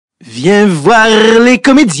Viens voir les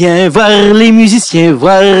comédiens, voir les musiciens,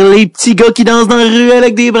 voir les petits gars qui dansent dans la rue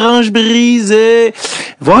avec des branches brisées.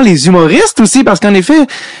 Voir les humoristes aussi, parce qu'en effet,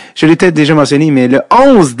 je l'ai peut-être déjà mentionné, mais le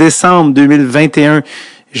 11 décembre 2021,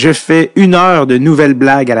 je fais 1 heure de nouvelles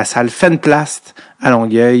blagues à la salle Fenplast à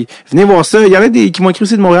Longueuil. Venez voir ça. Il y en a des qui m'ont écrit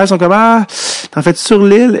aussi de Montréal, ils sont comme « Ah, t'en fais sur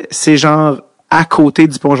l'île? » C'est genre à côté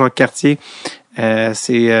du pont Jacques-Cartier.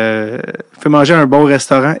 Faut manger à un bon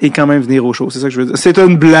restaurant et quand même venir au show. C'est ça que je veux dire. C'est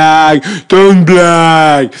une blague!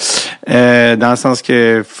 Dans le sens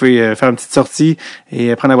que vous pouvez faire une petite sortie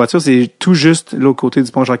et prendre la voiture. C'est tout juste l'autre côté du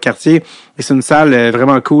pont Jacques-Cartier. Et c'est une salle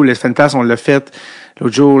vraiment cool. Le Fenplast, on l'a fait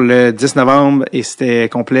l'autre jour, le 10 novembre, et c'était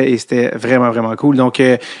complet et c'était vraiment, vraiment cool. Donc,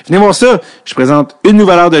 venez voir ça. Je présente une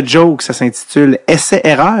nouvelle heure de joke. Ça s'intitule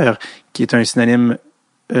Essai-erreur, qui est un synonyme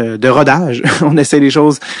de rodage. On essaie les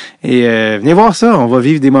choses et venez voir ça. On va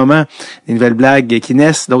vivre des moments, des nouvelles blagues qui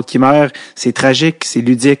naissent, d'autres qui meurent. C'est tragique, c'est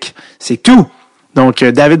ludique, c'est tout. Donc,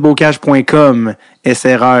 davidbocage.com,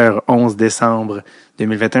 Essai-erreur, 11 décembre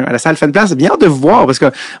 2021 à la salle Fenplast. Bien hâte de vous voir parce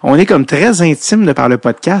qu'on est comme très intime de par le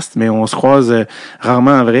podcast, mais on se croise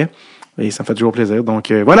rarement en vrai et ça me fait toujours plaisir. Donc,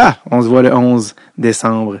 voilà, on se voit le 11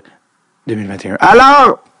 décembre 2021.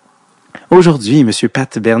 Alors, aujourd'hui, Monsieur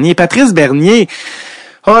Patrice Bernier,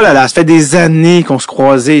 oh là là, ça fait des années qu'on se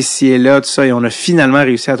croisait ici et là, tout ça, et on a finalement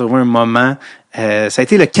réussi à trouver un moment. Ça a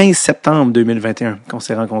été le 15 septembre 2021 qu'on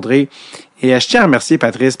s'est rencontrés. Et je tiens à remercier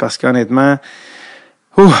Patrice parce qu'honnêtement,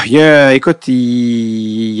 il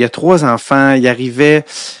y a 3 enfants, il arrivait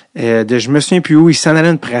je me souviens plus où, il s'en allait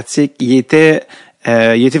une pratique, il était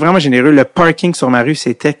vraiment généreux. Le parking sur ma rue,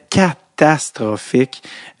 c'était catastrophique.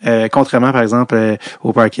 Contrairement, par exemple,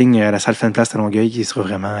 au parking à la salle Fenplast à Longueuil, qui sera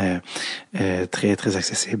vraiment très, très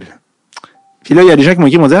accessible. Puis là, il y a des gens qui m'ont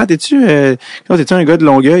écrit, m'ont dit « Ah, t'es-tu un gars de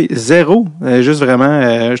Longueuil? » Zéro. Juste vraiment,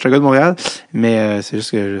 je suis un gars de Montréal. Mais c'est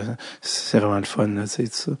juste que c'est vraiment le fun, là, tu sais,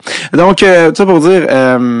 tout ça. Donc, tout ça pour dire,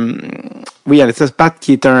 oui, il y avait ça, Pat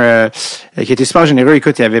qui était super généreux.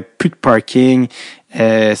 Écoute, il y avait plus de parking.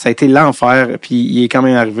 Ça a été l'enfer, puis il est quand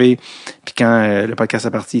même arrivé. Puis quand le podcast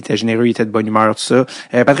est parti, il était généreux, il était de bonne humeur, tout ça.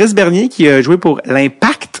 Patrice Bernier qui a joué pour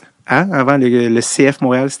l'Impact, hein, avant le CF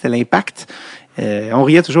Montréal, c'était l'Impact. On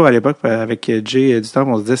riait toujours à l'époque avec Jay du temps,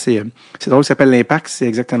 on se disait c'est drôle, ça s'appelle l'Impact, c'est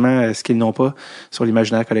exactement ce qu'ils n'ont pas sur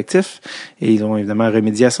l'imaginaire collectif. Et ils ont évidemment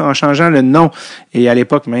remédié à ça en changeant le nom. Et à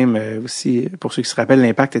l'époque même aussi, pour ceux qui se rappellent,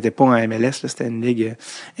 l'Impact n'était pas en MLS, là, c'était une ligue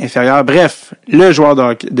inférieure. Bref, le joueur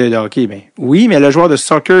de hockey, ben oui, mais le joueur de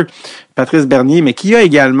soccer, Patrice Bernier, mais qui a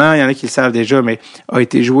également, il y en a qui le savent déjà, mais a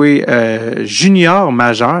été joué junior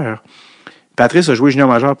majeur. Patrice a joué junior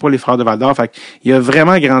majeur pour les Frères de Val-d'Or. Fait qu'il a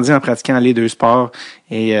vraiment grandi en pratiquant les 2 sports.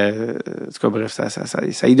 Et en tout cas, bref,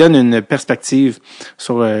 ça lui donne une perspective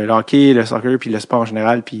sur le hockey, le soccer, puis le sport en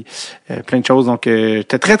général, puis plein de choses. Donc,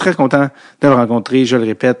 j'étais très, très content de le rencontrer, je le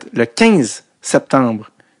répète, le 15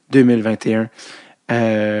 septembre 2021.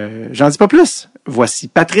 J'en dis pas plus. Voici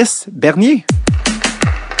Patrice Bernier.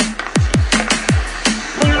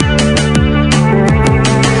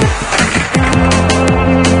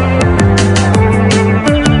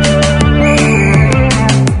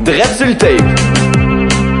 Drette sur le tape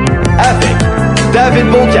avec David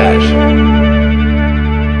Bocage.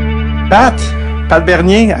 Pat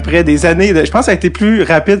Bernier, après des années je pense que ça a été plus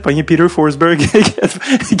rapide de pogner Peter Forsberg que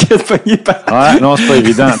de pogner Pat. Ouais, non, c'est pas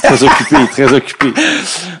évident. Très occupé.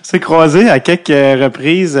 C'est croisé à quelques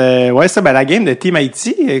reprises. La game de Team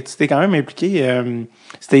Haïti, tu t'es quand même impliqué.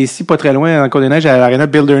 C'était ici, pas très loin, en Côte-des-Neiges, à l'Arena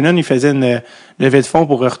Bill Durnan. Ils faisaient une levée de fonds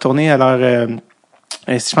pour retourner à leur...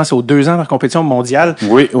 je pense que c'est aux 2 ans de leur compétition mondiale.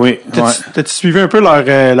 Oui. T'as-tu suivi un peu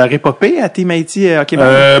leur épopée à Team Haïti Hockey?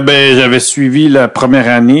 J'avais suivi la première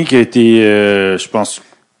année qui a été, je pense,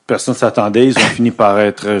 personne s'attendait. Ils ont fini par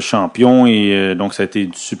être champions et donc ça a été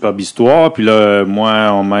une superbe histoire. Puis là,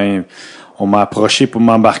 moi, on m'a approché pour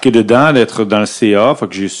m'embarquer dedans, d'être dans le CA. Fait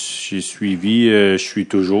que j'ai suivi. Je suis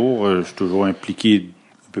toujours impliqué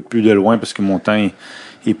un peu plus de loin parce que mon temps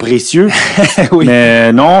est précieux. Oui.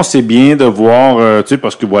 Mais non, c'est bien de voir, tu sais,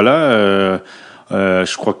 parce que voilà,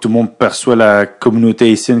 je crois que tout le monde perçoit la communauté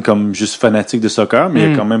haïtienne comme juste fanatique de soccer, mais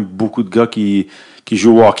il y a quand même beaucoup de gars qui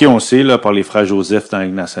jouent au hockey, on le sait, là, par les frères Joseph dans la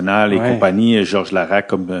Ligue nationale et compagnie, Georges Larac,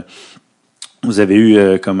 comme vous avez eu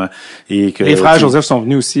et que les frères Joseph sont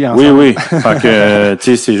venus aussi ensemble. Oui. Fait que tu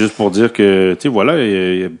sais, c'est juste pour dire que tu sais voilà,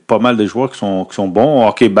 il y a pas mal de joueurs qui sont bons au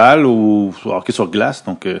hockey balle ou au hockey sur glace,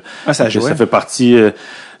 donc ça fait partie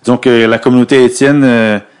disons que la communauté haïtienne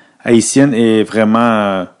est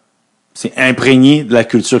vraiment c'est imprégné de la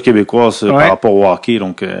culture québécoise par rapport au hockey,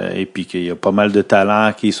 donc et puis qu'il y a pas mal de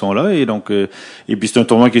talents qui sont là, et donc et puis c'est un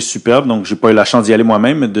tournoi qui est superbe, donc j'ai pas eu la chance d'y aller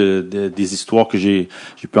moi-même, des histoires que j'ai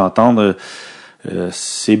pu entendre,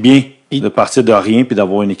 c'est bien de partir de rien puis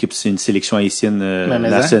d'avoir une équipe, c'est une sélection haïtienne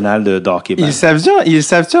nationale de hockey-ball. Ils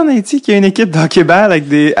savent-tu en Haïti qu'il y a une équipe de hockey-ball avec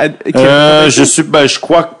des je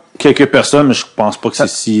crois quelques personnes, mais je pense pas que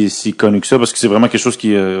c'est si connu que ça, parce que c'est vraiment quelque chose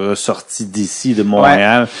qui est sorti d'ici, de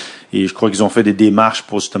Montréal. Et je crois qu'ils ont fait des démarches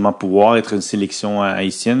pour justement pouvoir être une sélection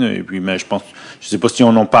haïtienne. Et puis, mais je sais pas si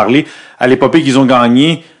on en parlé. À l'épopée qu'ils ont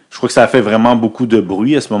gagné, je crois que ça a fait vraiment beaucoup de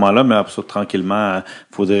bruit à ce moment-là, mais après ça, tranquillement,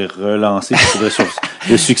 il faudrait relancer.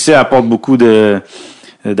 Le succès apporte beaucoup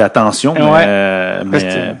d'attention.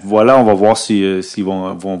 Mais voilà, on va voir s'ils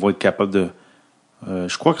vont être capables de.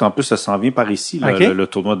 Je crois qu'en plus, ça s'en vient par ici, là, le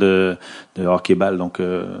tournoi de hockey-ball. Donc,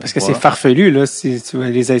 parce que c'est farfelu, là. Si tu vois,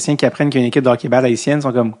 les Haïtiens qui apprennent qu'il y a une équipe de hockey-ball haïtienne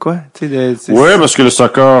sont comme quoi? Oui, parce que le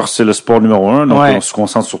soccer, c'est le sport numéro 1. Donc, on se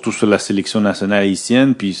concentre surtout sur la sélection nationale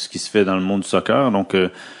haïtienne, puis ce qui se fait dans le monde du soccer. Donc,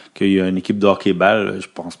 qu'il y a une équipe de hockey-ball, je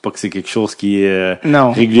pense pas que c'est quelque chose qui est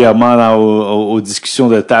régulièrement aux discussions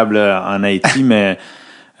de table en Haïti, mais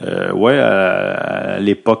à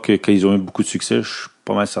l'époque, quand ils ont eu beaucoup de succès, je suis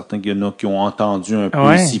pas mal certain qu'il y en a qui ont entendu un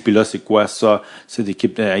peu ici. Puis là, c'est quoi ça? Cette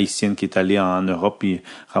équipe haïtienne qui est allée en Europe et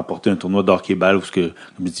remporter un tournoi de hockey-ball, parce que,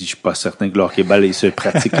 comme je dis, je suis pas certain que le hockey-ball se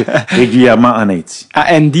pratique régulièrement en Haïti.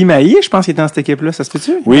 Andy Maillet, je pense qu'il était dans cette équipe-là, ça se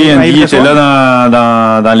peut-tu? Oui, Andy était là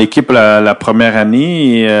dans l'équipe la première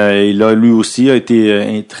année, et là, lui aussi a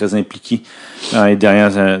été très impliqué dans les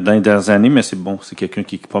dernières années, mais c'est bon, c'est quelqu'un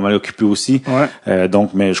qui est pas mal occupé aussi. Donc,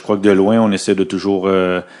 mais je crois que de loin, on essaie de toujours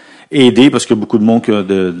aider, parce qu'il y a beaucoup de monde qui a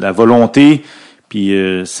de la volonté, puis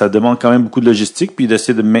ça demande quand même beaucoup de logistique, puis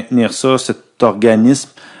d'essayer de maintenir ça, cet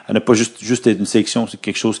organisme, à ne pas juste être une sélection, c'est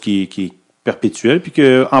quelque chose qui est perpétuel, puis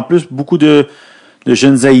que en plus, beaucoup de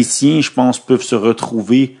jeunes Haïtiens, je pense, peuvent se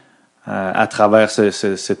retrouver à travers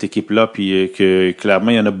cette équipe-là, puis que clairement,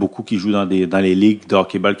 il y en a beaucoup qui jouent dans les ligues de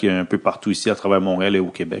hockey-ball qui est un peu partout ici, à travers Montréal et au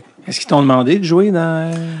Québec. Est-ce qu'ils t'ont demandé de jouer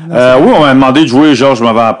dans oui, on m'a demandé de jouer. Georges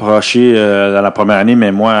m'avait approché dans la première année,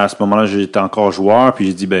 mais moi, à ce moment-là, j'étais encore joueur, puis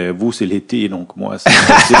j'ai dit, vous, c'est l'été, donc moi, c'est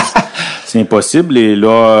impossible. C'est impossible. Et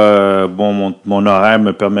là, mon horaire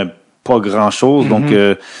me permet pas grand-chose, donc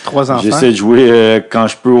 3 enfants. J'essaie de jouer quand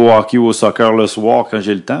je peux au hockey ou au soccer le soir, quand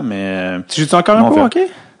j'ai le temps, mais... Tu joues encore un peu au hockey?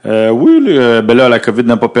 Oui, là, la COVID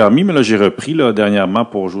n'a pas permis, mais là, j'ai repris dernièrement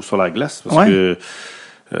pour jouer sur la glace, parce que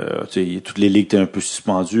toutes les ligues étaient un peu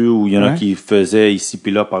suspendues, ou il y en a qui faisaient ici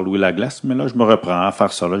puis là par louer la glace, mais là, je me reprends à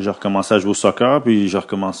faire ça. Là, j'ai recommencé à jouer au soccer, puis j'ai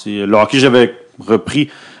recommencé... Le hockey, j'avais repris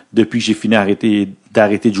depuis que j'ai fini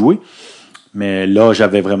d'arrêter de jouer. Mais là,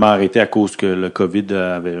 j'avais vraiment arrêté à cause que le COVID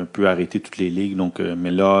avait un peu arrêté toutes les ligues. Donc,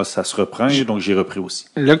 mais là, ça se reprend, donc j'ai repris aussi.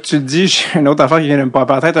 Là que tu te dis, j'ai une autre affaire qui vient de me passer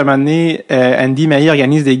par la tête. Un moment donné, Andy Maillet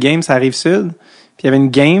organise des games à Rive-Sud. Puis il y avait une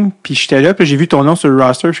game, puis j'étais là, puis j'ai vu ton nom sur le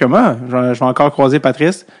roster. Je suis comme, je vais encore croiser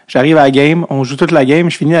Patrice. J'arrive à la game, on joue toute la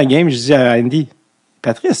game, je finis la game, je dis à Andy,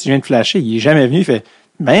 Patrice, je viens de flasher, il est jamais venu. Il fait,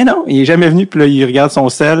 ben non, il est jamais venu. Puis là, il regarde son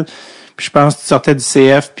sel. Puis je pense que tu sortais du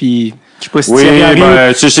CF, puis... Je sais pas si Thierry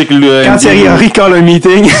Henry, tu sais que quand Andy, Thierry Henry call un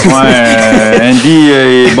meeting. Andy,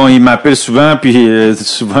 il m'appelle souvent, puis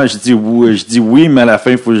souvent je dis oui, mais à la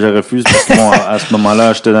fin il faut que je refuse, parce que à ce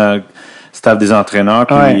moment-là, j'étais dans le staff des entraîneurs,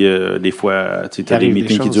 puis des fois, tu as des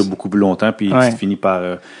meetings qui durent beaucoup plus longtemps, puis tu finis par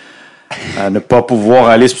à ne pas pouvoir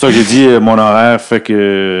aller. C'est pour ça que j'ai dit mon horaire fait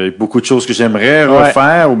que beaucoup de choses que j'aimerais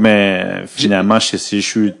refaire, mais finalement, je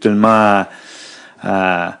suis tellement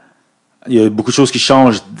il y a beaucoup de choses qui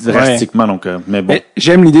changent drastiquement, donc, mais bon.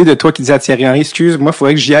 J'aime l'idée de toi qui disais à Thierry Henry, excuse, moi,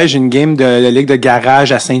 faudrait que j'y aille, j'ai une game de ligue de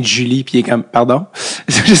garage à Sainte-Julie, puis il est comme, pardon?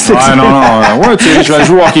 non. Ouais, Thierry, je vais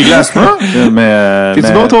jouer au hockey glace, mais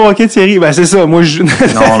T'es-tu bon au hockey, Thierry? Ben, c'est ça, moi, je...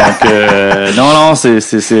 non,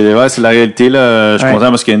 c'est la réalité, là. Je suis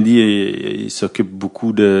content parce qu'Andy, il s'occupe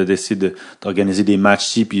beaucoup d'essayer d'organiser des matchs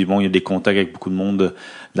ici, puis bon, il y a des contacts avec beaucoup de monde de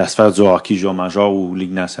la sphère du hockey, joueur majeur ou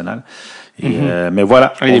Ligue nationale. Mais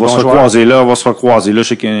voilà, on va se recroiser là. Je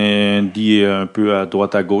sais qu'Andy est un peu à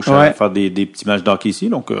droite à gauche à faire des petits matchs d'hockey ici,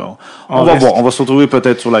 donc on va voir. On va se retrouver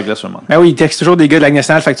peut-être sur la glace un moment. Ben oui, il texte toujours des gars de la Ligue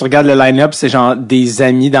nationale, fait que tu regardes le line-up, c'est genre des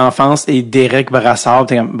amis d'enfance et Derek Brassard.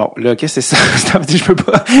 T'es comme, bon, là, qu'est-ce que c'est ça? Je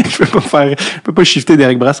peux pas shifter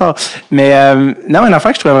Derek Brassard. Mais non, une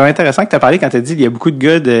affaire que je trouvais vraiment intéressant que tu as parlé quand tu as dit il y a beaucoup de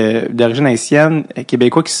gars d'origine haïtienne,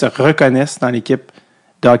 québécois qui se reconnaissent dans l'équipe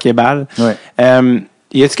de hockey-ball.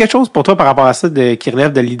 Y a-t-il quelque chose pour toi par rapport à ça qui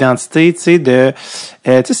relève de l'identité, tu sais, tu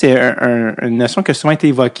sais, c'est une notion qui a souvent été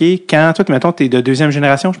évoquée quand, toi, mettons, t'es de deuxième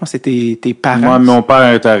génération, je pense que c'est tes parents. Moi, mon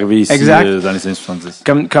père est arrivé ici Exact. dans les années 70.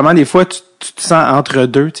 Comment des fois tu te sens entre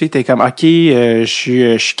deux, tu sais, t'es comme, OK,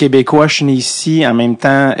 je suis québécois, je suis né ici, en même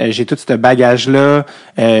temps, j'ai tout ce bagage-là,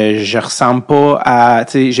 je ressemble pas à,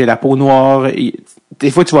 tu sais, j'ai la peau noire. Des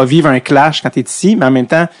fois, tu vas vivre un clash quand t'es ici, mais en même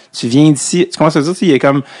temps, tu viens d'ici. Tu commences à dire, il y a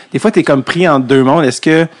comme, des fois, t'es comme pris entre deux mondes. Est-ce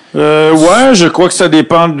que... Ouais, je crois que ça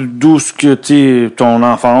dépend d'où ce que ton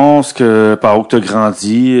enfance, par où que t'as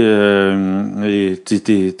grandi, et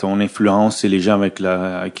ton influence et les gens avec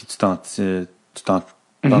qui tu t'entretiens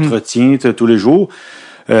tous les jours.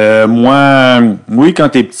 Moi, oui, quand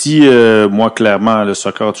t'es petit, moi, clairement, le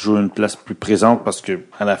soccer a toujours une place plus présente parce que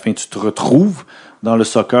à la fin, tu te retrouves dans le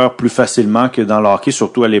soccer plus facilement que dans le hockey,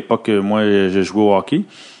 surtout à l'époque, moi, je jouais au hockey.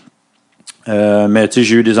 Mais tu sais,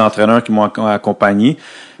 j'ai eu des entraîneurs qui m'ont accompagné.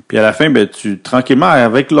 Puis à la fin, ben, tranquillement,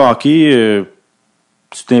 avec le hockey,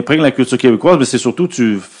 tu t'imprègnes la culture québécoise, mais c'est surtout,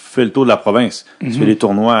 tu fais le tour de la province. Tu fais des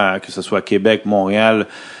tournois, que ce soit à Québec, Montréal,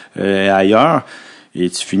 et ailleurs,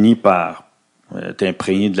 et tu finis par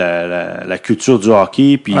t'imprégner de la culture du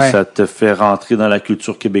hockey, puis ça te fait rentrer dans la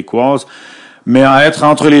culture québécoise. Mais à être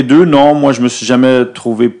entre les deux, non, moi, je me suis jamais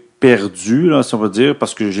trouvé perdu, là, si on va dire,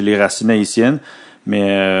 parce que j'ai les racines haïtiennes,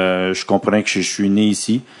 mais je comprenais que je suis né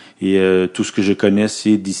ici, et tout ce que je connais,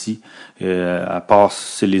 c'est d'ici. À part,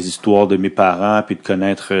 c'est les histoires de mes parents, puis de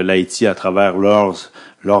connaître l'Haïti à travers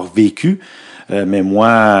leur vécu. Mais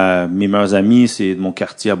moi, mes meilleurs amis, c'est de mon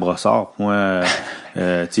quartier à Brossard. Moi, tu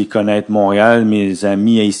sais, connaître Montréal, mes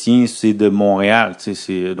amis haïtiens, c'est de Montréal. Tu sais,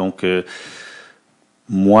 c'est donc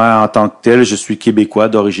moi, en tant que tel, je suis québécois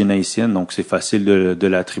d'origine haïtienne, donc c'est facile de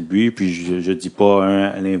l'attribuer. Puis je dis pas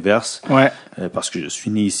à l'inverse, parce que je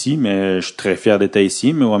suis né ici, mais je suis très fier d'être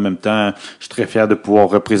haïtien. Mais en même temps, je suis très fier de pouvoir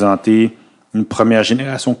représenter une première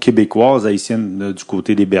génération québécoise haïtienne du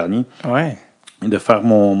côté des Berniers. Ouais. Et de faire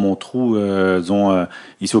mon trou, disons,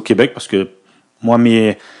 ici au Québec, parce que moi,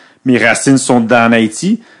 mes racines sont dans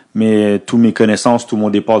Haïti, mais toutes mes connaissances, tout mon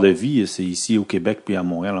départ de vie, c'est ici au Québec, puis à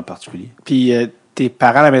Montréal en particulier. Puis tes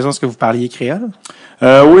parents à la maison, est-ce que vous parliez créole?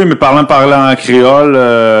 Oui, mes parents parlaient en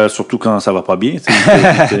créole, surtout quand ça va pas bien.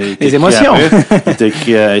 Les émotions.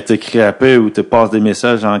 Il t'écrit après ou te passe des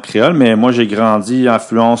messages en créole, mais moi, j'ai grandi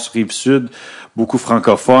influence Rive-Sud, beaucoup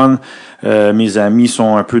francophone. Mes amis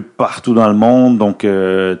sont un peu de partout dans le monde, donc tu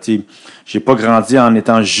sais, j'ai pas grandi en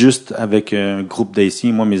étant juste avec un groupe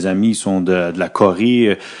d'Haïtiens. Moi, mes amis sont de la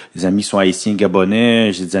Corée, des amis sont haïtiens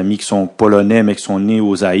gabonais, j'ai des amis qui sont polonais mais qui sont nés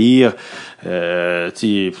au Zaïre, tu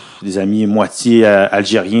sais, des amis moitié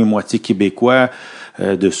algériens, moitié québécois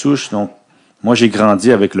de souche. Donc, moi, j'ai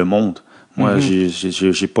grandi avec le monde. Moi,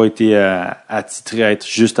 j'ai pas été attitré à être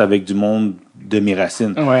juste avec du monde de mes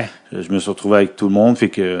racines. Ouais. Je me suis retrouvé avec tout le monde, fait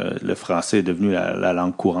que le français est devenu la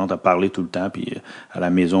langue courante à parler tout le temps. Puis à la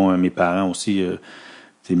maison, mes parents aussi,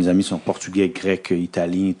 mes amis sont portugais, grecs,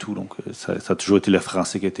 italiens et tout. Donc ça a toujours été le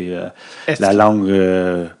français qui était la langue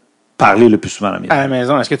parlée le plus souvent à la maison. À la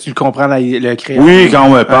maison, est-ce que tu le comprends le créole? Oui, quand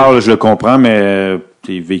on me parle, je le comprends, mais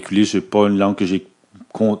véhiculé, c'est pas une langue que j'ai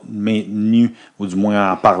maintenue, ou du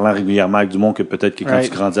moins en parlant régulièrement avec du monde, que peut-être que quand tu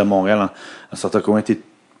grandis à Montréal, en certains coins, t'es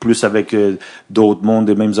plus avec d'autres mondes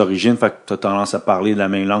des mêmes origines, fait que tu as tendance à parler de la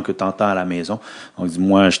même langue que tu entends à la maison. Donc,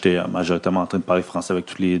 moi, j'étais majoritairement en train de parler français avec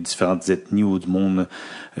toutes les différentes ethnies ou du monde,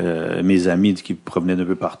 mes amis qui provenaient d'un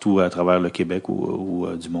peu partout à travers le Québec ou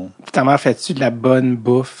du monde. Ta mère fait-tu de la bonne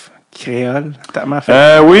bouffe créole? Ta mère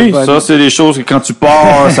oui, ça, c'est des choses que quand tu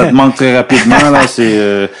pars, ça te manque très rapidement, là,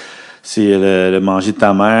 c'est le manger de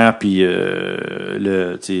ta mère, puis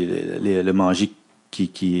le manger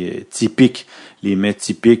qui est typique, les mets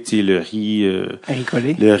typiques, tu sais, le riz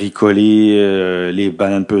collé, les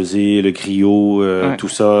bananes pesées, le griot, tout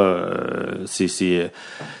ça, c'est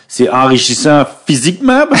enrichissant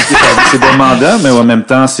physiquement parce que c'est demandant, mais en même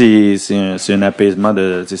temps c'est un apaisement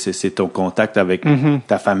c'est ton contact avec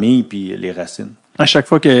ta famille puis les racines. À chaque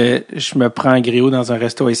fois que je me prends un griot dans un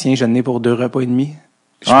resto haïtien, je n'ai pour 2 repas et demi.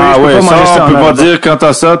 On peut pas dire quand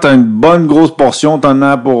t'as ça, t'as une bonne grosse portion, t'en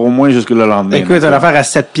as pour au moins jusque le lendemain. Écoute, t'as l'affaire à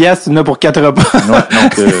 7 piastres, tu en as pour 4 repas.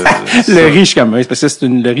 Donc, le riz, je suis comme, parce que c'est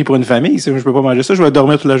le riz pour une famille, je peux pas manger ça, je vais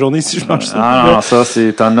dormir toute la journée si je mange ça. Non, ça,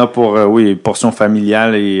 t'en as pour, portion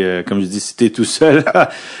familiale et, comme je dis, si t'es tout seul,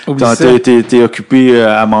 t'es occupé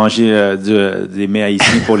à manger des mets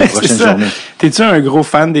haïtiens pour les prochaines journées. T'es-tu un gros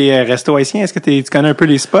fan des restos haïtiens? Est-ce que tu connais un peu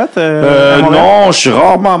les spots? Non, je suis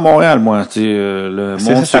rarement à Montréal, moi.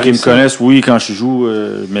 Ceux qui me connaissent, oui, quand je joue,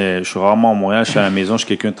 mais je suis rarement à Montréal, je suis à la maison, je suis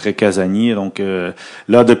quelqu'un de très casanier, donc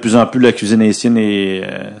là, de plus en plus, la cuisine haïtienne est...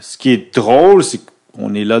 ce qui est drôle, c'est que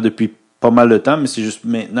on est là depuis pas mal de temps, mais c'est juste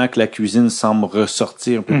maintenant que la cuisine semble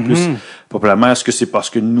ressortir un peu plus populairement. Est-ce que c'est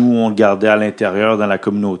parce que nous, on le gardait à l'intérieur dans la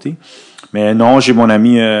communauté? Mais non, j'ai mon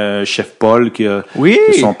ami Chef Paul qui a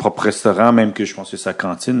son propre restaurant, même que je pense que c'est sa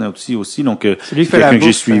cantine aussi. Donc, c'est quelqu'un que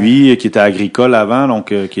j'ai suivi, qui était agricole avant,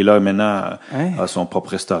 donc qui est là maintenant à son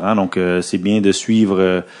propre restaurant. Donc, c'est bien de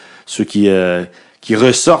suivre ceux qui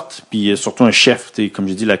ressortent, puis surtout un chef. Comme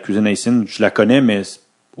j'ai dit, la cuisine haïtienne, je la connais, mais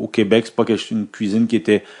au Québec, c'est pas une cuisine qui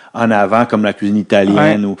était en avant comme la cuisine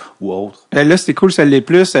italienne ou autre. Là, c'était cool, ça l'est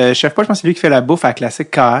plus. Chef Paul, je pense que c'est lui qui fait la bouffe à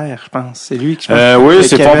Classique KR, je pense. C'est lui qui oui,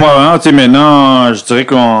 c'est pas moi. Tu sais, maintenant, je dirais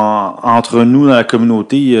qu'entre nous, dans la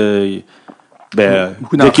communauté, dès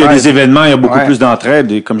qu'il y a des événements, il y a beaucoup plus d'entraide.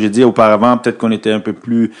 Et comme j'ai dit auparavant, peut-être qu'on était un peu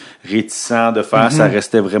plus réticents de faire. Ça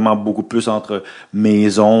restait vraiment beaucoup plus entre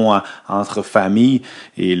maisons, entre familles.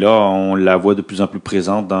 Et là, on la voit de plus en plus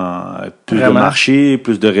présente dans plus de marchés,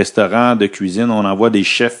 plus de restaurants, de cuisine. On en voit des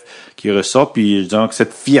chefs qui ressortent. Puis je dirais que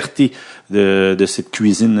cette fierté de cette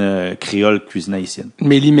cuisine créole, cuisine haïtienne.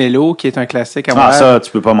 Méli-Mélo, qui est un classique à Montréal. Ça, tu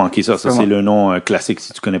peux pas manquer ça. Ça, c'est le nom classique.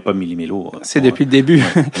 Si tu connais pas Méli-Mélo. C'est depuis le début.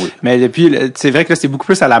 Oui. Mais depuis, c'est vrai que là, c'est beaucoup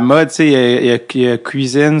plus à la mode. Tu sais, il y a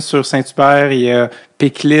cuisine sur Saint-Hubert, il y a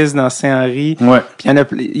Péclis dans Saint-Henri. Ouais. Puis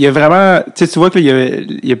il y a vraiment, tu vois que là,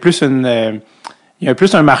 il y a plus il y a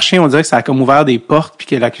plus un marché. On dirait que ça a comme ouvert des portes, puis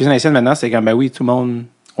que la cuisine haïtienne maintenant, c'est comme, tout le monde.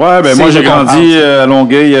 Ouais, moi j'ai grandi à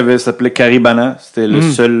Longueuil, ça s'appelait Caribana, c'était le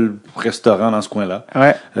seul restaurant dans ce coin-là.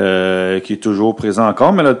 Ouais. Qui est toujours présent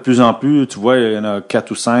encore, mais là de plus en plus, tu vois, il y en a 4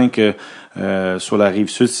 ou 5 sur la rive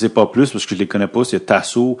sud, si c'est pas plus parce que je les connais pas, c'est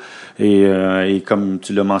Tasso et comme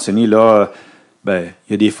tu l'as mentionné là, il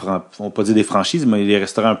y a des on va pas dire des franchises, mais il y a des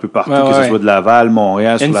restaurants un peu partout, que ce soit de Laval,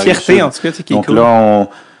 Montréal, sur la rive sud. Il y a une fierté en tout cas, qui est donc cool. Là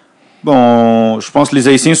je pense que les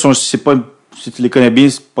Haïtiens c'est pas si tu les connais bien,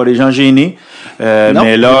 c'est pas des gens gênés. Non,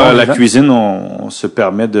 mais là, la cuisine, on se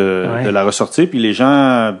permet de la ressortir. Puis les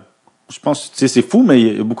gens, je pense, tu sais, c'est fou, mais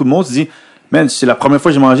il y a beaucoup de monde qui se dit, man, c'est la première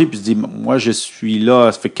fois que j'ai mangé. Puis je dis, moi, je suis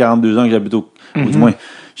là, ça fait 42 ans que j'habite ou du moins,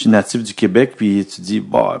 je suis natif du Québec. Puis tu dis,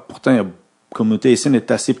 pourtant, la communauté haïtienne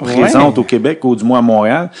est assez présente au Québec, ou du moins à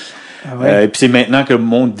Montréal. Et puis c'est maintenant que le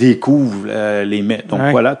monde découvre les mets. Donc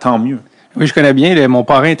voilà, tant mieux. Oui, je connais bien. Mon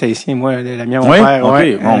parrain est haïtien, moi, mon père,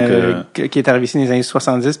 qui est arrivé ici dans les années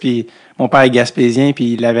 70, puis mon père est gaspésien,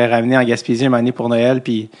 puis il l'avait ramené en Gaspésie une année pour Noël,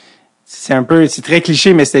 puis c'est très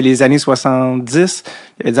cliché, mais c'était les années 70.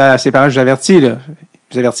 Il avait dit à ses parents, je vous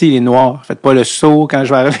avertis, il est noir. Faites pas le saut quand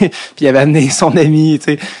je vais arriver. Puis il avait amené son ami,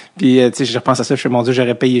 tu sais. Puis, je repense à ça, je fais, mon Dieu,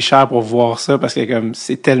 j'aurais payé cher pour voir ça, parce que comme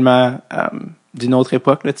c'est tellement d'une autre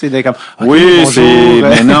époque, là, tu sais, comme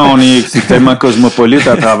maintenant c'est tellement cosmopolite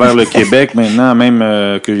à travers le Québec maintenant,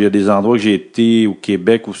 même qu'il y a des endroits que j'ai été au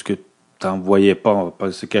Québec où ce que t'en voyais pas, on va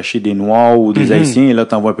pas se cacher des Noirs ou des Haïtiens, et là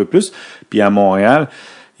t'en vois un peu plus. Puis à Montréal,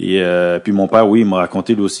 et puis mon père, il m'a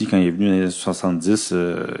raconté lui aussi quand il est venu dans les années 70,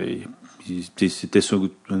 c'était sur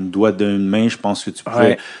une doigt d'une main, je pense que tu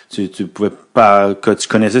pouvais, tu pouvais pas, que tu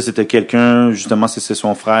connaissais, c'était quelqu'un, justement, c'est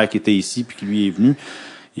son frère qui était ici puis qui lui est venu.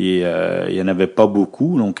 Et il y en avait pas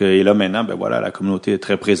beaucoup, donc et là maintenant la communauté est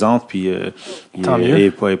très présente, puis il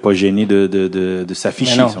est pas gêné de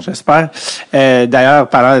s'afficher. J'espère. D'ailleurs,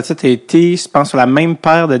 parlant de ça, tu as été, je pense, sur la même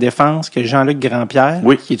paire de défense que Jean-Luc Grandpierre,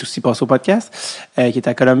 qui est aussi passé au podcast, qui est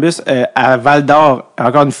à Columbus, à Val-d'Or.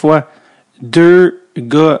 Encore une fois, 2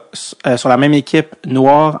 gars sur la même équipe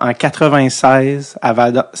noire en 96 à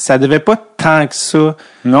Val-d'Or. Ça devait pas tant que ça.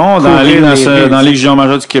 Non, dans la Ligue junior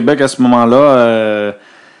majeure du Québec à ce moment-là.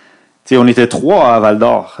 On était 3 à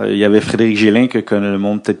Val-d'Or. Il y avait Frédéric Gélin que le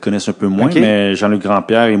monde peut-être connaisse un peu moins, mais Jean-Luc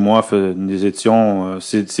Grandpierre et moi nous étions.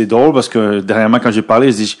 C'est drôle parce que dernièrement quand j'ai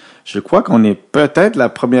parlé, je crois qu'on est peut-être la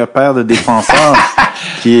première paire de défenseurs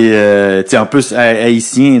qui est en plus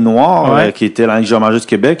haïtien et noir, qui était dans la Ligue junior majeure du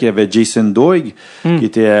Québec. Il y avait Jason Doig qui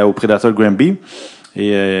était au Predator Granby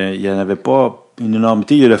et il y en avait pas une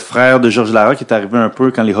énormité. Il y a le frère de Georges Lara qui est arrivé un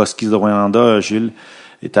peu quand les Huskies de Rwanda, Gilles,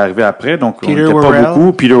 est arrivé après, donc on n'était pas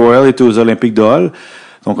beaucoup. Peter Worrell était aux Olympiques de Hull,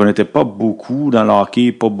 donc on n'était pas beaucoup dans le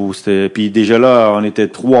hockey, pas beaucoup. Puis déjà là, on était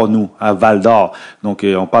 3 nous à Val-d'Or. Donc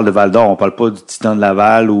on parle de Val-d'Or, on parle pas du Titan de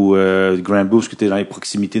Laval ou Granby, qui était dans les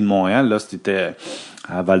proximités de Montréal. Là, c'était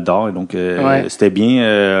à Val-d'Or, et donc c'était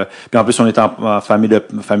bien. Puis en plus, on était en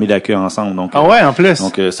famille d'accueil ensemble. Donc en plus.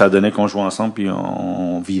 Donc ça donnait qu'on jouait ensemble, puis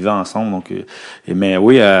on vivait ensemble. Donc mais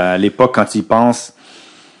oui, à l'époque, quand ils pensent.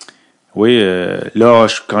 Oui, là,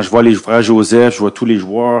 quand je vois les frères Joseph, je vois tous les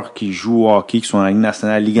joueurs qui jouent au hockey, qui sont en Ligue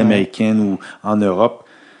nationale, Ligue américaine ou en Europe.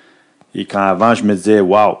 Et quand avant, je me disais,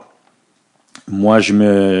 wow.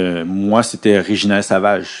 Moi, c'était Réginald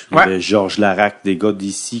Savage. Il y avait Georges Larac, des gars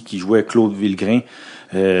d'ici qui jouaient Claude Villegrain.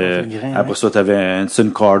 Après ça, t'avais Anson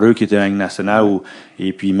Carter qui était en Ligue nationale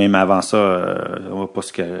et puis même avant ça, on va pas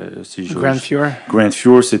c'est Grant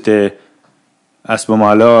Fuhr, c'était à ce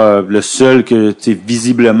moment-là le seul que tu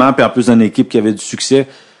visiblement puis en plus d'une équipe qui avait du succès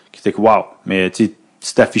qui était que wow, mais tu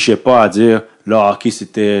t'affichais pas à dire le hockey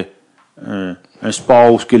c'était un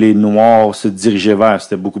sport où que les Noirs se dirigeaient vers,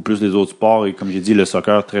 c'était beaucoup plus les autres sports et comme j'ai dit le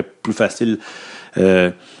soccer très plus facile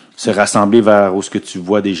se rassembler vers où ce que tu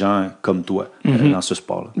vois des gens comme toi dans ce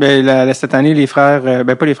sport-là. Ben, cette année, les frères,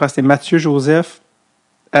 pas les frères, c'était Mathieu Joseph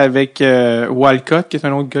avec Walcott, qui est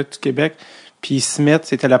un autre gars du Québec, puis Smith,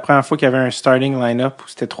 c'était la première fois qu'il y avait un starting line-up où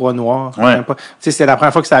c'était 3 Noirs. Ouais. C'était la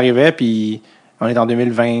première fois que ça arrivait, puis on est en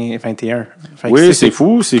 2021. Oui, c'est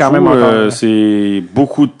fou, c'est quand fou. Même encore, c'est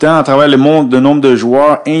beaucoup de temps à travers le nombre de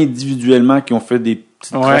joueurs individuellement qui ont fait des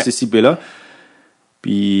petites traces ici et là.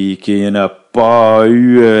 Puis qu'il n'y en a pas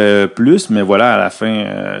eu plus, mais voilà, à la fin,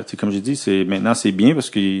 comme j'ai dit, maintenant c'est bien parce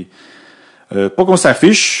que pas qu'on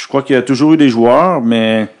s'affiche, je crois qu'il y a toujours eu des joueurs,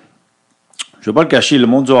 mais je vais pas le cacher, le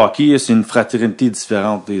monde du hockey, c'est une fraternité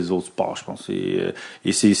différente des autres sports, je pense.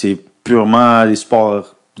 Et c'est purement des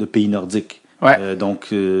sports de pays nordiques. Ouais. Donc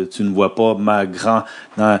tu ne vois pas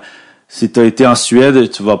si tu as été en Suède,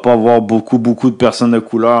 tu vas pas voir beaucoup de personnes de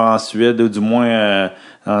couleur en Suède, du moins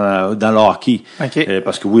dans le hockey. Okay.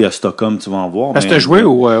 Parce que oui, à Stockholm, tu vas en voir. Parce que tu as joué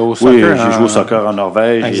au soccer. Oui, j'ai joué au soccer en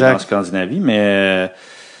Norvège et en Scandinavie, mais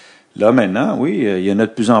là maintenant, oui, il y en a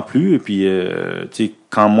de plus en plus. Et puis, tu sais,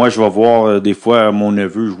 quand moi je vais voir des fois mon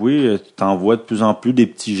neveu jouer, t'en vois de plus en plus des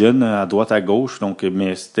petits jeunes à droite, à gauche. Donc,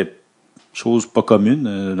 mais c'était chose pas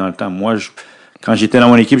commune dans le temps. Moi, quand j'étais dans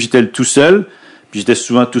mon équipe, j'étais tout seul. Puis j'étais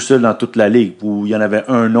souvent tout seul dans toute la ligue où il y en avait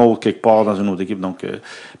un autre quelque part dans une autre équipe. Donc,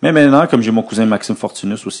 mais maintenant, comme j'ai mon cousin Maxime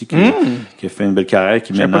Fortunus aussi qui a fait une belle carrière,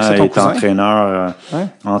 qui maintenant est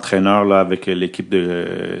entraîneur là avec l'équipe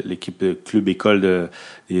de club école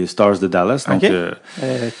des Stars de Dallas. Donc,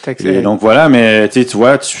 et donc voilà. Mais tu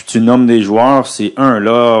vois, tu nommes des joueurs, c'est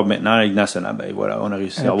là maintenant la Ligue nationale. Ben voilà, on a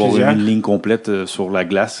réussi à avoir une ligne complète sur la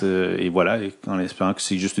glace et voilà, en espérant que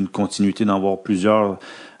c'est juste une continuité d'en voir plusieurs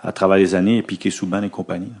à travers les années, et Piquet Souban et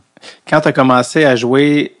compagnie. Quand tu as commencé à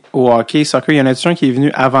jouer au hockey, soccer, il y en a-tu un qui est venu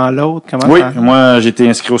avant l'autre? Moi, j'ai été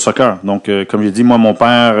inscrit au soccer. Donc, comme j'ai dit, moi, mon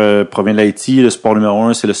père provient de l'Haïti. Le sport numéro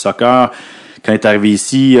 1, c'est le soccer. Quand il est arrivé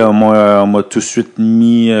ici, on m'a tout de suite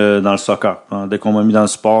mis dans le soccer. Dès qu'on m'a mis dans le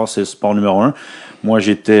sport, c'est le sport numéro 1. Moi,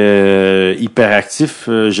 j'étais hyper actif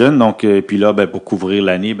jeune, donc puis là, pour couvrir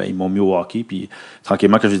l'année, ils m'ont mis au hockey. Puis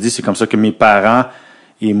tranquillement, comme je dis, c'est comme ça que mes parents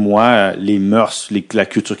et moi, les mœurs, la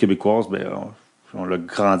culture québécoise, on l'a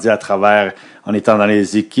grandi à travers, en étant dans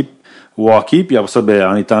les équipes au hockey, puis après ça,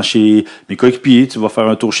 en étant chez mes coéquipiers, tu vas faire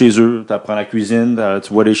un tour chez eux, tu apprends la cuisine,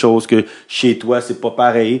 tu vois des choses que chez toi, c'est pas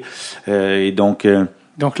pareil. Et donc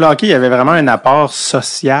le hockey, il y avait vraiment un apport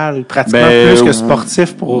social, pratiquement plus que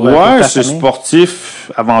sportif pour c'est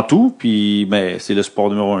sportif avant tout, puis c'est le sport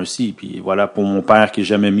numéro 1 aussi. Puis voilà, pour mon père qui n'a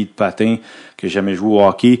jamais mis de patin, qui n'a jamais joué au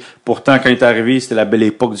hockey. Pourtant, quand il est arrivé, c'était la belle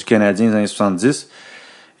époque du Canadien des années 70.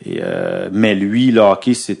 Mais lui, le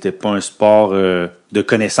hockey, c'était pas un sport de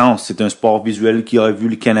connaissance, c'est un sport visuel qui a vu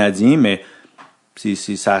le Canadien, mais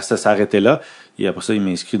ça s'arrêtait là. Et après ça, il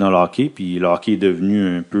m'a inscrit dans le hockey, puis le hockey est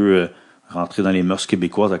devenu un peu rentrer dans les mœurs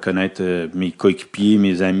québécoises, à connaître mes coéquipiers,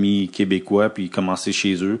 mes amis québécois, puis commencer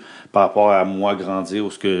chez eux, par rapport à moi grandir, où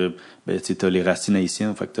tu t'as les racines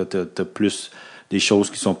haïtiennes, fait que t'as plus des choses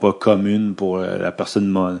qui sont pas communes pour la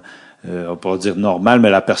personne, on va pas dire normale, mais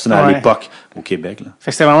la personne à l'époque au Québec. Là.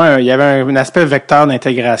 Fait que c'était vraiment, il y avait un aspect vecteur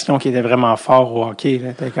d'intégration qui était vraiment fort au hockey.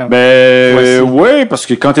 Là. Oui, parce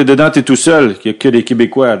que quand t'es dedans, t'es tout seul, il y a que des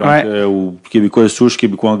Québécois, donc ou Québécois de souche,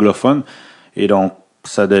 Québécois anglophones, et donc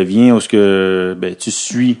ça devient où ce que tu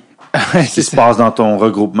suis ce qui se passe dans ton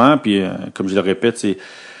regroupement, puis comme je le répète,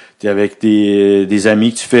 t'es avec des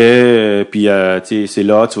amis que tu fais, puis c'est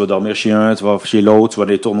là, tu vas dormir chez un, tu vas chez l'autre, tu vas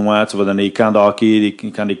dans des tournois, tu vas dans des camps de hockey,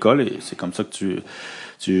 des camps d'école, et c'est comme ça que tu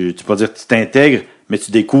peux pas dire que tu t'intègres, mais tu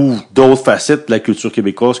découvres d'autres facettes de la culture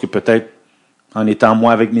québécoise que peut-être en étant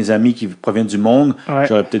moi avec mes amis qui proviennent du monde,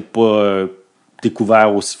 j'aurais peut-être pas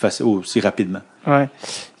découvert aussi rapidement. Ouais.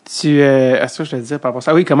 Est-ce que je te disais par rapport à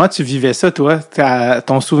ça? Oui, comment tu vivais ça, toi?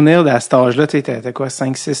 Ton souvenir à cet âge-là, tu t'as quoi,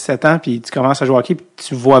 5, 6, 7 ans, puis tu commences à jouer au hockey, puis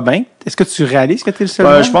tu vois bien. Est-ce que tu réalises que tu es le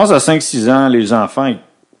seul? Je pense à 5-6 ans, les enfants, ils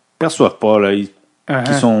perçoivent pas, là.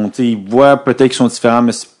 Ils voient peut-être qu'ils sont différents,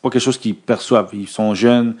 mais c'est pas quelque chose qu'ils perçoivent. Ils sont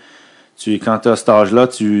jeunes. Quand tu as cet âge-là,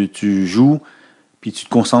 tu joues, puis tu te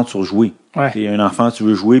concentres sur jouer. T'es un enfant, tu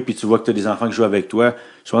veux jouer, puis tu vois que tu as des enfants qui jouent avec toi.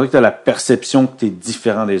 Je pense que tu as la perception que tu es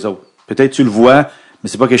différent des autres. Peut-être tu le vois, mais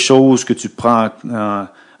c'est pas quelque chose que tu prends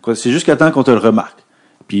c'est jusqu'à temps qu'on te le remarque.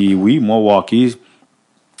 Puis oui, moi, au hockey,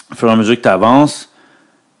 au fur et à mesure que tu avances,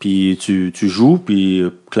 puis tu joues, puis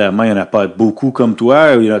clairement, il n'y en a pas beaucoup comme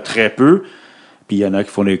toi, il y en a très peu, puis il y en a qui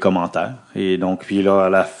font des commentaires. Et donc, puis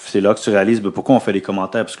là, c'est là que tu réalises pourquoi on fait des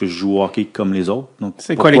commentaires, parce que je joue au hockey comme les autres. Donc,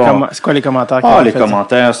 c'est quoi les commentaires? Les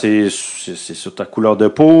commentaires, c'est sur ta couleur de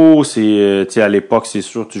peau, c'est, tu sais, à l'époque, c'est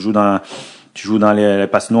sûr, tu joues dans les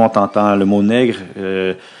patinoires, t'entends le mot nègre,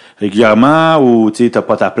 régulièrement, ou tu sais, t'as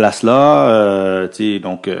pas ta place là, tu sais,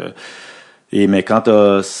 donc mais quand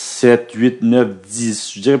t'as 7, 8, 9,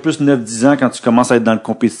 10, je dirais plus 9, 10 ans, quand tu commences à être dans le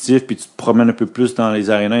compétitif, puis tu te promènes un peu plus dans les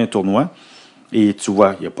arénas et les tournois, et tu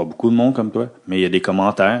vois, il y a pas beaucoup de monde comme toi, mais il y a des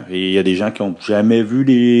commentaires, et il y a des gens qui ont jamais vu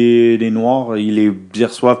les Noirs, ils les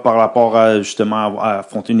reçoivent par rapport à, justement, à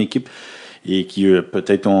affronter une équipe, et qui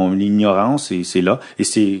peut-être ont une ignorance, et c'est là, et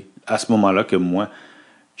c'est à ce moment-là que moi,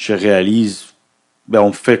 je réalise, on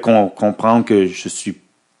me fait comprendre que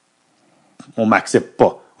on m'accepte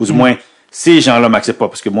pas. Ou du moins, ces gens-là m'acceptent pas.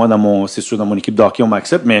 Parce que moi, c'est sûr, dans mon équipe de hockey, on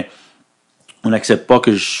m'accepte, mais on n'accepte pas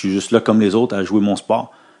que je suis juste là comme les autres à jouer mon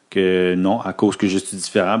sport. Que non, à cause que je suis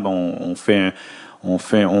différent, on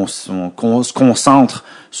se concentre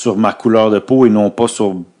sur ma couleur de peau et non pas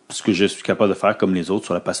sur ce que je suis capable de faire comme les autres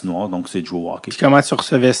sur la patinoire, donc c'est de jouer au hockey. Puis comment tu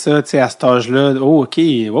recevais ça, tu sais, à cet âge-là? Oh, OK,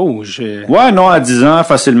 Ouais, non, à 10 ans,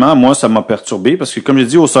 facilement, moi, ça m'a perturbé, parce que comme j'ai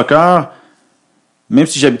dit, au soccer, même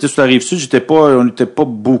si j'habitais sur la Rive-Sud, on n'était pas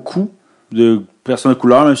beaucoup de personnes de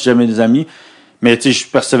couleur, même si j'avais des amis, mais tu sais, je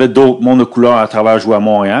percevais d'autres mondes de couleur à travers jouer à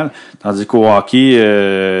Montréal, tandis qu'au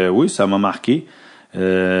hockey, oui, ça m'a marqué. Ça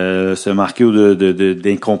m'a marqué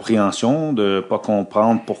d'incompréhension, de pas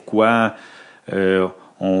comprendre pourquoi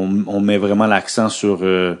on met vraiment l'accent sur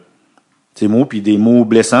ces mots, puis des mots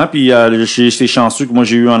blessants. Puis c'est chanceux que moi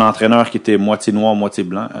j'ai eu un entraîneur qui était moitié noir, moitié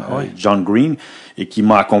blanc, John Green, et qui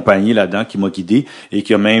m'a accompagné là-dedans, qui m'a guidé, et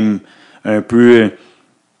qui a même un peu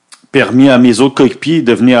permis à mes autres coéquipiers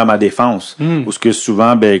de venir à ma défense. Parce que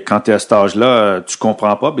souvent, quand tu es à cet âge-là, tu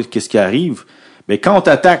comprends pas qu'est-ce qui arrive. Quand on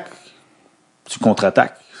t'attaque, tu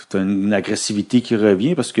contre-attaques. Tu as une agressivité qui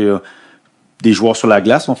revient parce que des joueurs sur la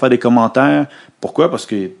glace vont faire des commentaires. Pourquoi? Parce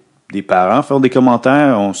que des parents font des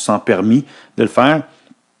commentaires, on se sent permis de le faire.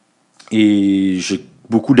 Et j'ai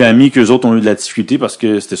beaucoup d'amis qu'eux autres ont eu de la difficulté parce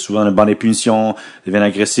que c'était souvent une bande de punitions, ils deviennent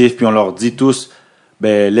agressifs, puis on leur dit tous,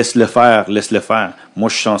 laisse-le faire. Moi,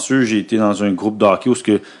 je suis chanceux, j'ai été dans un groupe de hockey où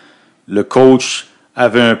le coach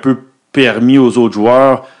avait un peu permis aux autres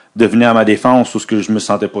joueurs de venir à ma défense, où je me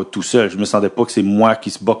sentais pas tout seul. Je me sentais pas que c'est moi qui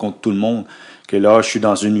se bat contre tout le monde. Que là, je suis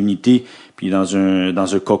dans une unité, puis dans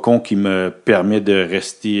un cocon qui me permet de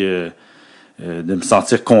rester, de me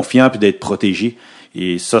sentir confiant puis d'être protégé.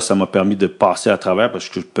 Et ça m'a permis de passer à travers, parce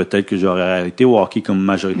que peut-être que j'aurais arrêté au hockey comme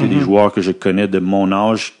majorité des joueurs que je connais de mon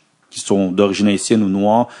âge, qui sont d'origine haïtienne ou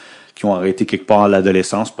noire, qui ont arrêté quelque part à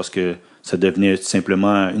l'adolescence parce que ça devenait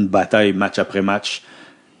simplement une bataille match après match,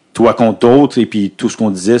 toi contre d'autres, et puis tout ce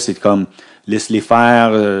qu'on disait, c'est comme laisse-les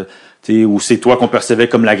faire, ou c'est toi qu'on percevait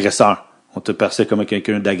comme l'agresseur. On te percevait comme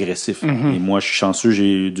quelqu'un d'agressif. Et moi, je suis chanceux,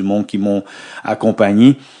 j'ai eu du monde qui m'ont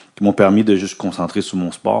accompagné, qui m'ont permis de juste concentrer sur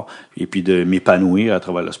mon sport et puis de m'épanouir à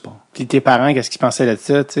travers le sport. Puis tes parents, qu'est-ce qu'ils pensaient de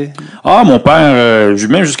ça, tu sais? Ah, mon père,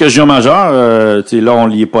 même jusqu'à junior majeur, tu sais, là, on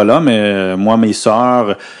n'y est pas là, mais moi, mes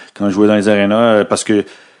sœurs, quand je jouais dans les arénas, parce que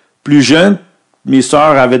plus jeune, mes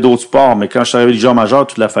sœurs avaient d'autres sports, mais quand je suis arrivé au junior majeur,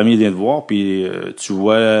 toute la famille vient te voir, puis tu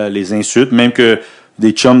vois les insultes, même que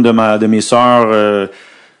des chums de mes sœurs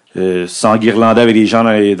s'enguirlandaient avec des gens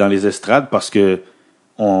dans les estrades parce que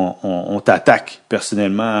on t'attaque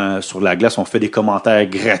personnellement sur la glace, on fait des commentaires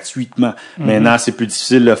gratuitement. Maintenant, c'est plus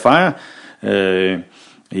difficile de le faire.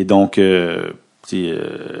 Et donc, comme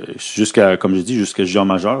je dis, jusqu'à junior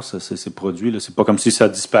majeur, ça c'est produit. Là. C'est pas comme si ça a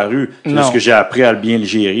disparu. C'est juste que j'ai appris à bien le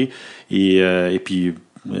gérer. Et puis,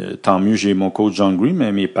 tant mieux, j'ai mon coach John Green,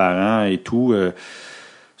 mais mes parents et tout,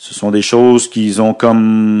 ce sont des choses qu'ils ont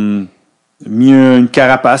comme mis une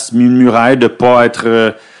carapace, mis une muraille de pas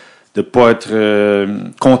être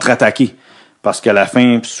contre-attaqué. Parce qu'à la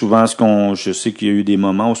fin, souvent, je sais qu'il y a eu des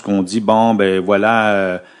moments où on dit, bon,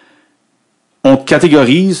 voilà, on te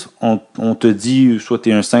catégorise, on te dit, soit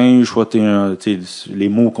t'es un singe, soit t'es les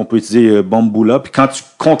mots qu'on peut utiliser, bomboula. Puis quand tu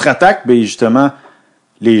contre-attaques, justement,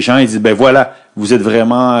 les gens, ils disent, voilà, vous êtes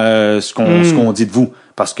vraiment ce qu'on dit de vous.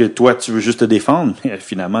 Parce que toi, tu veux juste te défendre, mais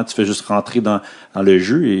finalement, tu fais juste rentrer dans le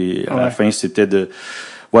jeu. Et à la fin, c'était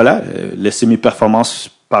laisser mes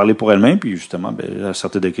performances parler pour elle-même, puis justement, à un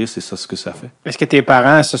certain degré, c'est ça ce que ça fait. Est-ce que tes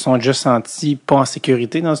parents se sont déjà sentis pas en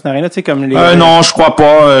sécurité dans une aréna, tu sais, comme les... Non, je crois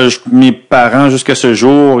pas. Mes parents, jusqu'à ce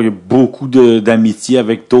jour, il y a beaucoup d'amitié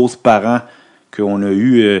avec d'autres parents qu'on a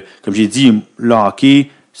eu. Comme j'ai dit, le hockey,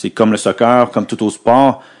 c'est comme le soccer, comme tout autre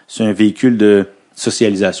sport, c'est un véhicule de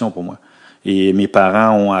socialisation pour moi. Et mes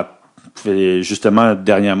parents ont justement,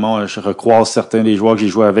 dernièrement, je recroise certains des joueurs que j'ai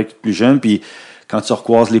joué avec plus jeunes, puis quand tu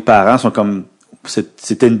recroises les parents, sont comme...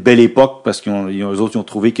 C'était une belle époque parce qu'eux autres ils ont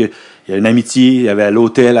trouvé qu'il y a une amitié, il y avait à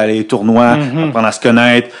l'hôtel, aller aux tournois, apprendre à se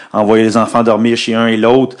connaître, envoyer les enfants dormir chez un et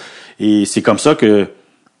l'autre. Et c'est comme ça que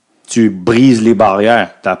tu brises les barrières,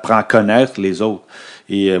 tu apprends à connaître les autres.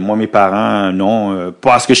 Et moi, mes parents, non,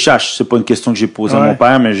 pas à ce que je sache, c'est pas une question que j'ai posée à mon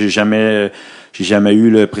père, mais j'ai jamais eu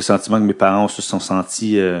le pressentiment que mes parents se sont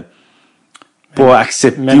sentis pas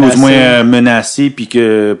acceptés, ou du moins menacés, puis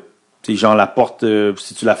que c'est genre la porte,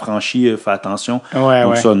 si tu la franchis, fais attention.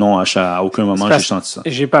 Donc ça, non, à aucun moment j'ai senti ça.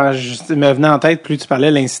 Me venait en tête, plus tu parlais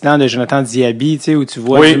de l'incident de Jonathan Diaby, tu sais, où tu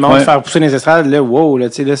vois du monde faire pousser les estrades, là, wow, là,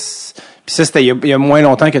 tu sais, là, puis ça, c'était il y a moins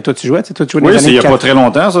longtemps que toi tu jouais, tu sais, toi tu jouais dans les années. Oui, il y a pas très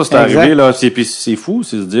longtemps, ça, c'est arrivé, là, puis c'est fou,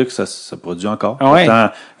 c'est de dire que ça produit encore. Pourtant,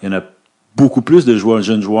 il y en a beaucoup plus de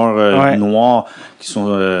jeunes joueurs noirs qui sont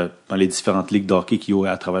dans les différentes ligues de hockey qui jouent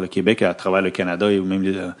à travers le Québec, à travers le Canada et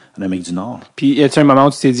même en Amérique du Nord. Puis, y a-t-il un moment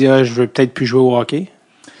où tu t'es dit, je veux peut-être plus jouer au hockey?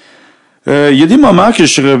 Il y a des moments que je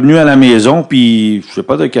suis revenu à la maison, puis je vais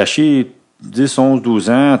pas te cacher, 10, 11, 12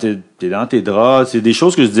 ans, t'es dans tes draps. C'est des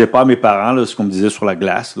choses que je disais pas à mes parents, là, ce qu'on me disait sur la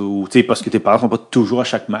glace, là, ou, parce que tes parents sont pas toujours à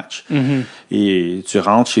chaque match. Et tu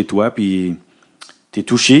rentres chez toi, puis t'es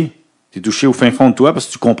touché au fin fond de toi parce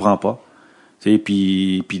que tu comprends pas.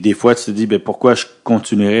 Puis des fois, tu te dis, pourquoi je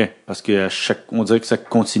continuerais? Parce que on dirait que ça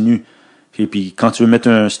continue. Et puis quand tu veux mettre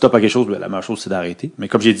un stop à quelque chose, la meilleure chose, c'est d'arrêter. Mais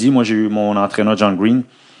comme j'ai dit, moi, j'ai eu mon entraîneur, John Green,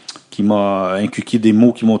 qui m'a inculqué des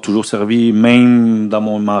mots qui m'ont toujours servi, même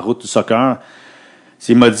dans ma route du soccer.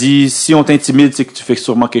 Il m'a dit, si on t'intimide, c'est que tu fais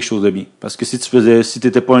sûrement quelque chose de bien. Parce que si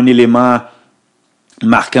t'étais pas un élément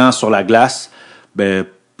marquant sur la glace,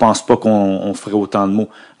 pense pas qu'on ferait autant de mots.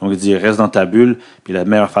 Donc, il dit, reste dans ta bulle, puis la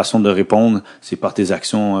meilleure façon de répondre, c'est par tes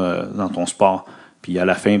actions dans ton sport. Puis à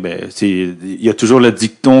la fin, il y a toujours le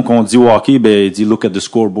dicton qu'on dit au hockey, il dit look at the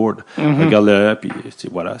scoreboard. Regarde-le, puis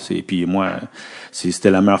voilà. Puis moi,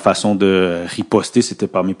 c'était la meilleure façon de riposter, c'était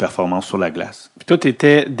par mes performances sur la glace. Puis toi,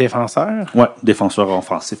 t'étais défenseur? Ouais, défenseur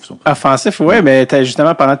offensif. Offensif, ouais, mais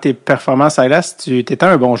justement, pendant tes performances à la glace, tu étais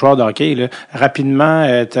un bon joueur de hockey, là. Rapidement,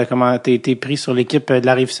 t'as été pris sur l'équipe de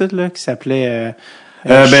la Rive-Sud, là, qui s'appelait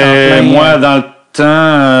moi, dans le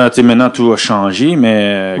temps, maintenant tout a changé,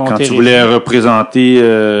 mais quand tu voulais représenter,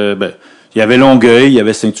 il y avait Longueuil, il y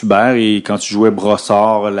avait Saint-Hubert, et quand tu jouais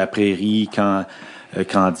Brossard, La Prairie,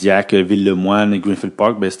 Candiac, Ville-le-Moine, Greenfield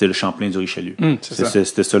Park, c'était le Champlain du Richelieu.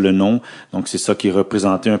 C'était ça le nom. Donc c'est ça qui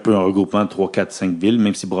représentait un peu un regroupement de 3, 4, 5 villes,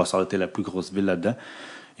 même si Brossard était la plus grosse ville là-dedans.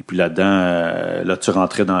 Et puis là-dedans, là tu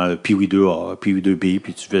rentrais dans le Pee-Wee 2A, Pee-Wee 2B,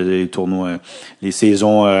 puis tu faisais les tournois, les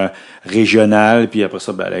saisons régionales, puis après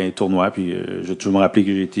ça, les tournois. Puis je vais toujours me rappeler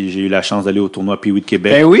que j'ai eu la chance d'aller au tournoi Pee-Wee de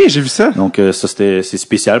Québec. Ben oui, j'ai vu ça. Donc ça c'est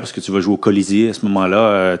spécial parce que tu vas jouer au Colisée à ce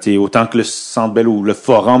moment-là. Autant que le Centre Bell ou le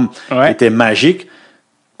Forum était magique,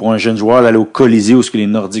 pour un jeune joueur d'aller au Colisée où ce que les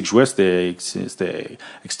Nordiques jouaient, c'était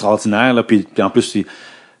extraordinaire. Là. Puis en plus,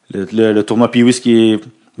 le tournoi Pee-Wee, ce qui est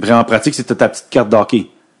vraiment pratique, c'était ta petite carte d'hockey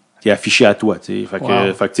qui est affichée à toi, tu sais. Fait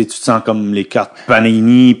que tu te sens comme les cartes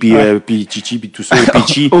Panini, puis Chichi, puis tout ça, et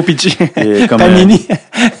Pichi. Pichi. Panini.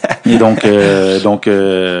 Et donc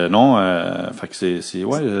non, fait que j'ai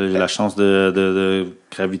la chance de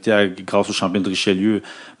graviter grâce au champion de Richelieu,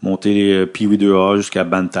 monter les Pee-Wee 2A jusqu'à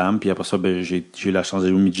Bantam, puis après ça, j'ai eu la chance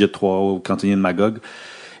d'aller au Midget 3 au cantonnier de Magog,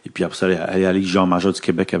 et puis après ça, aller à la Ligue junior majeure du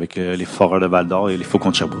Québec avec les Foreurs de Val-d'Or et les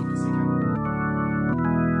Faucons de Sherbrooke.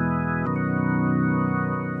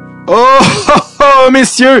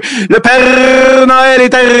 Messieurs, le Père Noël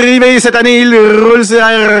est arrivé cette année. Il roule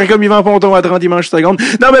comme Yvan Ponton à 30 dimanches secondes.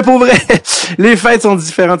 Non, mais pour vrai, les fêtes sont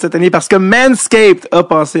différentes cette année parce que Manscaped a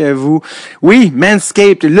pensé à vous. Oui,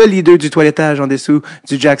 Manscaped, le leader du toilettage en dessous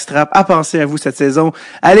du jackstrap, a pensé à vous cette saison.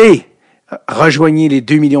 Allez, rejoignez les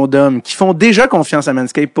 2 millions d'hommes qui font déjà confiance à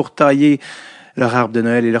Manscaped pour tailler leur arbre de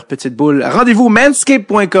Noël et leur petite boule. Rendez-vous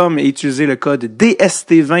manscaped.com et utilisez le code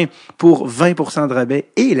DST20 pour 20% de rabais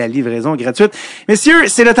et la livraison gratuite. Messieurs,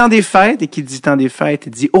 c'est le temps des fêtes et qui dit temps des fêtes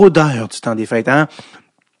dit odeur du temps des fêtes, hein?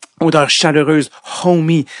 Odeur chaleureuse,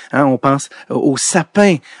 homey, hein? On pense aux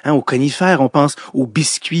sapins, hein? Aux conifères, on pense aux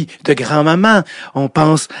biscuits de grand-maman, on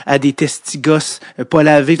pense à des testigos pas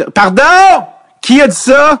lavés. Pardon! Qui a dit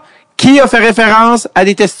ça? qui a fait référence à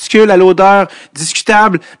des testicules, à l'odeur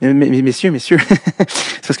discutable. Mais messieurs, c'est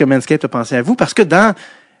parce que Manscaped a pensé à vous, parce que dans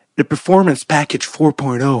le Performance Package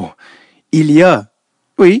 4.0, il y a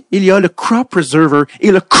le Crop Preserver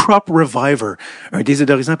et le Crop Reviver, un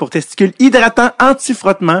désodorisant pour testicules hydratant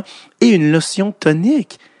anti-frottement et une lotion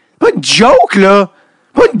tonique. Pas une joke, là!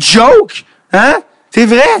 Pas une joke! Hein? C'est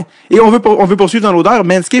vrai! Et on veut poursuivre dans l'odeur.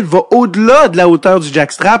 Manscaped va au-delà de la hauteur du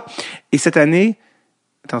jackstrap. Et cette année,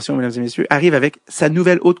 attention, mesdames et messieurs, arrive avec sa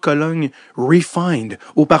nouvelle haute cologne Refined,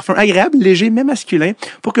 au parfum agréable, léger, mais masculin,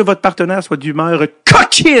 pour que votre partenaire soit d'humeur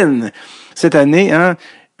coquine. Cette année, hein,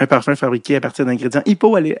 un parfum fabriqué à partir d'ingrédients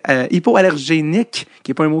hypoallergéniques,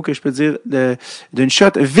 qui est pas un mot que je peux dire d'une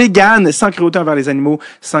shot, vegan, sans cruauté envers les animaux,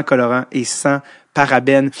 sans colorant et sans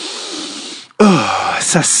parabènes. Oh,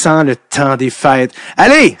 ça sent le temps des fêtes.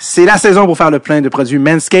 Allez, c'est la saison pour faire le plein de produits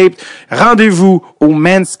Manscaped. Rendez-vous au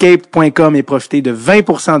manscaped.com et profitez de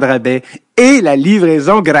 20% de rabais et la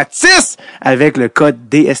livraison gratis avec le code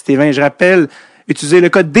DST20. Je rappelle, utilisez le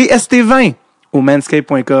code DST20 au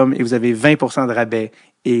manscaped.com et vous avez 20% de rabais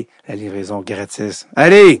et la livraison gratis.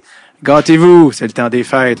 Allez, gâtez-vous, c'est le temps des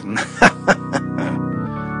fêtes.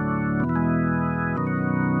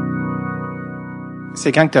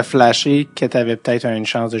 C'est quand que t'as flashé que t'avais peut-être une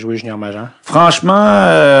chance de jouer junior majeur?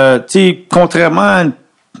 Franchement, tu sais, contrairement à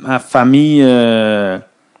ma famille,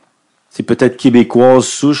 c'est peut-être québécoise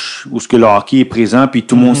souche, où ce que le hockey est présent, puis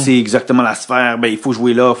tout le monde sait exactement la sphère, ben il faut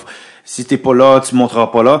jouer là. Si t'es pas là, tu monteras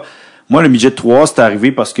pas là. Moi, le midget 3, c'est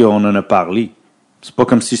arrivé parce qu'on en a parlé. C'est pas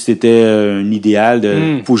comme si c'était un idéal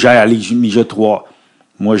de faut que j'aille aller midget 3.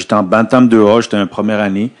 Moi, j'étais en Bantam 2A, j'étais en première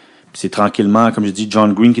année. Puis c'est tranquillement, comme je dis,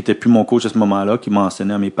 John Green, qui était plus mon coach à ce moment-là, qui m'a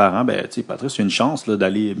enseigné à mes parents, ben, tu sais, Patrice, il y a une chance, là,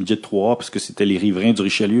 d'aller midget 3, parce que c'était les riverains du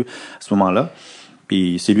Richelieu à ce moment-là.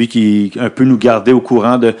 Puis c'est lui qui, un peu, nous gardait au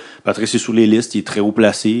courant de, Patrice est sur les listes, il est très haut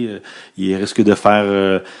placé, il risque de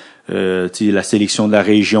faire, tu sais, la sélection de la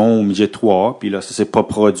région au midget 3, puis là, ça s'est pas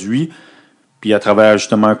produit. Puis à travers,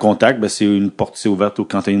 justement, un contact, ben, c'est une porte s'est ouverte au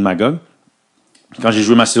Cantonnier de Magog. Quand j'ai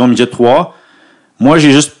joué ma saison midget 3, moi,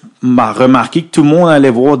 j'ai juste remarqué que tout le monde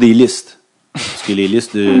allait voir des listes. Parce que les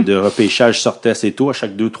listes de repêchage sortaient assez tôt. À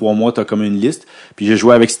chaque 2-3 mois, tu as comme une liste. Puis j'ai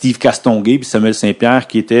joué avec Steve Castonguay puis Samuel Saint-Pierre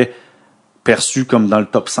qui étaient perçus comme dans le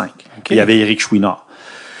top 5. Okay. Il y avait Éric Chouinard.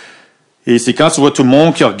 Et c'est quand tu vois tout le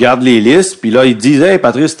monde qui regarde les listes, puis là, ils disent « Hey,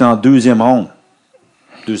 Patrice, t'es en deuxième ronde. »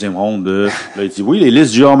 Deuxième ronde. Là, il dit « Oui, les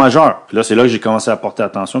listes junior majeur. » Puis là, c'est là que j'ai commencé à porter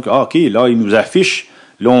attention que « Ah, OK, là, ils nous affichent.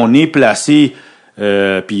 Là, on est placé.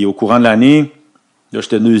 Puis au courant de l'année, là,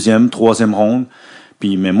 j'étais deuxième, troisième ronde.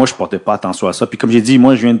 Puis, mais moi, je portais pas attention à ça. Puis comme j'ai dit,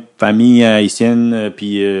 moi, je viens de famille haïtienne,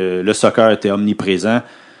 puis le soccer était omniprésent.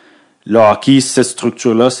 Le hockey, cette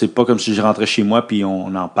structure-là, c'est pas comme si je rentrais chez moi, puis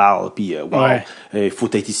on en parle, puis wow, il faut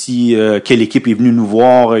être ici, quelle équipe est venue nous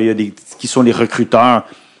voir, il y a qui sont les recruteurs.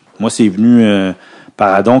 Moi, c'est venu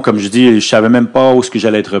pardon, comme je dis, je savais même pas où est-ce que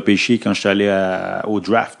j'allais être repêché quand je suis allé au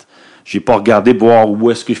draft. J'ai pas regardé pour voir où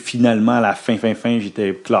est-ce que finalement, à la fin,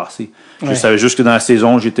 j'étais classé. Ouais. Je savais juste que dans la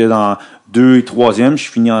saison, j'étais dans 2 et 3e. Je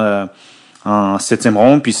finis en 7e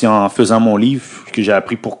ronde, puis c'est en faisant mon livre que j'ai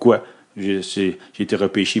appris pourquoi. J'ai été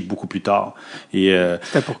repêché beaucoup plus tard. Et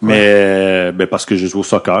pourquoi? Mais parce que je joue au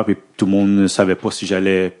soccer, puis tout le monde ne savait pas si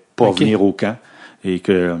j'allais pas venir au camp. Et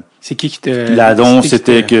que c'est qui te l'adon,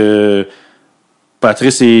 c'était que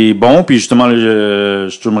Patrice est bon, puis justement,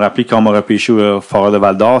 je me rappelle quand on m'a repêché au Forêt de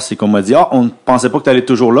Val-d'Or, c'est qu'on m'a dit, on ne pensait pas que tu allais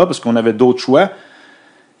toujours là parce qu'on avait d'autres choix.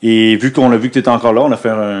 Et vu qu'on a vu que tu étais encore là, on a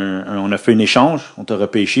fait un échange, on t'a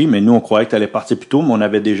repêché, mais nous, on croyait que tu allais partir plus tôt, mais on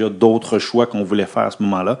avait déjà d'autres choix qu'on voulait faire à ce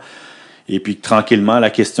moment-là. Et puis, tranquillement,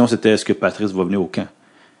 la question, c'était est-ce que Patrice va venir au camp?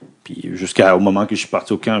 Puis, jusqu'au moment que je suis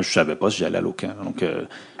parti au camp, je savais pas si j'allais aller au camp.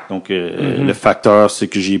 Donc, le facteur, c'est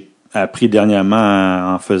que j'ai appris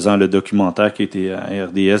dernièrement en faisant le documentaire qui était à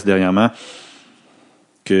RDS dernièrement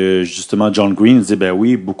que justement John Green disait ben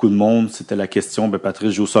oui, beaucoup de monde, c'était la question, ben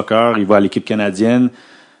Patrice joue au soccer, il va à l'équipe canadienne.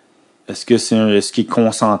 Est-ce qu'il est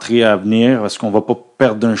concentré à venir? Est-ce qu'on va pas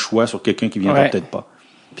perdre un choix sur quelqu'un qui viendra peut-être pas?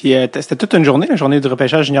 Puis c'était toute une journée, la journée du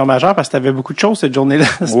repêchage junior majeur, parce que t'avais beaucoup de choses cette journée-là.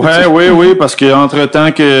 Oui, parce que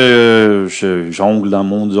entre-temps que je jongle dans le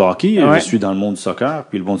monde du hockey, je suis dans le monde du soccer,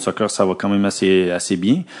 puis le monde du soccer, ça va quand même assez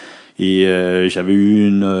bien. Et j'avais eu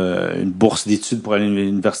une bourse d'études pour aller à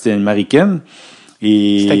l'université américaine.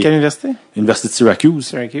 C'était à quelle université? L'université de Syracuse.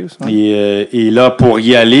 Syracuse, et là, pour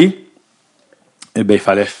y aller, il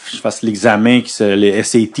fallait que je fasse l'examen, les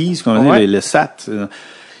SATs, comme on dit, le SAT.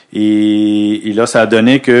 Et là, ça a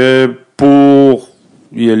donné que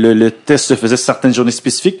le test se faisait certaines journées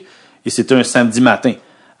spécifiques, et c'était un samedi matin,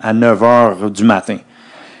 à 9h du matin.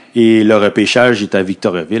 Et le repêchage était à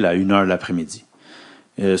Victoriaville à 1h l'après-midi.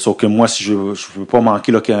 Sauf que moi, si je veux pas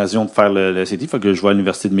manquer l'occasion de faire le CT, faut que je vais à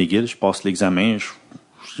l'université de McGill, je passe l'examen,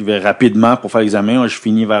 j'y vais rapidement pour faire l'examen, je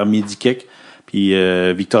finis vers midi quelque. Puis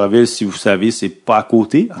Victoriaville, si vous savez, c'est pas à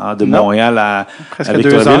côté de Montréal à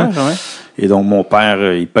Victoriaville. 2 heures, ouais. Et donc mon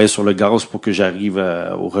père, il pèse sur le gaz pour que j'arrive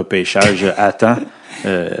au repêchage à temps,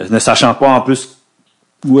 ne sachant pas en plus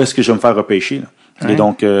où est-ce que je vais me faire repêcher. Là. Ouais. Et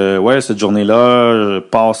donc cette journée-là,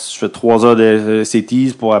 je fais 3 heures de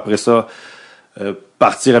CTs pour après ça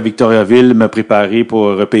partir à Victoriaville, me préparer pour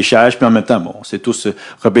repêchage, puis en même temps, bon, c'est tout ce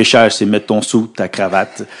repêchage, c'est mettre ton sou, ta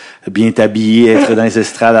cravate, bien t'habiller, être dans les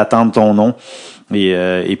estrades, attendre ton nom.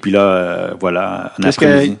 Et puis là, voilà.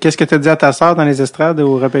 Qu'est-ce que tu as dit à ta sœur dans les estrades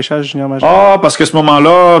au repêchage junior majeur? Parce que ce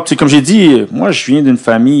moment-là, tu sais, comme j'ai dit, moi, je viens d'une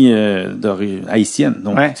famille haïtienne.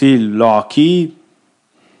 Donc, tu sais, le hockey,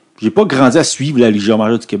 j'ai pas grandi à suivre la Ligue junior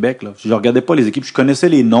majeure du Québec, là. Je regardais pas les équipes, je connaissais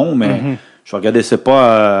les noms, mais je regardais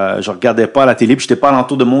pas à la télé, puis j'étais pas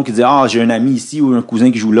alentour de monde qui disait j'ai un ami ici ou un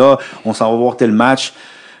cousin qui joue là, on s'en va voir tel match.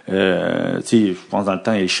 Tu sais, je pense dans le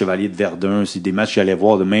temps il y a les Chevaliers de Verdun, c'est des matchs que j'allais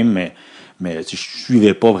voir de même, mais je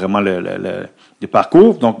suivais pas vraiment le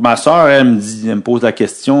parcours. Donc ma sœur, elle me pose la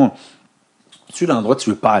question, tu es l'endroit où tu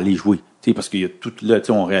veux pas aller jouer, tu sais, parce qu'il y a tout là, tu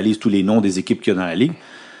sais, on réalise tous les noms des équipes qu'il y a dans la ligue.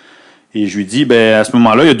 Et je lui dis, à ce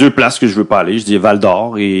moment-là, il y a 2 places que je veux pas aller. Je dis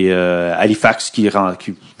Val-d'Or et Halifax qui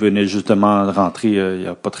venait justement de rentrer il y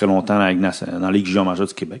a pas très longtemps dans la Ligue junior majeure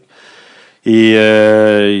du Québec. Et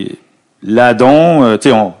Ladon, tu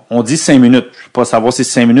sais, on dit 5 minutes. Je peux pas savoir si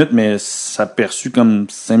c'est 5 minutes, mais ça a perçu comme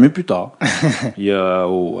 5 minutes plus tard. Il y a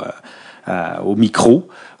au micro,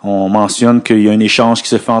 on mentionne qu'il y a un échange qui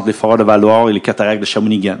se fait entre les Foreurs de Val-d'Or et les Cataractes de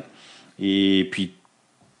Shawinigan. Et puis,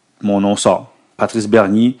 mon nom sort. Patrice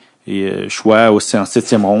Bernier. Et choix aussi en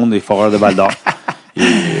 7e ronde des Foreurs de Val-d'Or.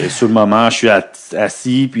 Et sur le moment, je suis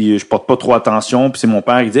assis, puis je porte pas trop attention. Puis c'est mon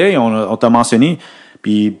père qui dit « Hey, on t'a mentionné. »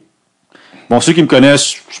 Puis, bon, ceux qui me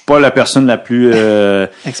connaissent, je suis pas la personne la plus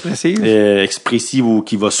expressive ou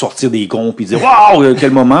qui va sortir des gonds puis dire « Wow,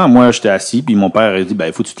 quel moment! » Moi, j'étais assis, puis mon père a dit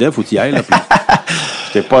 « Faut que tu te lèves, faut que tu y ailles. »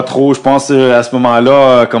 J'étais pas trop, je pense, à ce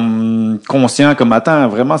moment-là, comme conscient, comme attends,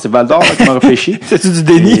 vraiment, c'est Val-d'Or qui m'a repêché. C'est du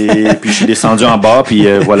déni. Et puis je suis descendu en bas, puis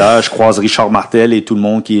voilà, je croise Richard Martel et tout le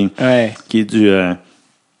monde qui est du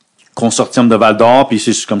consortium de Val-d'Or. Puis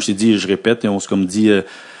c'est comme je t'ai dit, je répète, et on s'est comme dit,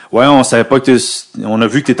 on savait pas que on a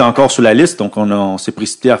vu que tu étais encore sur la liste, donc on s'est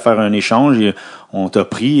précipité à faire un échange. Et on t'a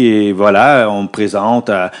pris et voilà, on me présente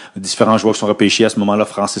à différents joueurs qui sont repêchés à ce moment-là.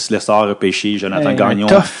 Francis Lessard repêché, Jonathan Gagnon,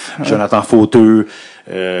 Jonathan Fauteux,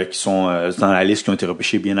 qui sont dans la liste qui ont été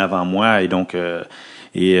repêchés bien avant moi. Et donc,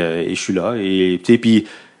 et je suis là. Et tu sais, puis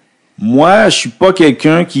moi, je suis pas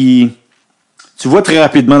quelqu'un qui... Tu vois très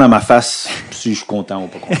rapidement dans ma face si je suis content ou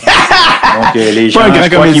pas content. Donc, les gens, je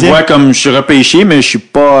crois qu'ils voient comme je suis repêché, mais je suis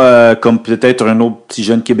pas comme peut-être un autre petit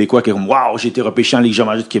jeune Québécois qui est comme « Wow, j'ai été repêché en Ligue junior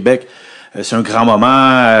majeure du Québec. » C'est un grand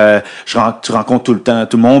moment. Tu rencontres tout le temps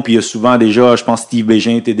tout le monde. Puis il y a souvent déjà, je pense Steve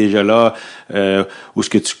Bégin était déjà là, où ce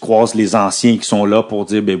que tu croises les anciens qui sont là pour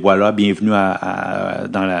dire voilà, bienvenue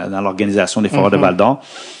dans l'organisation des Foreurs de Val-d'Or.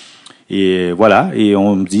 Et voilà. Et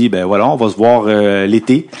on me dit voilà, on va se voir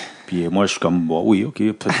l'été. Puis moi, je suis comme oui, ok,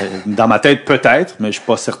 peut-être. Dans ma tête, peut-être, mais je suis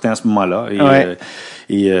pas certain à ce moment-là.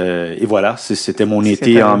 Et voilà, c'était mon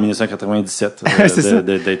été en 1997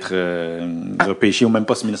 d'être repêché, ou même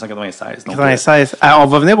pas, c'est 1996. Donc, 96. Alors, on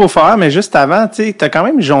va venir au Foreurs, mais juste avant, tu sais, t'as quand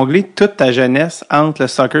même jonglé toute ta jeunesse entre le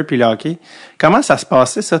soccer puis le hockey. Comment ça se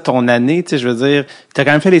passait, ça, ton année? Tu sais, je veux dire, t'as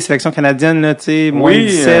quand même fait les sélections canadiennes, là, tu sais, moins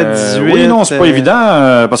 17, 18. Oui, non, c'est pas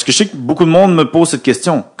évident, parce que je sais que beaucoup de monde me pose cette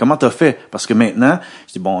question. Comment t'as fait? Parce que maintenant,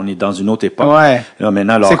 je dis, on est dans une autre époque. Ouais. Là,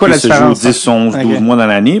 maintenant, le hockey se joue 10, 11, 12 mois dans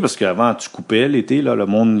l'année, parce qu'avant, tu coupais l'été, là, le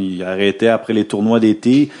monde, il arrêtait après les tournois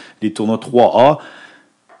d'été, les tournois 3A.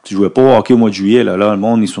 Tu jouais pas au hockey au mois de juillet, là, le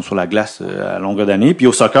monde, ils sont sur la glace à longueur d'année. Puis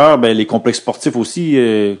au soccer, les complexes sportifs aussi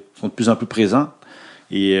sont de plus en plus présents.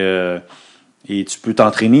 Et tu peux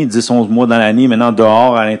t'entraîner 10-11 mois dans l'année, maintenant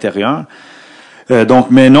dehors, à l'intérieur.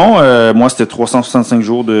 Mais non, moi, c'était 365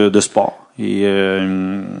 jours de sport.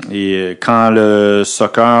 Et quand le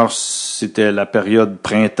soccer, c'était la période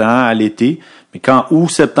printemps à l'été, mais quand août,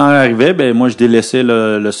 septembre arrivait, moi, je délaissais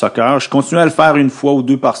le soccer. Je continuais à le faire 1 fois ou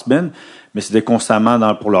 2 par semaine, mais c'était constamment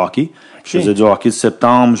pour le hockey. Okay. Je faisais du hockey de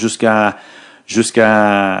septembre jusqu'à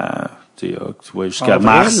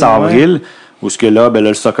mars, avril. Où ce que là,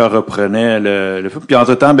 le soccer reprenait le foot. Puis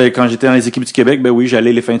entre-temps, quand j'étais dans les équipes du Québec, oui,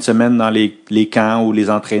 j'allais les fins de semaine dans les camps ou les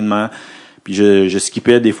entraînements. Puis je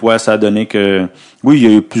skippais des fois, ça a donné que oui, il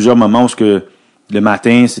y a eu plusieurs moments où ce que le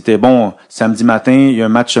matin, c'était samedi matin, il y a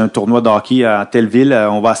un tournoi de hockey à telle ville,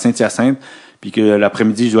 on va à Saint-Hyacinthe, puis que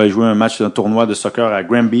l'après-midi, je dois aller jouer un tournoi de soccer à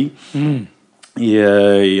Granby.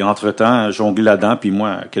 Et entre-temps, jonglé là-dedans, puis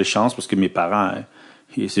moi, quelle chance, parce que mes parents,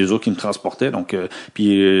 c'est eux autres qui me transportaient. Donc,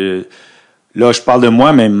 là, je parle de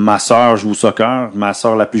moi, mais ma sœur joue au soccer. Ma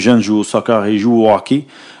sœur la plus jeune joue au soccer et joue au hockey.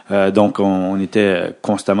 Donc, on était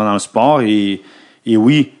constamment dans le sport. Et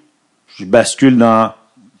oui, je bascule dans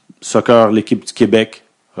soccer, l'équipe du Québec,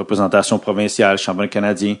 représentation provinciale, championnat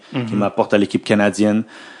canadien, qui m'apporte à l'équipe canadienne.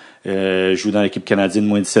 Je joue dans l'équipe canadienne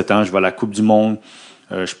moins de 17 ans. Je vais à la Coupe du Monde.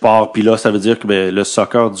 Je pars, puis là, ça veut dire que le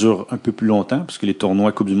soccer dure un peu plus longtemps, parce que les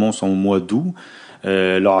tournois Coupe du Monde sont au mois d'août.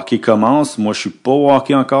 Le hockey commence. Moi, je suis pas au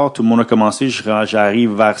hockey encore. Tout le monde a commencé.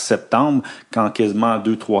 J'arrive vers septembre, quand quasiment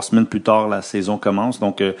 2-3 semaines plus tard, la saison commence.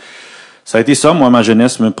 Donc, ça a été ça, moi, ma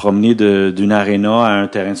jeunesse, me promener d'une aréna à un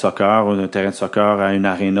terrain de soccer, ou d'un terrain de soccer à une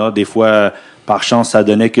aréna. Des fois, par chance, ça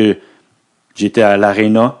donnait que j'étais à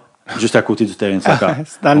l'aréna, juste à côté du terrain de soccer.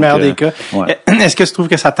 C'est dans le meilleur des cas. Ouais. Est-ce que tu trouves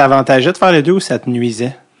que ça t'avantageait de faire les deux ou ça te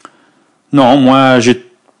nuisait? Non, moi,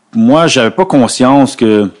 j'avais pas conscience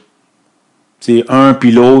que c'est un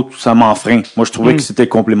puis l'autre, ça m'enfreint. Moi, je trouvais que c'était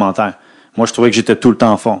complémentaire. Moi, je trouvais que j'étais tout le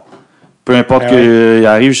temps en fond. Peu importe qu'il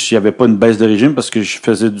arrive, il n'y avait pas une baisse de régime parce que je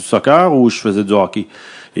faisais du soccer ou je faisais du hockey.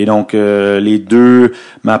 Et donc, les deux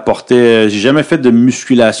m'apportaient... J'ai jamais fait de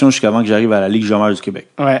musculation jusqu'avant que j'arrive à la Ligue junior du Québec.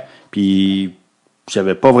 Ouais. Puis,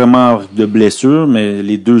 j'avais pas vraiment de blessures, mais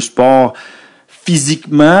les deux sports,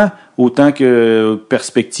 physiquement, autant que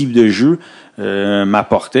perspective de jeu,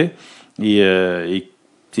 m'apportaient. Et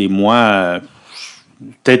moi,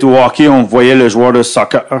 peut-être au hockey, on voyait le joueur de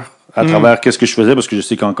soccer à travers qu'est-ce que je faisais, parce que je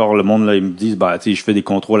sais qu'encore le monde, là, ils me disent, je fais des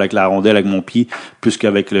contrôles avec la rondelle, avec mon pied, plus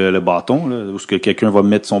qu'avec le bâton, là, où ce que quelqu'un va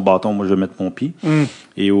mettre son bâton, moi je vais mettre mon pied.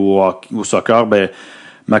 Et au soccer,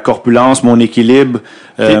 ma corpulence, mon équilibre,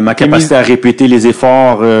 ma capacité à répéter les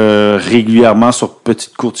efforts régulièrement sur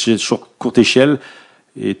courte échelle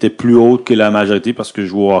était plus haute que la majorité, parce que je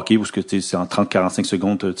joue au hockey, parce que c'est en 30-45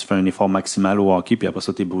 secondes, tu fais un effort maximal au hockey, puis après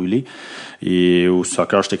ça, t'es brûlé. Et au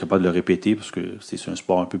soccer, j'étais capable de le répéter, parce que c'est un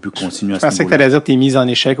sport un peu plus continu à ce niveau-là. Je pensais que t'allais dire tes mises en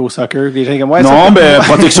échec au soccer. Les gens comme, ouais, non,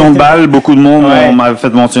 protection de balle, beaucoup de monde m'avait fait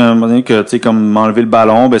mentionner que, tu sais, comme m'enlever le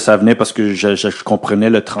ballon, ça venait parce que je comprenais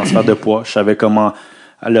le transfert de poids. Je savais comment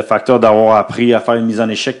le facteur d'avoir appris à faire une mise en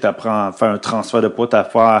échec, t'apprends à faire un transfert de poids,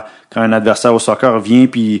 quand un adversaire au soccer vient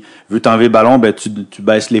puis veut t'enlever le ballon, tu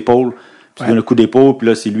baisses l'épaule, tu donnes un coup d'épaule, puis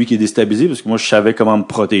là c'est lui qui est déstabilisé, parce que moi je savais comment me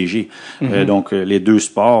protéger. Donc les deux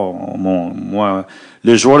sports, moi,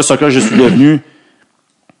 le joueur de soccer, je suis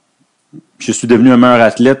devenu un meilleur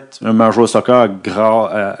athlète, un meilleur joueur de soccer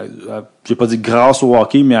j'ai pas dit grâce au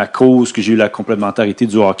hockey, mais à cause que j'ai eu la complémentarité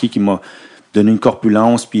du hockey qui m'a donné une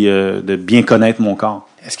corpulence puis de bien connaître mon corps.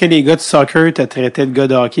 Est-ce que les gars de soccer te traitaient de gars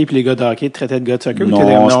de hockey puis les gars de hockey te traitaient de gars de soccer?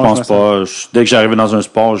 Non, je pense pas. Dès que j'arrivais dans un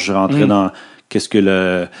sport, je rentrais dans qu'est-ce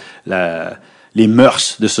que les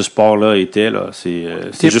mœurs de ce sport-là étaient. Là.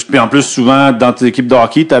 C'est juste. Puis en plus, souvent, dans tes équipes de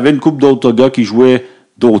hockey, tu avais une couple d'autres gars qui jouaient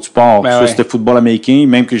d'autres sports. Soit c'était football américain,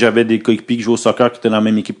 même que j'avais des coéquipiers qui jouaient au soccer qui étaient dans la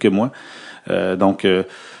même équipe que moi. Non,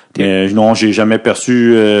 j'ai jamais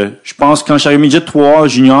perçu... je pense que quand j'arrivais midget 3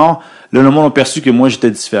 junior, là, le monde a perçu que moi,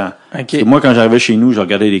 j'étais différent. Okay. Parce que moi, quand j'arrivais chez nous, je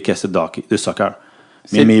regardais des cassettes de soccer.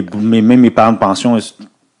 Mais même mes parents de pension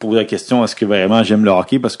posaient la question, est-ce que vraiment j'aime le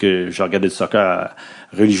hockey? Parce que je regardais du soccer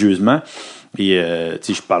religieusement. Puis,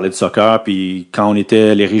 je parlais de soccer. Puis, quand on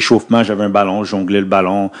était les réchauffements, j'avais un ballon, je jonglais le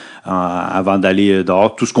ballon avant d'aller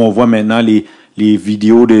dehors. Tout ce qu'on voit maintenant, les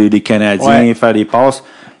vidéos des Canadiens faire des passes...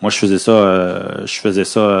 Moi, je faisais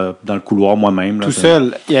ça dans le couloir moi-même. Là, tout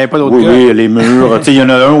seul? Il n'y avait pas d'autres gars? Oui, les murs. Il y en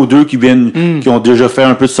a un ou deux qui ont déjà fait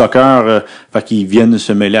un peu de soccer, qui viennent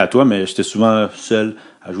se mêler à toi, mais j'étais souvent seul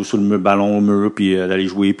à jouer sur le ballon au mur, puis d'aller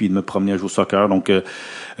jouer, puis de me promener à jouer au soccer. Donc,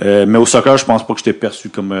 mais au soccer, je pense pas que j'étais perçu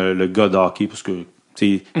comme le gars de hockey, parce que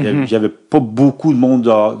il y avait pas beaucoup de monde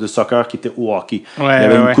de soccer qui était au hockey. Il y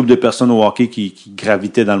avait une couple de personnes au hockey qui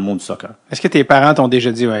gravitaient dans le monde du soccer. Est-ce que tes parents t'ont déjà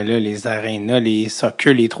dit, là, les arénas, les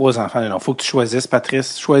soccer, les 3 enfants, il faut que tu choisisses,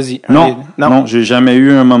 Patrice, choisis. Non, j'ai jamais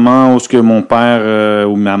eu un moment où ce que mon père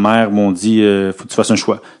ou ma mère m'ont dit, faut que tu fasses un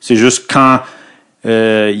choix. C'est juste quand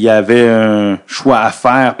il y avait un choix à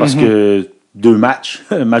faire, parce que 2 matchs,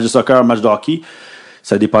 match de soccer, match de hockey,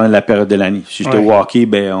 ça dépendait de la période de l'année. Si j'étais au hockey,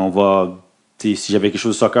 on va... si j'avais quelque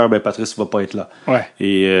chose de soccer, Patrice va pas être là. Ouais.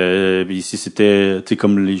 Et ici, c'était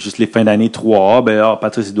comme juste les fins d'année 3A,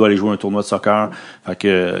 Patrice il doit aller jouer un tournoi de soccer. Fait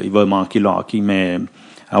que il va manquer le hockey. Mais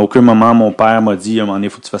à aucun moment, mon père m'a dit, à un moment donné, il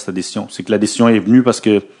faut que tu fasses ta décision. C'est que la décision est venue parce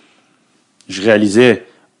que je réalisais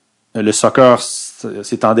le soccer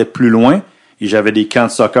s'étendait plus loin. Et j'avais des camps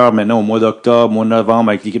de soccer maintenant au mois d'octobre, mois de novembre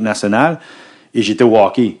avec l'équipe nationale. Et j'étais au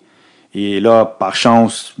hockey. Et là, par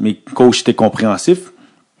chance, mes coachs étaient compréhensifs.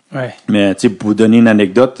 Ouais. Mais pour vous donner une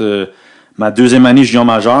anecdote, ma deuxième année junior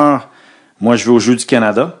majeur, moi, je vais aux Jeux du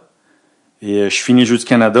Canada. Et je finis les Jeux du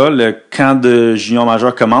Canada. Le camp de junior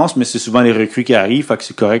majeur commence, mais c'est souvent les recrues qui arrivent, fait que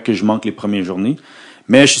c'est correct que je manque les premières journées.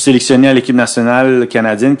 Mais je suis sélectionné à l'équipe nationale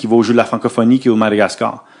canadienne qui va aux Jeux de la francophonie qui est au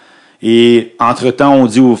Madagascar. Et entre-temps, on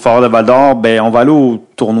dit au Fort de Val-d'Or, on va aller au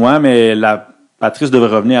tournoi, mais Patrice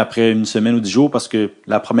devrait revenir après une semaine ou 10 jours parce que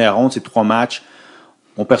la première ronde, c'est 3 matchs.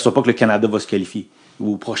 On perçoit pas que le Canada va se qualifier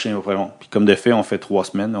au prochain. Puis comme de fait, on fait 3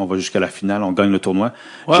 semaines, on va jusqu'à la finale, on gagne le tournoi.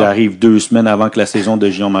 Wow. J'arrive 2 semaines avant que la saison de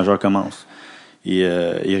junior majeur commence. Et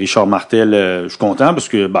Richard Martel, je suis content parce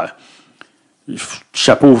que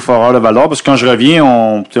chapeau au Foreur de Val-d'Or, parce que quand je reviens,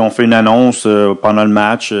 on fait une annonce pendant le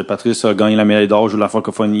match. Patrice a gagné la médaille d'or, joue de la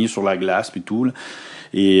francophonie sur la glace puis tout. Là.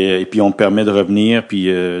 Et puis on me permet de revenir puis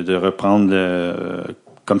de reprendre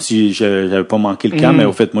comme si j'avais pas manqué le camp, mais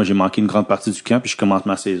au fait moi j'ai manqué une grande partie du camp puis je commence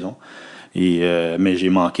ma saison. Et mais j'ai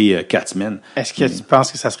manqué 4 semaines. Est-ce que tu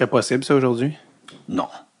penses que ça serait possible ça aujourd'hui? Non.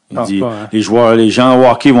 Les joueurs, les gens au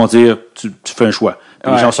hockey vont dire tu fais un choix.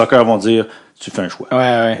 Les gens au soccer vont dire tu fais un choix.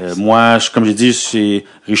 Moi, comme j'ai dit, chez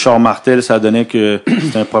Richard Martel, ça a donné que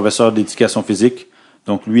c'était un professeur d'éducation physique.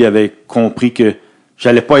 Donc lui avait compris que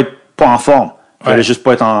j'allais pas être pas en forme. J'allais juste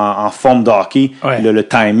pas être en forme de hockey. Le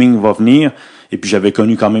timing va venir. Et puis j'avais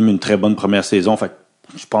connu quand même une très bonne première saison. Fait que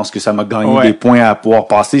je pense que ça m'a gagné des points à pouvoir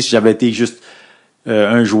passer. Si j'avais été juste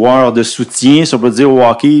un joueur de soutien, si on peut dire, au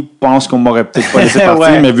hockey, pense qu'on m'aurait peut-être pas laissé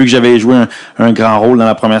partir, mais vu que j'avais joué un grand rôle dans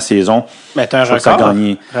la première saison, t'as un record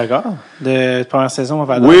de première saison au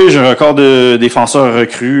Val-d'Or? Oui, j'ai un record de défenseur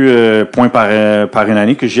recru point par une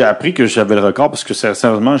année, que j'ai appris que j'avais le record, parce que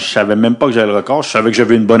sérieusement, je savais même pas que j'avais le record. Je savais que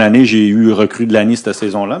j'avais une bonne année, j'ai eu recru de l'année cette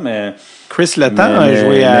saison-là, mais Chris Letang a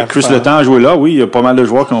joué Chris Letang a joué là, oui, il y a pas mal de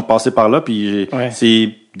joueurs qui ont passé par là, puis c'est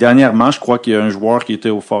dernièrement, je crois qu'il y a un joueur qui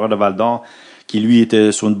était au Foreur de Val-d'Or qui lui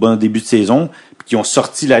était sur une bonne début de saison, puis qui ont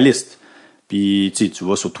sorti la liste. Puis tu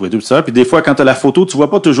vois sur Twitter tout ça, puis des fois quand tu as la photo, tu vois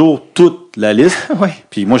pas toujours toute la liste.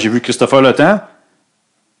 Puis moi j'ai vu Christopher Letang,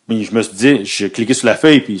 mais je me suis dit, j'ai cliqué sur la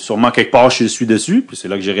feuille, puis sûrement quelque part je suis dessus, puis c'est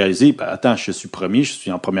là que j'ai réalisé, attends, je suis premier, je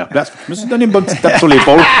suis en première place. Je me suis donné une bonne petite tape sur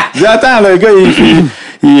l'épaule. Je dis attends, le gars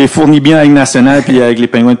il fournit bien avec National puis avec les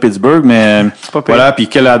Penguins de Pittsburgh, mais voilà. Puis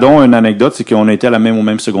Keladon, une anecdote, c'est qu'on a été au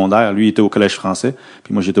même secondaire. Lui il était au collège français,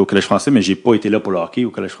 puis moi j'étais au collège français, mais j'ai pas été là pour le hockey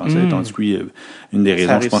au collège français. Tandis que lui, une des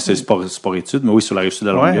raisons, je pense, c'est sport-études, mais oui, sur la rive sud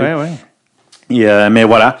de la Longueuil. Et mais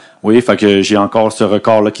voilà, oui, fait que j'ai encore ce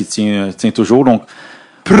record là qui tient toujours, donc.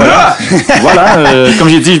 Voilà, comme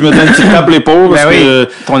j'ai dit, je me donne une petite tape l'épaule parce que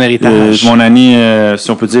ton héritage. Mon année,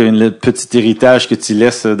 si on peut dire, un petit héritage que tu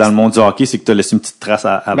laisses dans le monde du hockey, c'est que tu as laissé une petite trace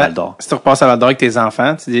à Val-d'Or. Si tu repasses à Val-d'Or avec tes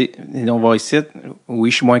enfants, tu dis, on va ici,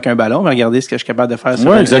 oui, je suis moins qu'un ballon, mais regardez ce que je suis capable de faire.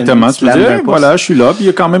 Oui, exactement. Tu dis, voilà, je suis là, puis il y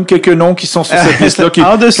a quand même quelques noms qui sont sur cette liste-là qui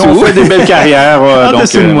ont fait des belles carrières. Donc,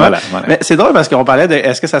 voilà. Mais c'est drôle parce qu'on parlait de,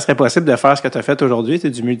 est-ce que ça serait possible de faire ce que tu as fait aujourd'hui, tu es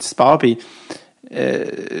du multisport, puis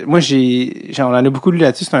moi, on en a beaucoup lu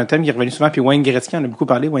là-dessus. C'est un thème qui est revenu souvent. Puis Wayne Gretzky, on en a beaucoup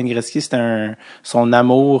parlé. Wayne Gretzky, son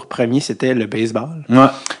amour premier, c'était le baseball.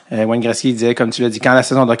 Wayne Gretzky disait, comme tu l'as dit, quand la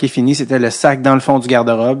saison de hockey finit, c'était le sac dans le fond du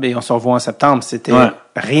garde-robe et on se revoit en septembre. C'était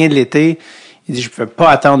rien de l'été. Il dit, je pouvais pas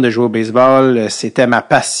attendre de jouer au baseball. C'était ma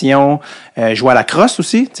passion. Jouer à la crosse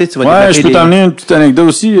aussi. Tu sais, tu vas je peux t'emmener une petite anecdote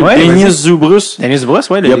aussi. Denis Zubrus. Denis Zubrus,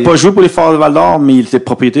 il a pas joué pour les Foreurs de Val-d'Or, mais il était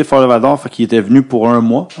propriétaire des Foreurs de Val-d'Or, fait qu'il était venu pour 1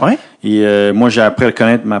 mois. Et moi, j'ai appris à le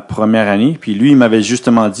connaître ma première année. Puis lui, il m'avait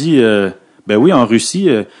justement dit, oui, en Russie,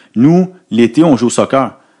 nous, l'été, on joue au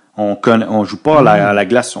soccer. On joue pas à la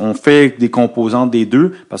glace. On fait des composantes des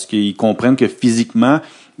deux parce qu'ils comprennent que physiquement,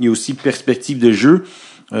 il y a aussi perspective de jeu.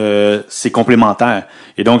 C'est complémentaire.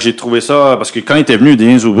 Et donc, j'ai trouvé ça, parce que quand il était venu,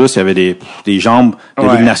 Denis Zubrus, il y avait des jambes de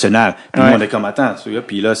Ligue nationale. Puis on était comme, attends,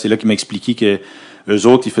 puis là, c'est là qu'il m'a expliqué que eux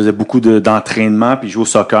autres, ils faisaient beaucoup d'entraînement, puis ils jouaient au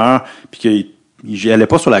soccer, puis qu'ils allaient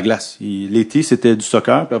pas sur la glace. L'été, c'était du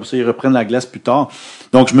soccer, puis après ça, ils reprennent la glace plus tard.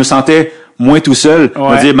 Donc, je me sentais moins tout seul. Je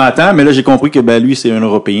me disais, mais attends, mais là, j'ai compris que, lui, c'est un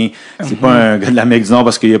Européen. C'est pas un gars de l'Amérique du Nord,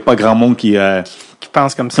 parce qu'il y a pas grand monde qui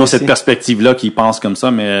pense comme ça. Cette perspective-là qui pense comme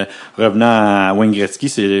ça, mais revenant à Wayne Gretzky,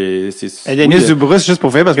 c'est Denis Zubrus, juste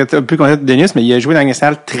pour faire, parce que tu as pu connaître Denis, mais il a joué dans la Ligue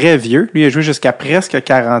nationale très vieux. Lui, il a joué jusqu'à presque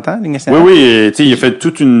 40 ans, Ligue nationale. Oui, tu sais, il a fait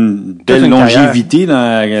toute une belle longévité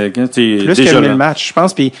dans, plus que 1000 matchs, je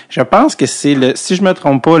pense. Puis, je pense que c'est si je me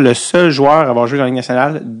trompe pas, le seul joueur à avoir joué dans la Ligue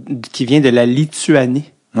nationale qui vient de la Lituanie.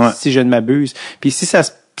 Si je ne m'abuse. Puis, si ça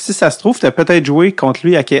se trouve, tu as peut-être joué contre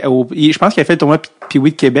lui je pense qu'il a fait le tournoi puis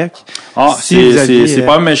oui de Québec. Ah, Si vous aviez, c'est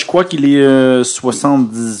pas, mais je crois qu'il est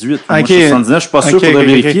 78, moi, Okay. 79. Je suis pas sûr, faudrait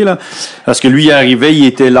vérifier là, parce que lui il arrivait, il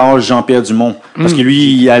était l'âge Jean-Pierre Dumont. Parce que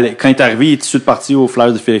lui, quand il est arrivé, il est tout de suite parti au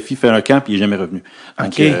Flyers de Philadelphie faire un camp, puis il est jamais revenu.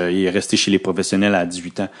 Donc il est resté chez les professionnels à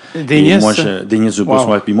 18 ans. Denis, moi, Denis Dubois,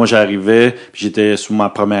 wow. ouais. Puis moi j'arrivais, puis j'étais sous ma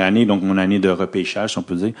première année, donc mon année de repêchage, si on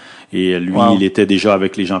peut dire. Et lui, Wow. il était déjà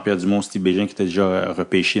avec les Jean-Pierre Dumont, Steve Bégin, qui était déjà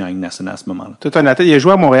repêché dans la Ligue nationale à ce moment-là. Tout un athlète. Il a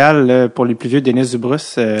joué à Montréal pour les plus vieux, Denis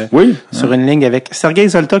Dubrusse, Oui. sur une ligne avec Sergei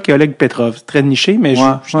Zoltok et Oleg Petrov. Très niché, mais je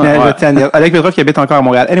Ouais. tiens à dire. Oleg Petrov qui habite encore à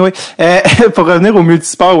Montréal. Anyway, pour revenir au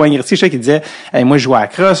multisport, Wayne Gretzky, je sais qu'il disait, hey, moi je jouais à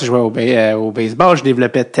crosse, je jouais au baseball, je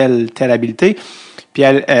développais telle habileté. Puis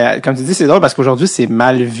comme tu dis, c'est drôle parce qu'aujourd'hui c'est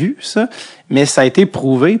mal vu ça, mais ça a été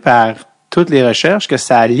prouvé par toutes les recherches que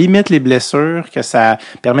ça limite les blessures, que ça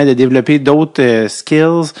permet de développer d'autres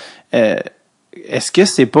skills. Est-ce que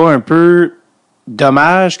c'est pas un peu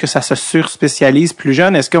dommage que ça se surspécialise plus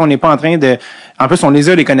jeune? Est-ce qu'on n'est pas en train de... En plus, on les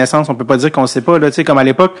a, les connaissances, on peut pas dire qu'on le sait pas. Là, tu sais, comme à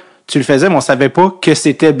l'époque, tu le faisais, mais on savait pas que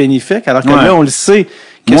c'était bénéfique, alors que là, on le sait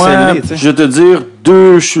que c'est l'est. Je vais te dire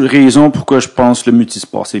deux raisons pourquoi je pense que le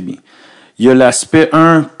multisport, c'est bien. Il y a l'aspect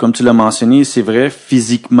 1, comme tu l'as mentionné, c'est vrai,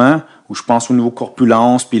 physiquement, où je pense au niveau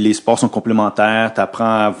corpulence, puis les sports sont complémentaires, tu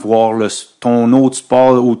apprends à voir ton autre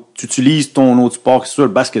sport, où tu utilises ton autre sport, que ce soit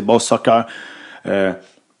le basketball, soccer,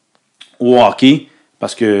 au hockey,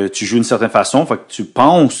 parce que tu joues d'une certaine façon, fait que tu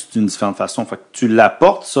penses d'une différente façon, fait que tu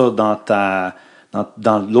l'apportes ça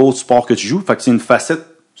dans l'autre sport que tu joues, fait que c'est une facette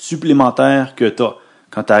supplémentaire que tu as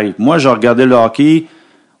quand tu arrives. Moi, je regardais le hockey,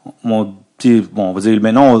 on va dire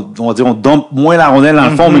maintenant, on dump moins la rondelle dans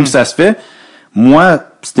le fond, même si ça se fait. Moi,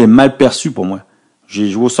 c'était mal perçu pour moi. J'ai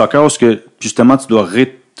joué au soccer parce que, justement, tu dois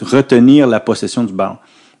retenir la possession du ballon.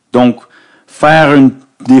 Donc,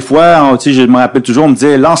 des fois, je me rappelle toujours, on me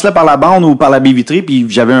disait, lance-la par la bande ou par la baie vitrée, puis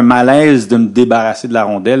j'avais un malaise de me débarrasser de la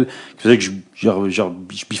rondelle, qui faisait que je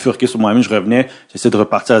bifurquais sur moi-même, je revenais, j'essayais de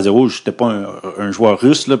repartir à zéro. J'étais pas un joueur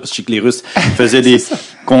russe, là, parce que je sais que les Russes faisaient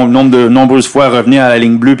nombreuses fois revenir à la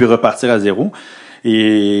ligne bleue puis repartir à zéro.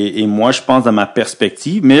 Et moi, je pense dans ma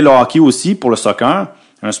perspective, mais le hockey aussi, pour le soccer,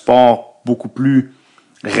 un sport beaucoup plus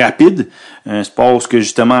rapide, un sport où que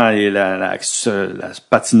justement la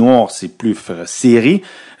patinoire c'est plus serré,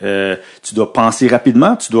 tu dois penser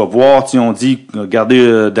rapidement, tu dois voir, on dit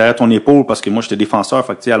garder derrière ton épaule, parce que moi j'étais défenseur,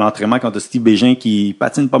 fait que à l'entraînement quand t'as Steve Bégin qui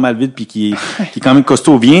patine pas mal vite puis qui est quand même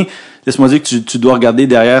costaud, laisse-moi dire que tu dois regarder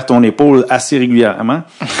derrière ton épaule assez régulièrement.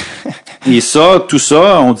 Et tout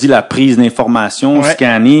ça, on dit la prise d'information,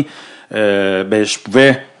 scanner, je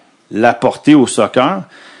pouvais l'apporter au soccer.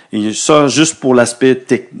 Et ça, juste pour l'aspect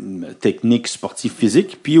technique, sportif,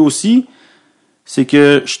 physique. Puis aussi, c'est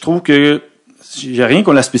que je trouve que j'ai rien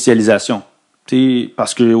contre la spécialisation.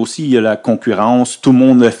 Parce que aussi, il y a la concurrence. Tout le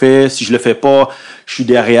monde le fait. Si je le fais pas, je suis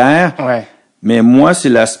derrière. Ouais. Mais moi, c'est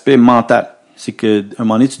l'aspect mental. C'est qu'à un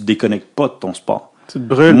moment donné, tu te déconnectes pas de ton sport. Tu te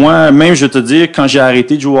brûles. Moi, même, je vais te dire, quand j'ai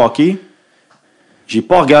arrêté de jouer au hockey, j'ai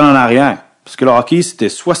pas regardé en arrière. Parce que le hockey, c'était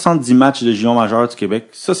 70 matchs de junior majeur du Québec.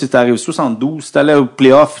 Ça, c'est arrivé 72. Si t'allais au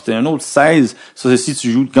playoff, c'était un autre 16. Ça, c'est si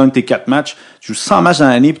tu gagnes tes 4 matchs. Tu joues 100 matchs dans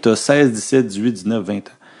l'année, puis t'as 16, 17, 18, 19, 20 ans.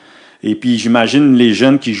 Et puis, j'imagine les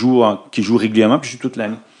jeunes qui jouent régulièrement, puis jouent toute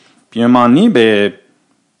l'année. Puis, à un moment donné,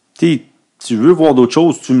 tu veux voir d'autres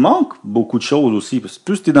choses. Tu manques beaucoup de choses aussi. Parce que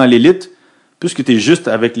plus t'es dans l'élite, plus que t'es juste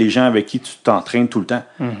avec les gens avec qui tu t'entraînes tout le temps.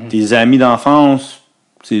 Mm-hmm. Tes amis d'enfance,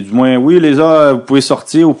 c'est du moins, oui, les gars, vous pouvez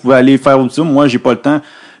sortir, vous pouvez aller faire autre chose. Moi, j'ai pas le temps.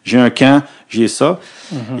 J'ai un camp, j'ai ça.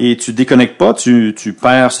 Mm-hmm. Et tu déconnectes pas, tu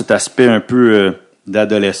perds cet aspect un peu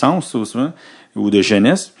d'adolescence ou de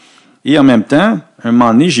jeunesse. Et en même temps, à un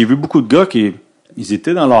moment donné, j'ai vu beaucoup de gars ils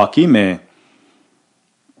étaient dans le hockey, mais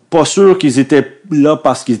pas sûr qu'ils étaient là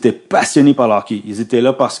parce qu'ils étaient passionnés par le hockey. Ils étaient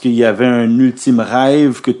là parce qu'il y avait un ultime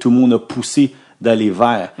rêve que tout le monde a poussé d'aller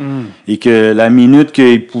vers. Et que la minute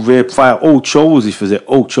qu'ils pouvaient faire autre chose, ils faisaient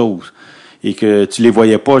autre chose. Et que tu les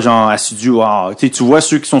voyais pas genre assidus. Tu vois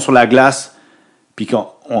ceux qui sont sur la glace, puis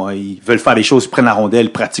ils veulent faire des choses, ils prennent la rondelle,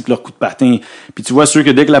 ils pratiquent leur coup de patin. Puis tu vois ceux que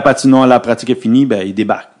dès que la pratique est finie, ils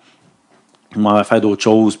débarquent. Je m'en vais faire d'autres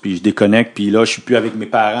choses, puis je déconnecte, puis là, je suis plus avec mes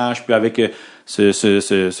parents, je suis plus avec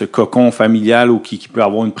ce cocon familial ou qui peut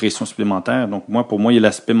avoir une pression supplémentaire. Donc, pour moi, il y a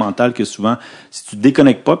l'aspect mental que souvent, si tu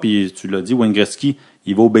déconnectes pas, puis tu l'as dit, Wayne Gretzky,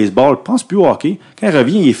 il va au baseball, pense plus au hockey. Quand il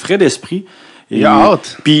revient, il est frais d'esprit. Il a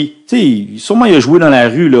hâte. Puis, tu sais, sûrement, il a joué dans la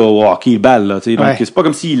rue, là, au hockey, balle, là, tu sais. Donc, c'est pas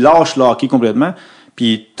comme s'il lâche le hockey complètement.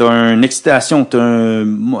 Puis, t'as une excitation, t'as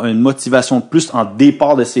une motivation de plus en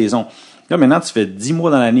départ de saison. Là, maintenant, tu fais 10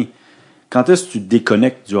 mois dans l'année. Quand est-ce que tu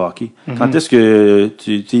déconnectes du hockey? Mm-hmm. Quand est-ce que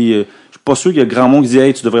je suis pas sûr qu'il y a grand monde qui dit,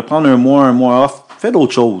 hey, tu devrais prendre un mois off. Fais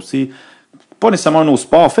d'autres choses, tu sais. pas nécessairement un autre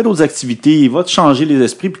sport. Fais d'autres activités. Va te changer les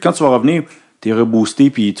esprits. Puis quand tu vas revenir, t'es reboosté,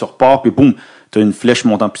 puis tu repars, puis boum, t'as une flèche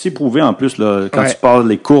montant. Puis c'est prouvé en plus, là, quand tu parles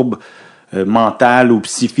des courbes mentales ou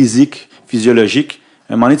physiques, physiologiques,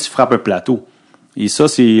 à un moment donné, tu frappes un plateau. Et ça,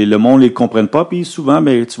 c'est le monde ne les comprenne pas. Puis souvent,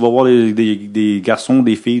 ben, tu vas voir des garçons,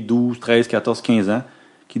 des filles, 12, 13, 14, 15 ans,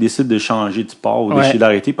 qui décident de changer de sport ou décider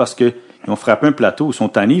d'arrêter parce que ils ont frappé un plateau, ils sont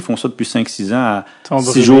tannés, ils font ça depuis 5-6 ans à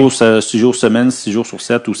 6 jours semaine, 6 jours sur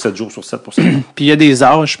 7 ou 7 jours sur 7 pour ça. Puis il y a des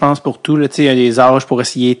âges, je pense, pour tout. Là. Il y a des âges pour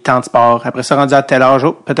essayer tant de sports. Après ça, rendu à tel âge,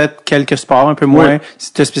 peut-être quelques sports, un peu moins,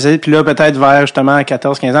 si tu te spécialises. Puis là, peut-être vers justement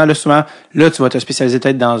 14-15 ans, là, souvent, là, tu vas te spécialiser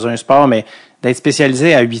peut-être dans un sport, mais d'être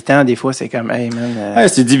spécialisé à 8 ans, des fois, c'est comme, hey man.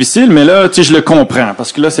 C'est difficile, mais là, tu sais, je le comprends.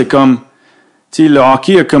 Parce que là, c'est comme, tu sais, le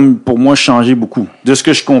hockey a comme, pour moi, changé beaucoup. De ce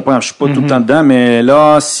que je comprends. Je suis pas tout le temps dedans, mais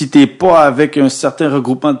là, si t'es pas avec un certain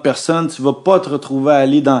regroupement de personnes, tu vas pas te retrouver à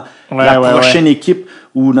aller dans la prochaine équipe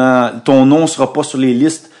ou ton nom sera pas sur les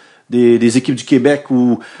listes des équipes du Québec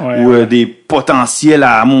ou des potentiels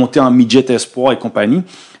à monter en midget espoir et compagnie.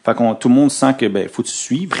 Fait que tout le monde sent que, ben, faut que tu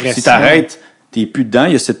suives. Pression. Si t'arrêtes, t'es plus dedans.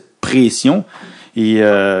 Il y a cette pression. Et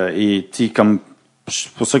tu sais, comme, c'est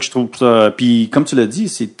pour ça que je trouve ça, puis comme tu l'as dit,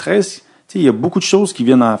 c'est très, il y a beaucoup de choses qui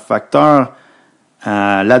viennent en facteur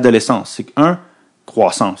à l'adolescence. C'est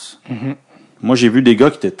croissance. Moi, j'ai vu des gars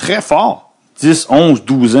qui étaient très forts, 10, 11,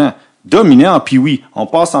 12 ans, dominants en pee-wee. On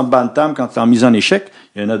passe en bantam quand tu es en mise en échec.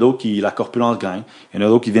 Il y en a d'autres qui, la corpulence gagne. Il y en a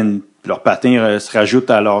d'autres qui viennent, leur patin se rajoute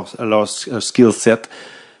à leur skill set.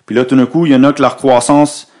 Puis là, tout d'un coup, il y en a que leur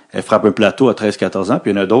croissance, elle frappe un plateau à 13, 14 ans.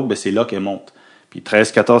 Puis il y en a d'autres, ben, c'est là qu'elle monte. Puis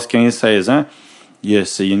 13, 14, 15, 16 ans, il y a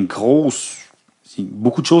une grosse...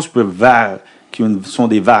 beaucoup de choses qui sont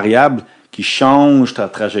des variables qui changent ta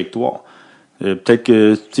trajectoire. Peut-être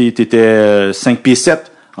que tu étais 5 pieds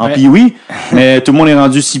 7 en pee-wee, mais tout le monde est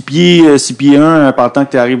rendu 6 pieds 1 par le temps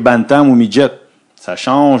que tu arrives bantam ou midget. Ça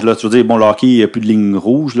change, là. Tu veux dire, bon, le hockey, il n'y a plus de ligne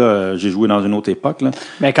rouge, là. J'ai joué dans une autre époque, là.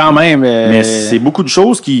 Mais quand même... Mais c'est beaucoup de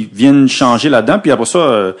choses qui viennent changer là-dedans, puis après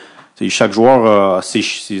ça... chaque joueur a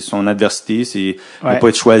son adversité, il ne peut pas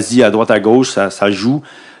être choisi à droite à gauche, ça joue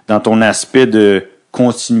dans ton aspect de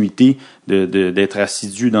continuité, d'être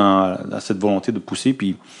assidu dans cette volonté de pousser.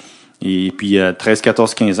 Puis à 13,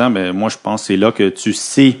 14, 15 ans, ben moi je pense que c'est là que tu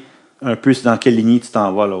sais un peu dans quelle lignée tu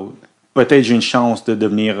t'en vas là. Peut-être j'ai une chance de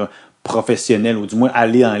devenir professionnel ou du moins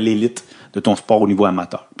aller en l'élite de ton sport au niveau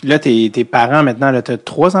amateur. Puis là, tes parents maintenant, tu as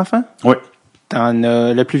 3 enfants? Oui. T'en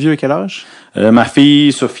as le plus vieux à quel âge? Ma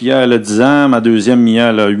fille, Sophia, elle a 10 ans. Ma deuxième, Mia,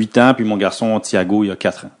 elle a 8 ans. Puis mon garçon, Thiago, il a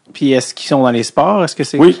 4 ans. Puis est-ce qu'ils sont dans les sports? Est-ce que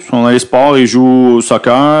c'est... Oui, ils sont dans les sports. Ils jouent au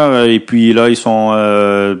soccer. Et puis là, ils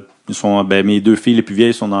sont mes 2 filles les plus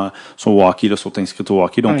vieilles sont au hockey, là, sont inscrites au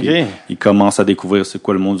hockey. Donc, ils commencent à découvrir c'est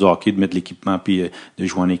quoi le monde du hockey, de mettre l'équipement puis de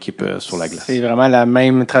jouer en équipe sur la glace. C'est vraiment la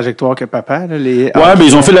même trajectoire que papa, là, ben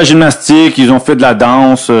ils ont fait de la gymnastique, ils ont fait de la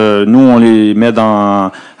danse. Nous, on les met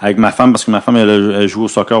avec ma femme, parce que ma femme, elle joue au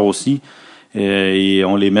soccer aussi. Et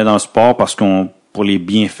on les met dans le sport pour les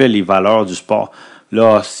bienfaits, les valeurs du sport.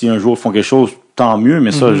 Là, si un jour ils font quelque chose, tant mieux,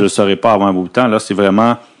 mais ça, je ne saurais pas avant un bout de temps. Là, c'est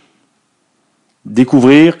vraiment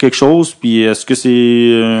découvrir quelque chose, puis est-ce que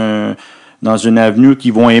c'est dans une avenue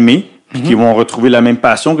qu'ils vont aimer, puis qu'ils vont retrouver la même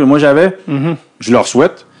passion que moi j'avais? Je leur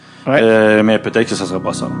souhaite, mais peut-être que ça sera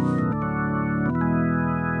pas ça.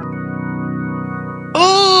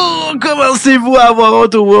 Oh! Commencez-vous à avoir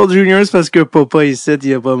honte au World Juniors parce que papa ici,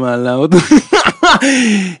 il a pas mal honte.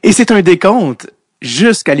 Et c'est un décompte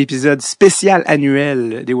jusqu'à l'épisode spécial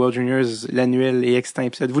annuel des World Juniors, l'annuel et extant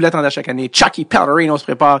épisode. Vous l'attendez à chaque année. Chucky Pellerine, on se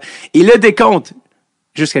prépare. Et le décompte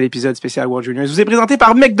jusqu'à l'épisode spécial World Juniors vous est présenté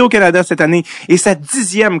par McDo Canada cette année et sa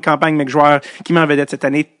 10e campagne McJoueur qui met en vedette cette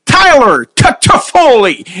année Tyler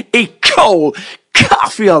Toffoli et Cole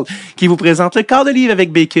Caulfield qui vous présente le quart de livre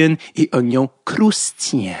avec bacon et oignons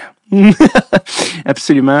croustillants.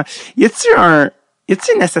 Absolument. Y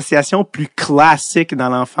a-t-il une association plus classique dans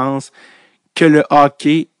l'enfance que le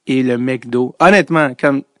hockey et le McDo? Honnêtement,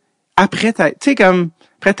 comme après ta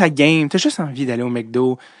game, t'as juste envie d'aller au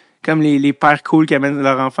McDo. Comme les pères cool qui amènent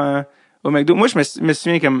leurs enfants au McDo. Moi, je me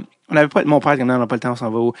souviens comme, on n'avait pas, mon père, comme, non, on n'a pas le temps, on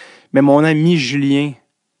s'en va où. Mais mon ami Julien,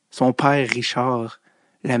 son père Richard,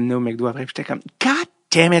 l'amenait au McDo après. Puis j'étais comme, God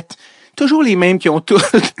damn it! Toujours les mêmes qui ont tout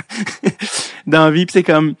dans la vie. Puis c'est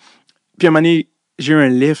comme, puis à un moment donné, j'ai eu un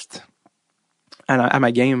lift à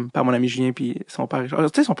ma game par mon ami Julien puis son père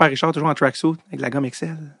Richard. Tu sais, son père Richard, toujours en tracksuit, avec la gomme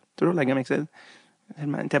Excel. Toujours la gomme Excel.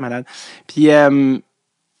 Il était malade. Puis, il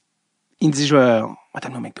me dit, on va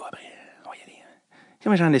t'amener au McDo après. On va y aller.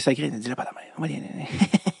 Comme j'en ai sacré, il me dit, là, pas la main. On va y aller.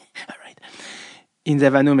 All right. Il nous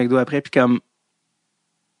avait amené au McDo après, puis comme,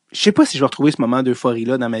 je sais pas si je vais retrouver ce moment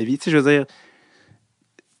d'euphorie-là dans ma vie. Tu sais, je veux dire,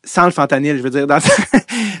 sans le fentanyl, je veux dire.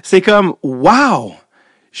 C'est comme, wow!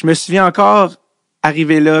 Je me souviens encore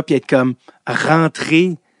arriver là puis être comme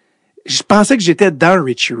rentré. Je pensais que j'étais dans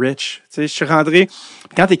Richie Rich. Tu sais, je suis rentré.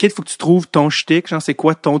 Quand t'es kid, il faut que tu trouves ton shtick. Genre, c'est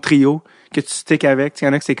quoi ton trio que tu sticks avec? Il y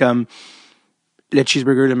en a que c'est comme le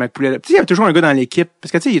cheeseburger, le McPoulet. Tu sais, il y avait toujours un gars dans l'équipe.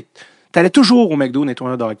 Parce que, tu sais, t'allais toujours au McDo, des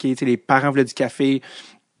tournois de hockey. Tu sais, les parents voulaient du café.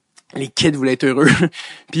 Les kids voulaient être heureux.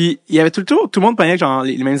 Puis, il y avait tout le monde prenait genre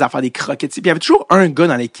les mêmes affaires, des croquettes. Puis, il y avait toujours un gars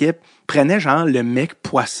dans l'équipe prenait genre le mec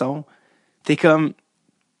poisson. T'es comme,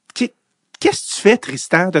 qu'est-ce que tu fais,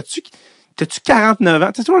 Tristan? T'as-tu 49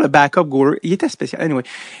 ans? T'as toujours le backup goaler. Il était spécial. Anyway.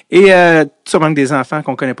 Et, sûrement que des enfants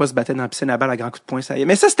qu'on connaît pas se battaient dans la piscine à balle à grands coups de poing, ça y est.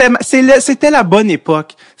 Mais ça, c'était la bonne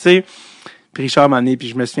époque. Tu sais. Puis Richard m'a amené, puis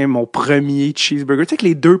je me souviens, mon premier cheeseburger. Tu sais, avec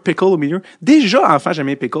les 2 pickles au milieu. Déjà, enfant,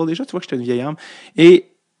 j'aimais les pickles. Déjà, tu vois que j'étais une vieille âme. Et,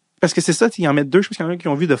 parce que c'est ça, ils en mettent 2. Je pense qu'il y en a qui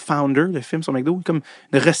ont vu The Founder, le film sur McDo, comme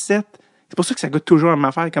une recette. C'est pour ça que ça goûte toujours à ma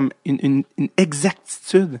affaire, comme une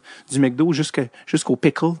exactitude du McDo jusqu'au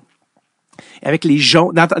pickle. Et avec les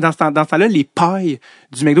jaunes, dans ce temps-là, les pailles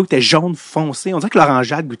du McDo étaient jaunes foncées. On dirait que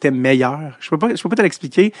l'orangeade goûtait meilleur. Je peux pas te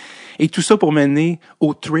l'expliquer. Et tout ça pour mener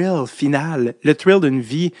au thrill final. Le thrill d'une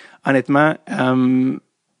vie, honnêtement,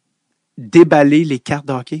 déballer les cartes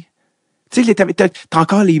de hockey. Tu sais, t'as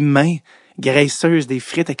encore les mains graisseuses des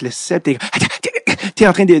frites avec le sel. T'es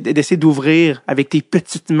en train d'essayer d'ouvrir avec tes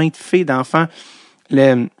petites mains de fille, d'enfant,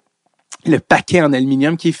 le paquet en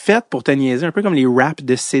aluminium qui est fait pour te niaiser, un peu comme les wraps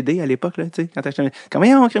de CD à l'époque, là, tu sais, quand t'achetais comment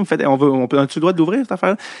on-tu le droit d'ouvrir cette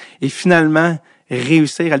affaire-là? Et finalement,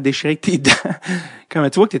 réussir à le déchirer avec tes dents. Comme,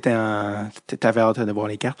 tu vois que t'avais hâte de voir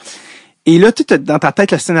les cartes. Et là, tu dans ta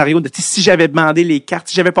tête, le scénario de, si j'avais demandé les cartes,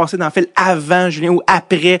 si j'avais passé dans le fil avant Julien ou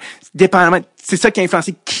après, dépendamment, c'est ça qui a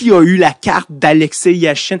influencé qui a eu la carte d'Alexei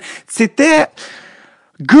Yashin. C'était,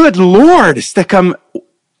 good lord! C'était comme,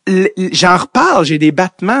 j'en reparle, j'ai des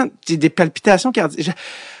battements, j'ai des palpitations cardiaques.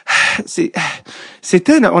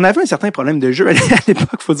 On avait un certain problème de jeu à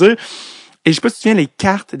l'époque, faut dire. Et je sais pas si tu te souviens, les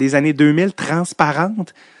cartes des années 2000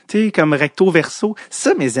 transparentes, tu sais, comme recto verso.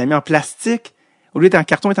 Ça, mes amis, en plastique, au lieu d'être en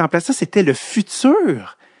carton, était en plastique, ça, c'était le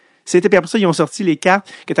futur. Puis après ça, ils ont sorti les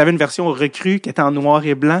cartes, que tu avais une version recrue, qui était en noir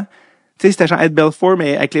et blanc. Tu sais, c'était genre Ed Belfour,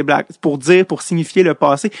 mais avec les blacks, pour signifier le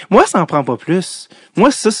passé. Moi, ça en prend pas plus. Moi,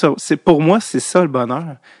 pour moi, c'est ça le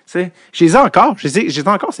bonheur. Tu sais, j'ai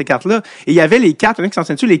encore ces cartes-là. Et il y avait les cartes, il y en a qui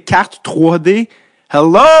s'en dessus, les cartes 3D.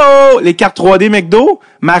 Hello! Les cartes 3D McDo,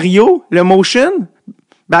 Mario, le motion,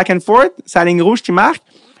 back and forth, sa ligne rouge qui marque,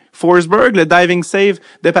 Forsberg, le diving save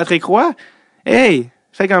de Patrick Roy. Hey,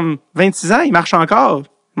 ça fait comme 26 ans, il marche encore.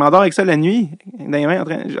 Je m'endors avec ça la nuit, dans les mains, en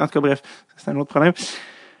tout cas, bref, c'est un autre problème.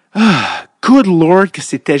 Ah, good lord que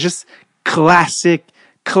c'était juste classique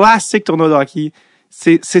tournoi de hockey.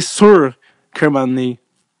 C'est sûr qu'un moment donné,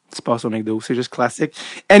 tu passes au McDo. C'est juste classique.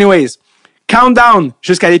 Anyways, countdown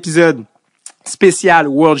jusqu'à l'épisode spécial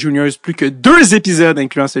World Juniors. Plus que 2 épisodes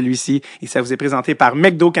incluant celui-ci. Et ça vous est présenté par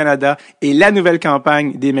McDo Canada et la nouvelle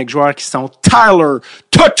campagne des McJoueurs qui sont Tyler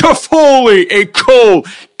Toffoli et Cole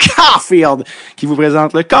Caulfield qui vous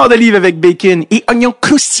présente le quart d'olive avec bacon et oignons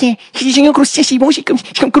croustillants. Les oignons croustillants, c'est bon, j'ai comme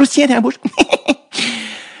croustillant dans la bouche.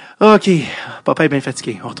 OK. Papa est bien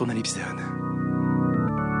fatigué. On retourne à l'épisode.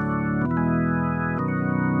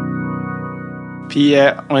 Puis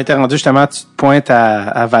on était rendu justement, tu te pointes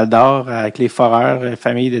à Val-d'Or avec les Foreurs,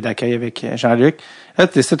 famille d'accueil avec Jean-Luc. Là,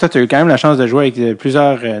 tu as eu quand même la chance de jouer avec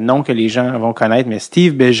plusieurs noms que les gens vont connaître, mais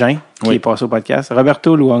Steve Bégin, qui est passé au podcast,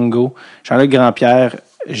 Roberto Luongo, Jean-Luc Grandpierre,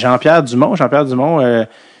 Jean-Pierre Dumont,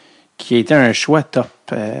 qui a été un choix top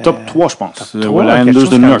 3, je pense. Top 3, l'année 2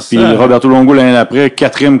 de New York. Puis Roberto Luongo, l'année d'après,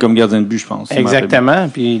 4e comme gardien de but, je pense. Exactement.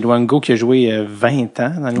 Puis Luongo qui a joué 20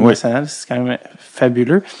 ans dans l'Union nationale, c'est quand même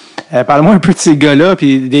fabuleux. Parle-moi un peu de ces gars-là,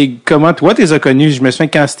 puis comment toi tu les as connus. Je me souviens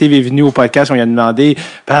que quand Steve est venu au podcast, on lui a demandé,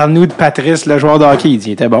 parle-nous de Patrice, le joueur de hockey. Il dit,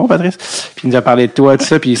 il était bon, Patrice. Puis il nous a parlé de toi, tout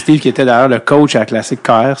ça. Puis Steve qui était d'ailleurs le coach à la Classique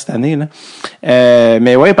KR cette année, là.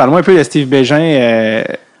 Mais ouais, parle-moi un peu de Steve Bégin.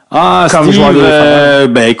 Comme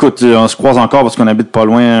Steve, écoute, on se croise encore parce qu'on habite pas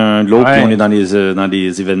loin un de l'autre, puis on est dans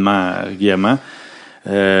des événements régulièrement.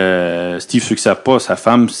 Steve, ceux qui savent pas, sa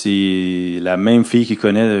femme, c'est la même fille qu'il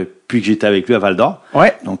connaît depuis que j'étais avec lui à Val-d'Or.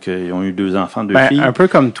 Ouais. Donc, ils ont eu 2 enfants, 2 filles. Un peu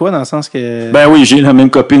comme toi, dans le sens que... Ben oui, j'ai la même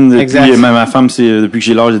copine depuis, ma femme, c'est depuis que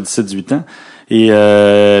j'ai l'âge de 17-18 ans. Et,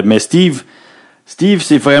 mais Steve,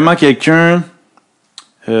 c'est vraiment quelqu'un,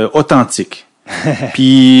 authentique.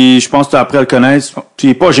 Puis je pense que tu as appris à le connaître, tu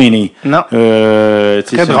es pas gêné. Non.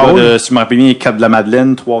 Très drôle. Si je me rappelle bien, Cap de la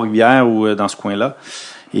Madeleine, Trois-Rivières ou dans ce coin-là.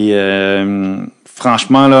 Et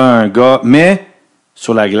franchement là, un gars, mais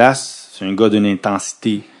sur la glace, c'est un gars d'une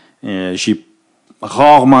intensité.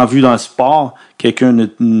 rarement vu dans le sport quelqu'un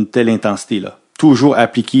d'une telle intensité-là. Toujours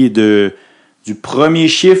appliqué du premier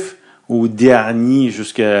chiffre au dernier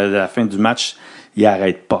jusqu'à la fin du match, il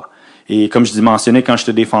arrête pas. Et comme je mentionnais, quand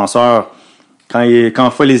j'étais défenseur, quand on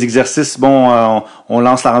fait les exercices, on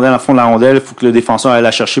lance la rondelle en fond de la rondelle, il faut que le défenseur aille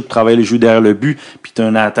la chercher pour travailler le jeu derrière le but, puis tu as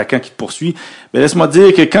un attaquant qui te poursuit. Mais laisse-moi te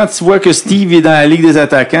dire que quand tu vois que Steve est dans la ligue des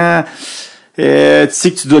attaquants, tu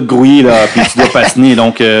sais que tu dois te grouiller, là, puis tu dois patiner.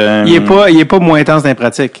 Donc, il est pas moins intense dans les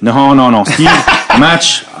pratiques. Non. Steve,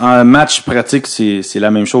 match pratique, c'est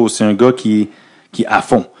la même chose. C'est un gars qui est à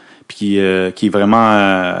fond. Puis qui est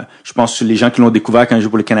vraiment, je pense que les gens qui l'ont découvert quand il joue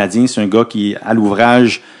pour le Canadien, c'est un gars qui est à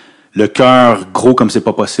l'ouvrage, le cœur gros comme c'est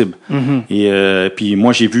pas possible. Mm-hmm. Et puis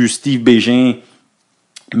moi j'ai vu Steve Bégin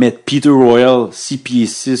mettre Peter Royal 6 pieds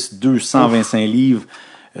 6, 225 livres,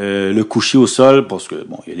 le coucher au sol parce que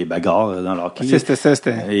bon, il y a les bagarres dans leur hockey.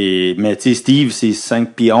 Mais tu sais Steve c'est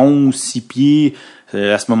 5 pieds 11, 6 pieds.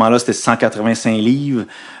 À ce moment-là, c'était 185 livres.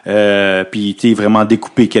 Puis tu sais vraiment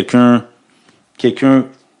découper quelqu'un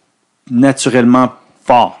naturellement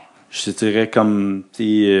fort. Je dirais comme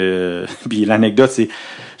puis l'anecdote c'est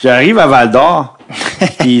j'arrive à Val-d'Or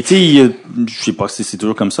et tu sais je sais pas si c'est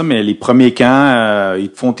toujours comme ça mais les premiers camps ils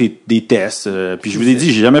te font des tests puis je vous ai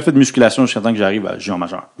dit j'ai jamais fait de musculation jusqu'à temps que j'arrive à junior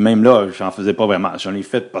majeur. Même là, j'en faisais pas vraiment. J'en ai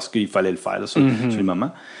fait parce qu'il fallait le faire là, sur le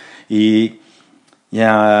moment. Et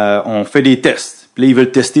on fait des tests. Puis là ils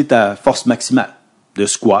veulent tester ta force maximale de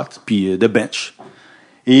squat puis de bench.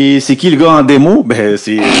 Et c'est qui le gars en démo? Ben,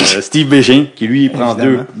 c'est Steve Bégin, qui lui, il prend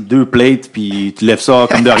deux plates, puis tu lèves ça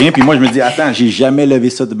comme de rien. Puis moi, je me dis, attends, j'ai jamais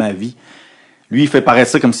levé ça de ma vie. Lui, il fait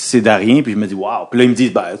paraître ça comme si c'est de rien, puis je me dis, wow. Puis là, il me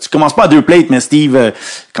dit, ben, tu commences pas à 2 plates, mais Steve,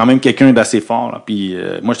 quand même quelqu'un d'assez fort, là. Puis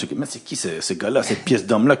moi, je dis, mais c'est qui ce gars-là, cette pièce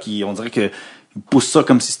d'homme-là, qui, on dirait que il pousse ça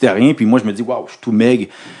comme si c'était rien. Puis moi, je me dis, wow, je suis tout maigre.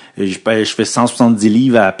 Je fais 170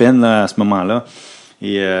 livres à peine, là, à ce moment-là.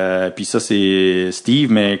 Et puis ça, c'est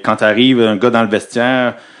Steve, mais quand t'arrives un gars dans le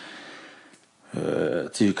vestiaire,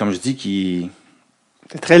 comme je dis, qui...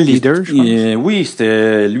 C'était très leader, je pense. Oui,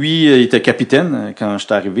 lui, il était capitaine quand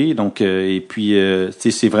j'étais arrivé. Donc, et puis,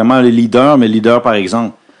 c'est vraiment le leader, mais le leader par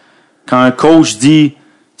exemple. Quand un coach dit,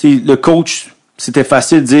 le coach, c'était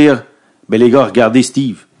facile de dire, ben les gars, regardez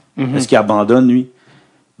Steve. Mm-hmm. Est-ce qu'il abandonne, lui?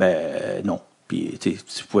 Ben non. Puis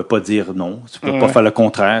tu pouvais pas dire non, tu pouvais pas faire le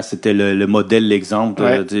contraire. C'était le modèle,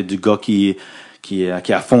 l'exemple du gars qui est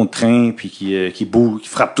à fond de train, puis qui bouge, qui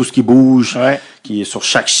frappe tout ce qui bouge, qui est sur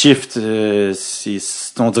chaque shift.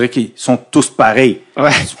 On dirait qu'ils sont tous pareils.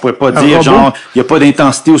 Ouais. Tu pouvais pas dire genre il y a pas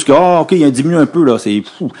d'intensité ou ce que ok il y a diminué un peu là, c'est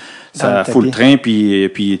fou. Ça fout le train puis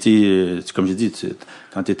comme j'ai dit,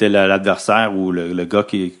 quand tu étais l'adversaire ou le gars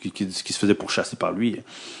qui se faisait pourchasser par lui,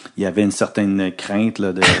 il y avait une certaine crainte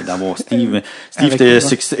là d'avoir Steve. Steve était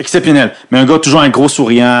exceptionnel, mais un gars toujours un gros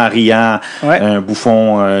souriant, riant, un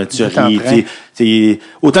bouffon, tu ris.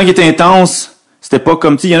 Autant qu'il était intense, c'était pas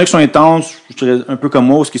comme il y en a qui sont intenses, je dirais un peu comme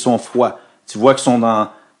moi, qui sont froids. Tu vois qu'ils sont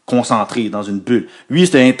concentrés dans une bulle. Lui,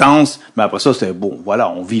 c'était intense, mais après ça, c'était bon. Voilà,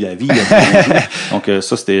 on vit la vie. Donc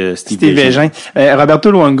ça, c'était Steve Bégin.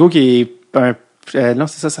 Roberto Luongo, qui est non,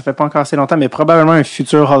 c'est ça, ça fait pas encore assez longtemps, mais probablement un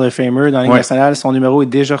futur Hall of Famer dans la Ligue nationale. Son numéro est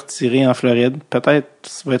déjà retiré en Floride. Peut-être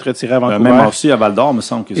ça va être retiré à Vancouver. Même aussi à Val-d'Or, me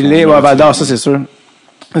semble. Il est à Val-d'Or, ça c'est sûr.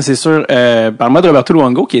 C'est sûr. Parle-moi de Roberto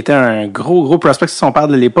Luongo, qui était un gros prospect, si on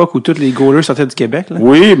parle de l'époque où tous les goalers sortaient du Québec. Là.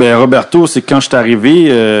 Oui, ben Roberto, c'est quand je suis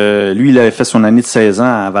arrivé, lui, il avait fait son année de 16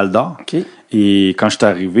 ans à Val-d'Or. Okay. Et quand je suis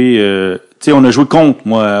arrivé, tu sais, on a joué contre,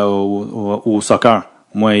 moi, au soccer.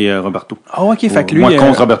 Moi et Roberto. Ah, OK. Fait que lui, moi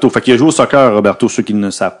contre Roberto. Fait qu'il a joué au soccer, Roberto, ceux qui ne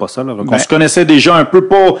savent pas ça. Là. Donc, on se connaissait déjà un peu,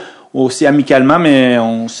 pas aussi amicalement, mais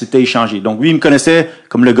on s'était échangé. Donc, lui, il me connaissait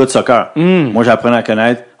comme le gars de soccer. Moi, j'apprenais à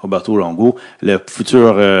connaître Roberto Luongo, le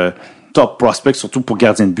futur top prospect, surtout pour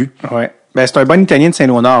gardien de but. Ouais. Ben, c'est un bon Italien de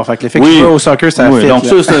Saint-Léonard. Fait que le fait qu'il joue au soccer, ça fait. Donc,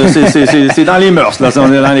 ça, c'est dans les mœurs, là.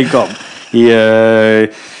 On est dans les cordes. Et,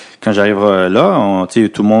 quand j'arrive là,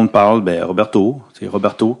 tout le monde parle, Roberto,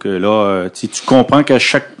 que là, tu comprends qu'à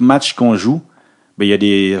chaque match qu'on joue, il y a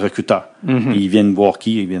des recruteurs. Mm-hmm. Ils viennent voir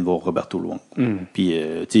qui? Ils viennent voir Roberto Luongo. Mm-hmm. Puis,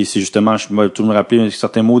 c'est justement, je vais tout me rappeler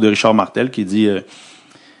certains mots de Richard Martel qui dit,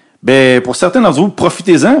 pour certains d'entre vous,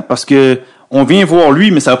 profitez-en parce que on vient voir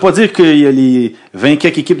lui, mais ça veut pas dire qu'il y a les 20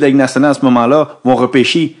 quelques équipes de la Ligue nationale à ce moment-là vont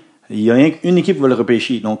repêcher. Il y a une équipe qui va le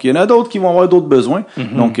repêcher. Donc, il y en a d'autres qui vont avoir d'autres besoins.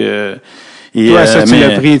 Mm-hmm. Donc, et toi, ça, tu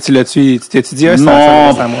l'as pris, tu t'es dit,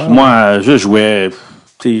 non, moi, je jouais,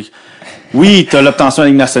 oui, t'as l'obtention de la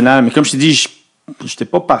Ligue nationale, mais comme je t'ai dit, j'étais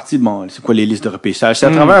pas parti de c'est quoi les listes de repêchage. C'est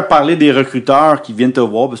à travers parler des recruteurs qui viennent te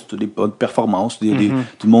voir, parce que tu as des bonnes performances, tout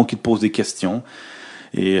le monde qui te pose des questions.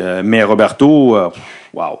 Et, mais Roberto,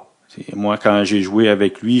 wow. Moi, quand j'ai joué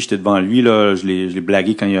avec lui, j'étais devant lui, là, je l'ai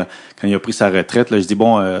blagué quand il a pris sa retraite, là. Je dis,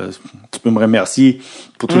 bon, tu peux me remercier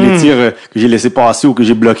pour tous les tirs que j'ai laissé passer ou que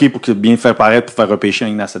j'ai bloqués pour bien faire paraître, pour faire repêcher en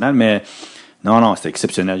Ligue nationale, mais non, c'était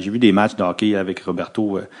exceptionnel. J'ai vu des matchs de hockey avec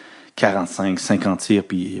Roberto, 45, 50 tirs,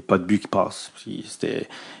 puis pas de but qui passe. Puis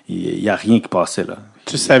il y a rien qui passait, là.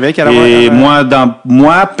 Tu savais qu'elle allait avoir...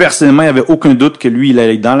 moi, personnellement, il n'y avait aucun doute que lui, il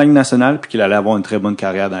allait dans la Ligue nationale puis qu'il allait avoir une très bonne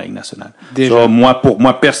carrière dans la Ligue nationale. Déjà. Ça, pour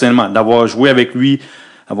moi, personnellement, d'avoir joué avec lui,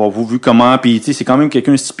 avoir vu comment, puis tu sais, c'est quand même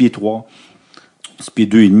quelqu'un 6 pieds 3, 6 pieds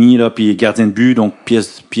 2 et demi, là, puis gardien de but, donc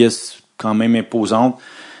pièce quand même imposante,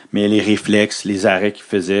 mais les réflexes, les arrêts qu'il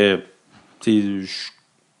faisait, tu sais,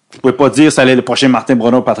 je pouvais pas dire ça allait le prochain Martin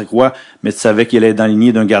Bronner ou Patrick Roy, mais tu savais qu'il allait dans la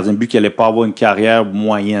lignée d'un gardien de but qui allait pas avoir une carrière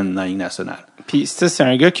moyenne dans la Ligue nationale. Puis ça, c'est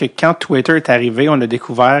un gars que quand Twitter est arrivé, on a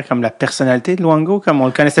découvert comme la personnalité de Luongo, comme on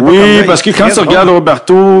le connaissait pas. Oui, comme parce que quand tu regardes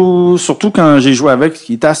Roberto, surtout quand j'ai joué avec,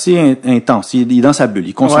 il est assez intense. Il est dans sa bulle,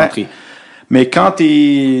 il est concentré. Ouais. Mais quand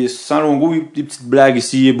t'es sans Luongo, il y a des petites blagues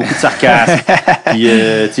ici, beaucoup de sarcasme. Puis,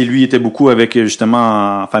 tu sais, lui, il était beaucoup avec,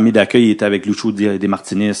 justement, en famille d'accueil, il était avec Lucho Des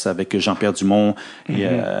Martinez, avec Jean-Pierre Dumont et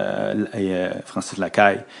Francis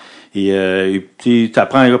Lacaille. Et tu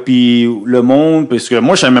apprends, puis le monde, parce que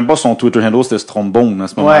moi, je savais même pas son Twitter handle, c'était Strombone à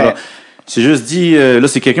ce moment-là. Ouais. C'est juste dit, là,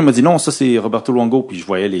 c'est quelqu'un qui m'a dit, non, ça, c'est Roberto Luongo, puis je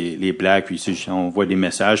voyais les blagues, puis on voit des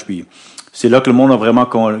messages, puis c'est là que le monde a vraiment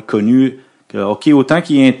connu que, OK, autant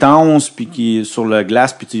qu'il est intense, puis qu'il est sur la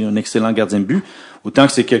glace, puis tu es un excellent gardien de but, autant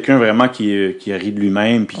que c'est quelqu'un vraiment qui rit de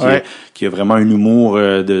lui-même, puis qui a vraiment un humour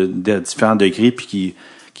de différents degrés, puis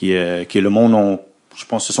qui le monde je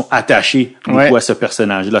pense, se sont attachés beaucoup à ce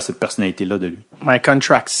personnage-là, à cette personnalité-là de lui. My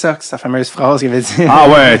contract sucks, sa fameuse phrase qu'il avait dit. Ah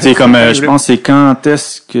ouais, tu sais, comme, je pense, c'est quand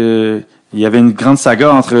est-ce que il y avait une grande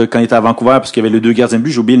saga entre quand il était à Vancouver, parce qu'il y avait les deux gardiens de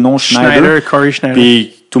but, j'ai oublié le nom, Corey Schneider.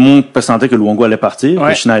 Puis tout le monde sentait que Luongo allait partir,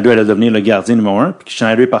 que Schneider allait devenir le gardien numéro 1, puis que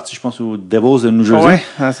Schneider est parti, je pense, aux Devils de New Jersey.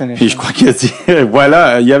 Puis je crois qu'il a dit,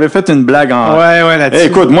 voilà, il avait fait une blague en... là-dessus.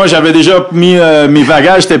 Écoute, moi, j'avais déjà mis mes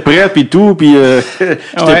bagages, j'étais prêt, puis tout, puis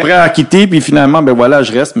j'étais prêt à quitter, puis finalement, ben voilà,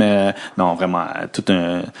 je reste, mais non, vraiment, tout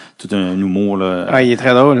un humour, là. Ouais, il est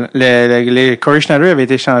très drôle. Le Corey Schneider avait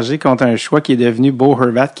été changé contre un choix qui est devenu Bo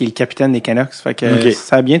Horvat, qui est le capitaine des Canucks. Fait que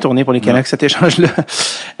ça a bien tourné pour les Canucks, cet échange-là.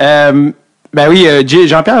 Ben oui,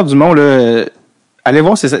 Jean-Pierre Dumont, là, allez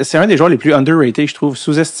voir, c'est un des joueurs les plus underrated, je trouve,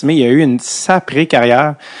 sous-estimé. Il a eu une sacrée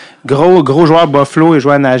carrière. Gros joueur Buffalo, il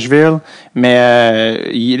jouait à Nashville, mais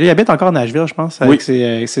il habite encore à Nashville, je pense, avec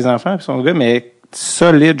ses enfants et son gars, mais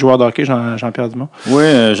solide joueur de hockey, Jean-Pierre Dumont.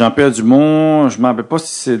 Oui, Jean-Pierre Dumont, je ne me rappelle pas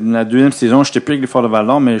si c'est la deuxième saison, j'étais plus avec les Forts de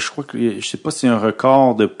Val-d'Or, mais je crois que, je sais pas si c'est un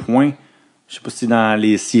record de points, je sais pas si c'est dans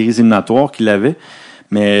les séries éliminatoires qu'il avait,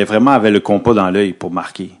 mais vraiment avait le compas dans l'œil pour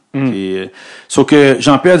marquer. Sauf que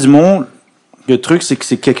Jean-Pierre Dumont, le truc, c'est que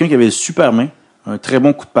c'est quelqu'un qui avait une super main, un très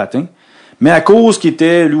bon coup de patin, mais à cause qu'il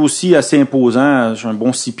était lui aussi assez imposant, un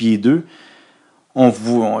bon 6 pieds 2,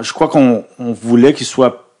 je crois qu'on voulait qu'il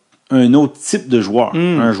soit un autre type de joueur.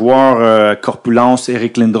 Un joueur corpulence,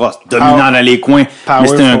 Eric Lindros, dominant dans les coins, mais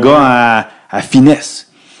c'était un gars à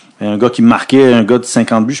finesse. Un gars qui marquait, un gars de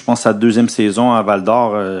 50 buts, je pense, sa deuxième saison à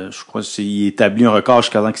Val-d'Or, je crois qu'il établit un record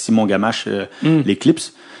jusqu'à temps que Simon Gamache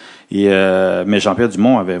l'éclipse. Mais Jean-Pierre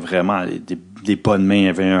Dumont avait vraiment des bonnes mains, il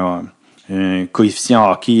avait un coefficient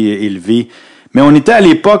hockey élevé. Mais on était à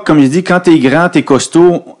l'époque, comme je dis, quand t'es grand, t'es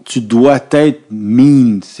costaud, tu dois être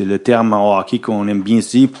mean. C'est le terme en hockey qu'on aime bien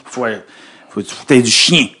dire. Faut être du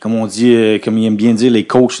chien, comme on dit, comme ils aiment bien dire les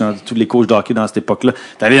coachs, tous les coachs de hockey dans cette époque-là.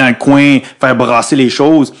 T'allais dans le coin, faire brasser les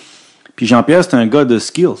choses. Puis Jean-Pierre, c'était un gars de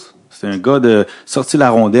skills. C'est un gars de sortir la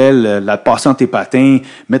rondelle, la passer entre tes patins,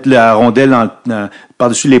 mettre la rondelle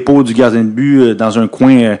par-dessus l'épaule du gardien de but dans un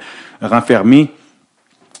coin renfermé.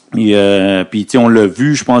 Puis tu sais, on l'a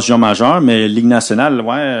vu, je pense, junior majeur, mais Ligue nationale,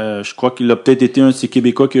 je crois qu'il a peut-être été un de ces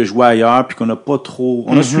Québécois qui a joué ailleurs, puis qu'on n'a pas trop...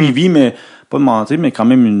 On a suivi, mais pas de mentir, mais quand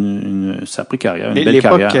même une sacrée carrière, une belle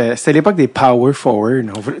carrière. C'était l'époque des power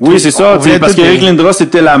forward. Oui, c'est ça, parce qu'Éric Lindros,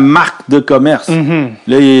 c'était la marque de commerce.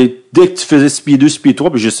 Là, dès que tu faisais 6 pieds 2, 6 pieds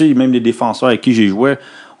 3, puis je sais, même les défenseurs avec qui j'ai joué,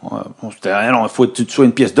 il faut que tu sois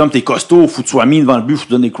une pièce d'homme, t'es costaud, faut que tu sois mis devant le but, faut que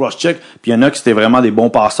tu donnes des cross-checks. Puis il y en a qui c'était vraiment des bons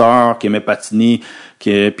passeurs, qui aimaient patiner,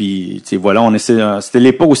 puis tu sais, voilà, c'était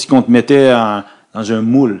l'époque aussi qu'on te mettait dans un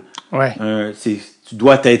moule. Ouais. Tu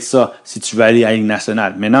dois être ça si tu veux aller à la Ligue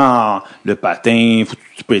nationale. Maintenant, le patin,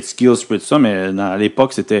 tu peux être skills, tu peux être ça, mais à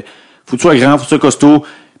l'époque, c'était faut que tu sois grand, faut que tu sois costaud,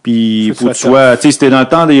 puis faut que tu sois, tu sais, c'était dans le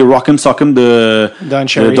temps des Rock'em Sock'em de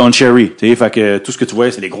Don Cherry, tu sais, fait que tout ce que tu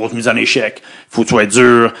voyais, c'est des grosses mises en échec, faut que tu sois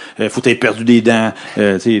dur, faut que tu aies perdu des dents,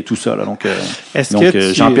 tu sais, tout ça, là. Donc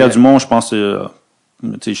Jean-Pierre Dumont, je pense,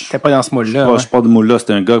 T'es pas dans ce moule-là. Je suis pas de moule-là.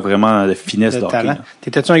 C'était un gars vraiment de finesse de hockey. Talent.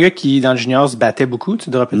 T'étais-tu un gars qui, dans le junior, se battait beaucoup? Tu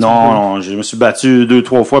droppais Non, je me suis battu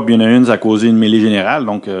 2-3 fois, puis il y en a une, ça a causé une mêlée générale.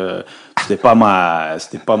 Donc, c'était pas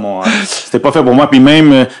fait pour moi. Puis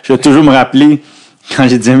même, je vais toujours me rappeler quand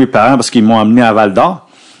j'ai dit à mes parents, parce qu'ils m'ont amené à Val-d'Or.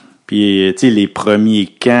 Puis, tu sais, les premiers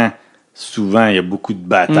camps, souvent, il y a beaucoup de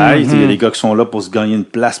batailles. Il y a des gars qui sont là pour se gagner une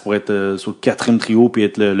place, pour être sur le 4e trio, puis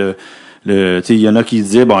être tu sais, il y en a qui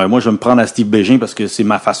disaient, bon, moi, je vais me prendre à Steve Bégin parce que c'est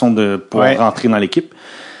ma façon de pouvoir rentrer dans l'équipe.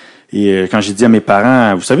 Et quand j'ai dit à mes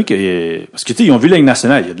parents, vous savez que, parce que, tu sais, ils ont vu la Ligue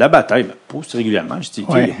nationale, il y a de la bataille, pas aussi régulièrement. J'ai dit,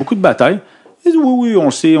 il y a beaucoup de batailles. Ils disent, oui, on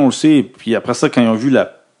le sait. Puis après ça, quand ils ont vu la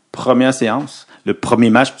première séance, le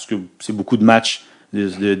premier match, parce que c'est beaucoup de matchs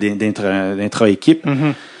d'intra-équipe,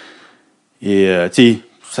 et, tu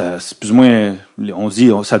sais, c'est plus ou moins, on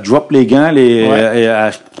dit, ça drop les gants,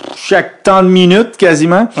 à chaque temps de minute,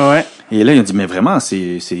 quasiment. Ouais. Et là, il a dit, mais vraiment,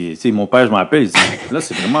 c'est, mon père, je m'en rappelle, il dit, là,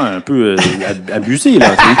 c'est vraiment un peu abusé, là,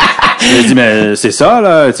 tu sais. Il a dit, mais c'est ça,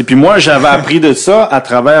 là. Puis moi, j'avais appris de ça à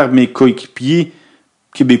travers mes coéquipiers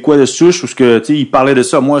québécois de souche, parce que, tu sais, ils parlaient de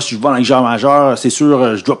ça. Moi, si je vais dans les genres majeurs, c'est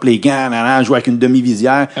sûr, je drop les gants, je joue avec une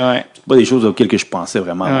demi-visière. Ouais. C'est pas des choses auxquelles que je pensais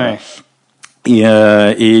vraiment. Ouais.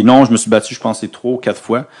 Et non, je me suis battu, je pense, 3 ou 4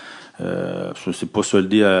 fois. Ça s'est pas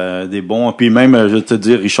soldé à des bons. Puis même, je vais te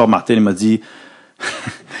dire, Richard Martel, il m'a dit,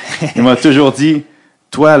 il m'a toujours dit,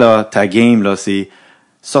 toi, là, ta game, là, c'est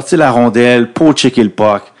sortir la rondelle, pour checker le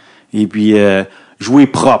puck, et puis jouer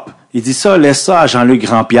propre. Il dit ça, laisse ça à Jean-Luc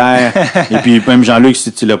Grandpierre. Et puis même Jean-Luc,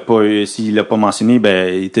 s'il l'a pas mentionné,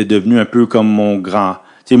 ben, il était devenu un peu comme mon grand.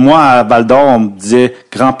 Tu sais, moi, à Val-d'Or, on me disait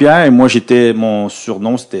Grand-Pierre, et moi, mon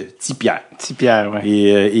surnom, c'était Petit-Pierre. Petit-Pierre, ouais.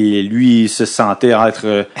 Et lui, il se sentait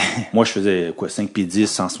être, moi, je faisais, 5 pieds 10,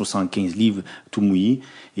 175 livres, tout mouillé.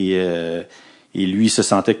 Et lui, il se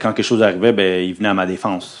sentait que quand quelque chose arrivait, ben, il venait à ma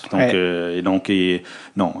défense. Donc,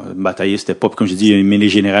 non, batailler, c'était pas, comme je dis, une mêlée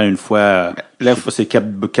générale une fois, je sais pas, c'est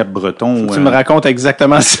Cap-Breton. Tu me racontes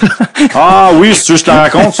exactement ça. Ah oui, si tu veux, je te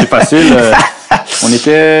raconte, c'est facile. On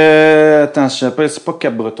était, attends, je sais pas, c'est pas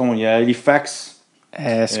Cap-Breton, il y a Halifax.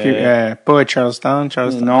 Pas Charleston.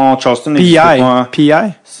 Non, Charleston. PI.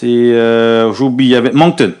 C'est, j'oublie, il y avait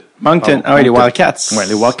Moncton. Moncton, les Wildcats. Ouais,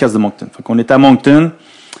 les Wildcats de Moncton. Fait qu'on était à Moncton.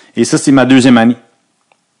 Et ça, c'est ma 2e année.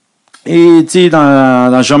 Et, tu sais,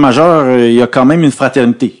 dans le genre majeur, il y a quand même une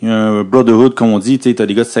fraternité. Il y a un brotherhood, comme on dit. Tu sais, t'as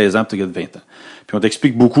des gars de 16 ans, t'as des gars de 20 ans. Puis on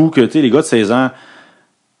t'explique beaucoup que, tu sais, les gars de 16 ans,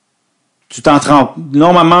 tu t'en trempes.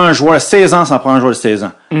 Normalement, un joueur de 16 ans, ça prend un joueur de 16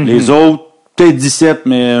 ans. Les autres, peut-être 17,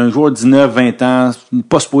 mais un joueur de 19, 20 ans,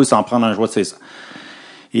 pas supposé s'en prendre un joueur de 16 ans.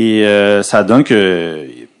 Et ça donne que,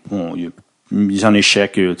 bon, il y a mise en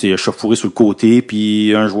échec, tu sais, échauffouré sur le côté,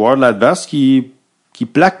 puis un joueur de l'adverse qui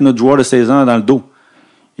plaque notre joueur de 16 ans dans le dos.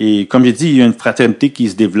 Et comme j'ai dit, il y a une fraternité qui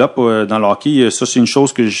se développe dans le hockey. Ça, c'est une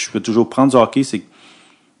chose que je veux toujours prendre du hockey, c'est que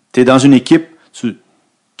tu es dans une équipe,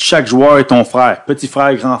 chaque joueur est ton frère. Petit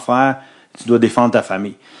frère, grand frère, tu dois défendre ta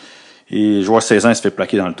famille. Et le joueur de 16 ans, il se fait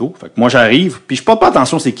plaquer dans le dos. Fait que moi, j'arrive, puis je porte pas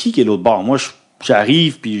attention c'est qui est l'autre bord. Moi,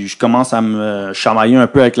 j'arrive, puis je commence à me chamailler un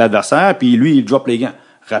peu avec l'adversaire, puis lui, il drop les gants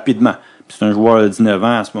rapidement. Puis c'est un joueur de 19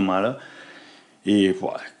 ans à ce moment-là. Et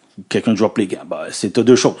voilà. Quelqu'un drop les gants. Ben, t'as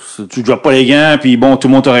 2 choses. Tu droppes pas les gants, puis bon, tout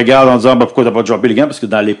le monde te regarde en disant, pourquoi t'as pas droppé les gants? Parce que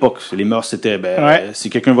dans l'époque, les mœurs, c'était, si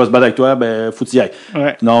quelqu'un va se battre avec toi, faut que tu y ailles.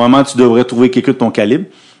 Ouais. Normalement, tu devrais trouver quelqu'un de ton calibre,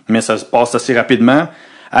 mais ça se passe assez rapidement.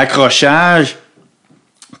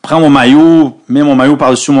 Prends mon maillot, mets mon maillot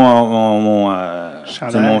par-dessus mon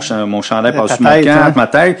chandail par-dessus mon camp, ma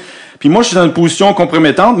tête. Puis moi, je suis dans une position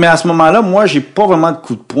compromettante, mais à ce moment-là, moi, j'ai pas vraiment de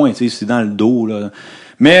coup de poing, tu sais, c'est dans le dos, là.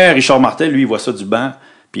 Mais Richard Martel, lui, il voit ça du banc.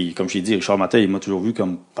 Puis, comme j'ai dit, Richard Martel, il m'a toujours vu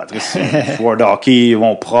comme Patrice, un joueur de hockey,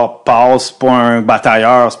 bon, propre, passe, c'est pas un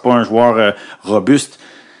batailleur, c'est pas un joueur robuste.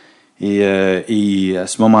 Et à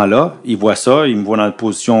ce moment-là, il voit ça, il me voit dans une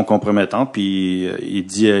position compromettante, puis il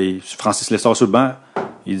dit, Francis Lessard sur le banc,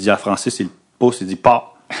 il dit à Francis, il pousse, il dit,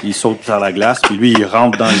 pas. Il saute sur la glace, puis lui, il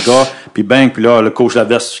rentre dans le gars, puis bang, puis là, le coach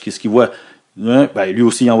adverse, qu'est-ce qu'il voit? Ben, lui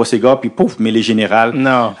aussi, il envoie ses gars, puis pouf, mêlée générale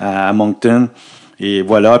à Moncton. Et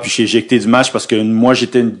voilà, puis j'ai éjecté du match parce que moi,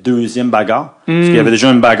 j'étais une 2e bagarre. Parce qu'il y avait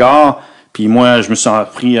déjà une bagarre, puis moi, je me suis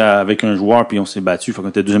pris avec un joueur, puis on s'est battu. Fait qu'on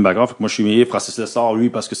était 2e bagarre. Fait que moi, je suis mis Francis Lessard, lui,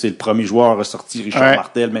 parce que c'est le premier joueur ressorti, Richard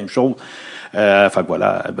Martel, même chose. Fait que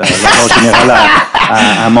voilà, la générale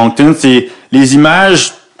à Moncton. C'est les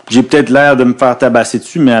images, j'ai peut-être l'air de me faire tabasser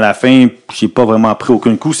dessus, mais à la fin, j'ai pas vraiment pris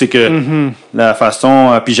aucun coup. C'est que la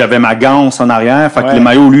façon, puis j'avais ma ganse en arrière, fait que le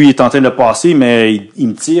maillot, lui, il est en train de passer, mais il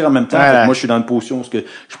me tire en même temps. Fait que moi, je suis dans une position où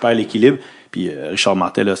je perds l'équilibre. Puis Richard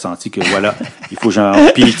Martel a senti que voilà, il faut genre.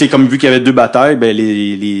 Puis tu sais, comme vu qu'il y avait 2 batailles, ben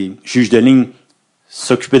les juges de ligne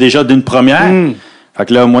s'occupaient déjà d'une première. Fait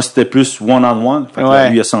que là, moi, c'était plus one-on-one. Fait que là, Ouais.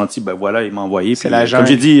 lui, il a senti, ben voilà, il m'a envoyé. C'est Puis, la jungle.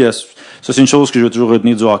 comme j'ai dit, ça, c'est une chose que je veux toujours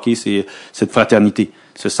retenir du hockey, c'est cette fraternité.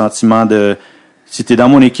 Ce sentiment de, si t'es dans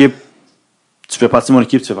mon équipe, tu fais partie de mon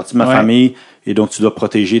équipe, tu fais partie de ma Ouais. famille, et donc tu dois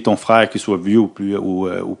protéger ton frère, qu'il soit vieux ou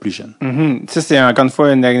plus jeune. Mhm. Ça, c'est encore une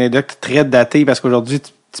fois une anecdote très datée parce qu'aujourd'hui,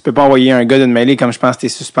 tu peux pas envoyer un gars d'une mêlée comme je pense que t'es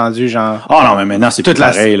suspendu, genre. Ah non, mais maintenant, c'est plus Toute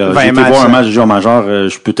la- pareil, là. 20 J'ai été matchs, voir un hein. match de joueur majeur,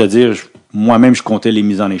 je peux te dire, moi-même, je comptais les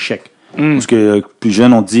mises en échec. Parce que plus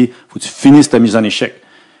jeune, on te dit, faut que tu finisses ta mise en échec.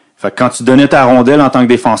 Fait que quand tu donnais ta rondelle en tant que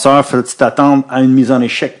défenseur, fallait que tu t'attendes à une mise en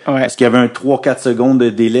échec. Ouais. Parce qu'il y avait un 3-4 secondes de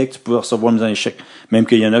délai que tu pouvais recevoir une mise en échec. Même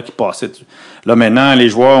qu'il y en a qui passaient. Là, maintenant, les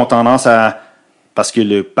joueurs ont tendance à, parce que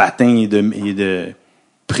le patin est de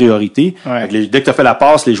priorité. Ouais. Fait que dès que tu as fait la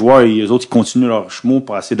passe, les joueurs, les autres, ils continuent leur chemin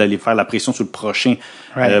pour essayer d'aller faire la pression sur le prochain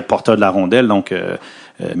Ouais. porteur de la rondelle. Donc,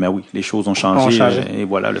 mais oui, les choses ont changé. Ont changé. Et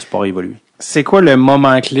voilà, le sport a évolué. C'est quoi le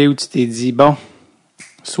moment clé où tu t'es dit, bon,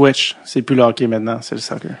 switch, c'est plus le hockey maintenant, c'est le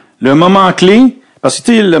soccer? Le moment clé, parce que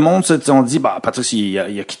tu sais, le monde, on dit, bah, Patrice, il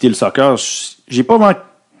a quitté le soccer. J'ai pas vraiment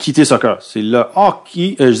quitté le soccer. C'est le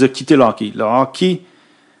hockey, j'ai quitté le hockey. Le hockey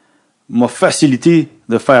m'a facilité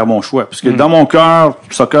de faire mon choix. Parce que dans mon cœur,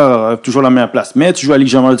 le soccer a toujours la meilleure place. Mais tu joues à la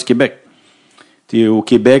Ligue majeure du Québec. T'es au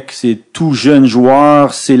Québec, c'est tout jeune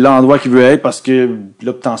joueur, c'est l'endroit qu'il veut être parce que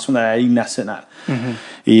l'obtention de la Ligue nationale.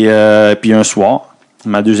 Et puis un soir,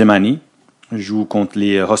 ma deuxième année, je joue contre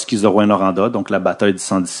les Huskies de Rouyn-Noranda, donc la bataille du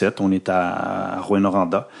 117. On est à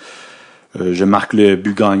Rouyn-Noranda. Je marque le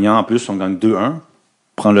but gagnant en plus, on gagne 2-1.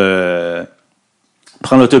 Prends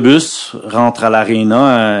l'autobus, rentre à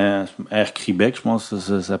l'aréna, Air Québec, je pense que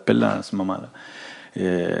ça s'appelle à ce moment-là.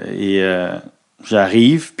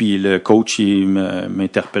 J'arrive, puis le coach il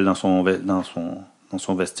m'interpelle dans son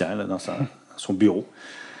vestiaire, là, dans son bureau.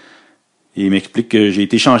 Et il m'explique que j'ai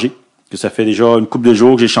été changé, que ça fait déjà une couple de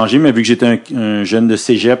jours que j'ai changé, mais vu que j'étais un jeune de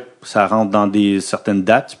cégep, ça rentre dans certaines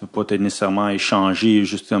dates. Tu peux pas être nécessairement échangé,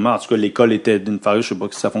 justement. En tout cas, l'école était d'une façon, je sais pas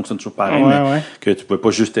si ça fonctionne toujours pareil, Ouais, mais ouais. que tu peux pas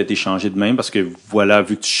juste être échangé de même parce que voilà,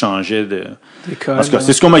 vu que tu changeais D'école, en tout cas, ouais.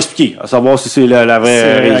 c'est ce qu'on m'a expliqué, à savoir si c'est la vraie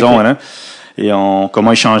C'est vrai, raison, ok. hein. Et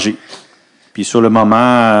comment échanger. Puis sur le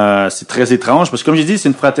moment, c'est très étrange parce que comme j'ai dit, c'est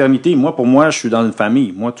une fraternité. Pour moi, je suis dans une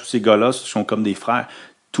famille. Moi, tous ces gars-là sont comme des frères.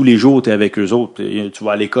 Tous les jours, tu es avec eux autres. Tu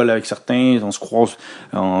vas à l'école avec certains, on se croise,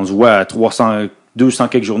 on se voit à 200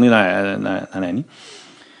 quelques journées dans l'année.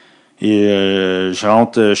 Et je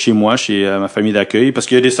rentre chez moi, chez ma famille d'accueil, parce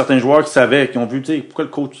qu'il y a certains joueurs qui savaient, qui ont vu, tu sais,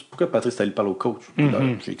 pourquoi Patrice est allé parler au coach? Là,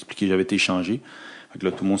 j'ai expliqué que j'avais été échangé. Fait que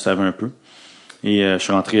là, tout le monde savait un peu. Et je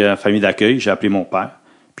suis rentré à la famille d'accueil, j'ai appelé mon père,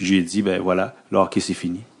 puis j'ai dit, ben voilà, le hockey, c'est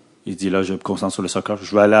fini. Il dit, là, je me concentre sur le soccer.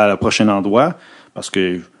 Je vais aller à la prochaine endroit, parce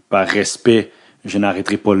que par respect, je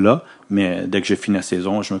n'arrêterai pas là, mais dès que je finis la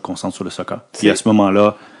saison, je me concentre sur le soccer. Puis à ce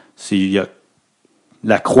moment-là,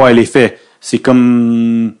 la croix, elle est faite. C'est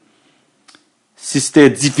comme si c'était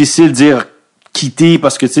difficile de dire quitter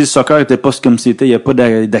parce que tu sais le soccer était pas comme c'était, il y a pas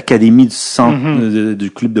d'académie du centre du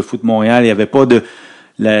club de foot Montréal, il y avait pas de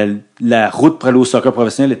la route pour aller au soccer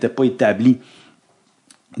professionnel n'était pas établie.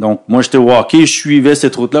 Donc moi j'étais au hockey, je suivais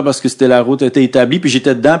cette route-là parce que la route était établie, puis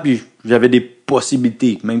j'étais dedans, puis j'avais des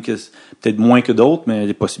possibilités, même que peut-être moins que d'autres, mais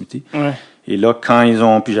des possibilités. Ouais. Et là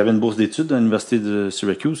puis j'avais une bourse d'études à l'université de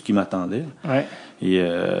Syracuse qui m'attendait. Ouais. Et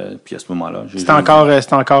puis à ce moment-là, C'était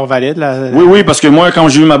encore valide, là? Oui, parce que moi, quand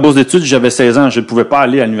j'ai eu ma bourse d'études, j'avais 16 ans. Je ne pouvais pas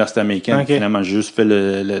aller à l'université américaine. Okay. Finalement, j'ai juste fait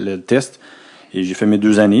le test. Et j'ai fait mes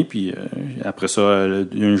 2 années. Puis après ça,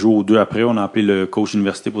 un jour ou deux après, on a appelé le coach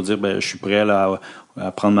d'université pour dire je suis prêt à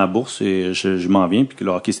prendre ma bourse et je m'en viens. Puis que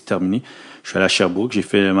le hockey s'est terminé. Je suis allé à Sherbrooke. J'ai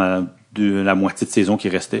fait la moitié de saison qui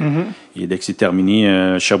restait. Et dès que c'est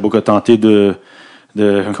terminé, Sherbrooke a tenté de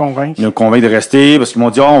Convaincre. me convaincre de rester parce qu'ils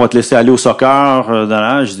m'ont dit on va te laisser aller au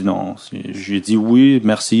soccer j'ai dit non, j'ai dit oui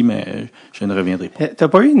merci mais je ne reviendrai pas. T'as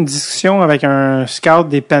pas eu une discussion avec un scout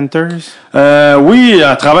des Panthers? Oui,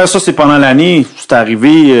 à travers ça, c'est pendant l'année, c'est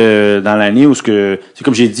arrivé dans l'année où c'est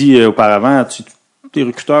comme j'ai dit auparavant, les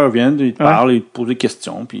recruteurs viennent, ils te parlent, ils te posent des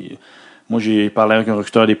questions, puis moi j'ai parlé avec un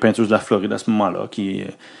recruteur des Panthers de la Floride à ce moment-là qui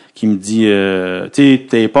me dit tu sais,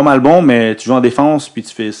 t'es pas mal bon mais tu joues en défense puis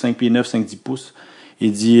tu fais 5 pieds 9, 5-10 pouces.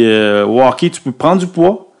 Il dit au hockey, tu peux prendre du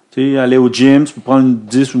poids, tu sais, aller au gym, tu peux prendre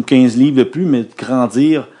 10 ou 15 livres de plus, mais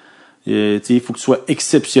grandir, tu sais, il faut que tu sois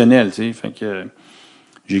exceptionnel, tu sais. Fait que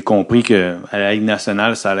j'ai compris que à la Ligue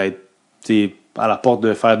nationale, ça allait être, tu sais, à la porte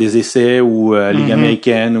de faire des essais ou Ligue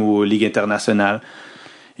américaine ou Ligue internationale.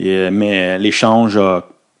 Mais l'échange à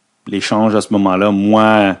ce moment-là,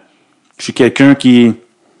 moi, je suis quelqu'un qui est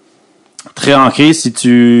très ancré. Si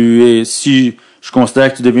je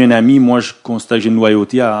considère que tu deviens un ami, moi, je considère que j'ai une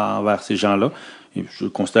loyauté envers ces gens-là. Et je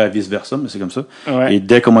considère vice-versa, mais c'est comme ça. Ouais. Et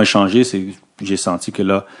dès qu'on m'a échangé, j'ai senti que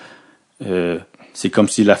là, c'est comme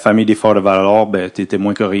si la famille des Foreurs de Val-d'Or, t'étais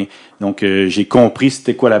moins que rien. Donc, j'ai compris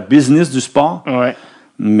c'était quoi la business du sport. Ouais.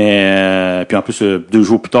 Mais puis en plus, 2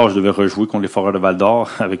 jours plus tard, je devais rejouer contre les Foreurs de Val-d'Or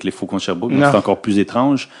avec les Faucons de Sherbrooke. Donc, c'était encore plus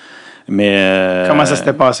étrange. Mais comment ça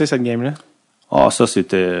s'était passé, cette game-là? Ça,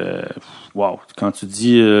 c'était... wow. Quand tu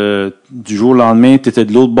dis du jour au lendemain, tu étais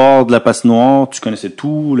de l'autre bord de la patinoire, tu connaissais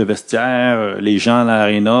tout, le vestiaire, les gens à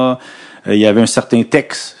l'aréna. Il y avait un certain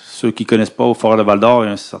texte. Ceux qui connaissent pas au Foreurs de Val-d'Or, il y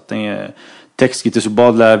a un certain texte qui était sur le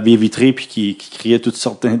bord de la baie vitrée puis qui criait toutes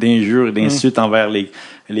sortes d'injures et d'insultes envers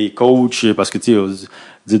les coachs. Parce que, tu sais,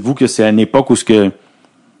 dites-vous que c'est à une époque où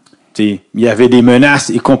il y avait des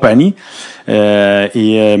menaces et compagnie. Mais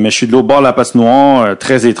je suis de l'autre bord de la patinoire,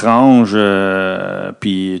 très étrange.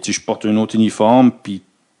 Puis je porte un autre uniforme. Puis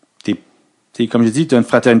comme je dis, tu as une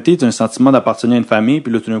fraternité, tu as un sentiment d'appartenir à une famille.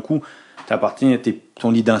 Puis là, tout d'un coup, t'appartiens à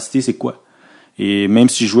ton identité, c'est quoi? Et même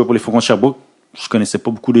si je jouais pour les Faucons de Sherbrooke, je connaissais pas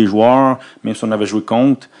beaucoup les joueurs, même si on avait joué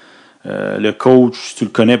contre. Le coach, tu le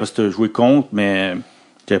connais parce que tu as joué contre, mais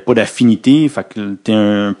tu n'avais pas d'affinité. Fait que tu es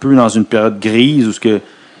un peu dans une période grise où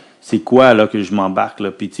c'est quoi là que je m'embarque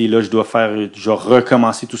là. Puis tu sais, là, je dois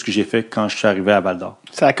recommencer tout ce que j'ai fait quand je suis arrivé à Val-d'Or.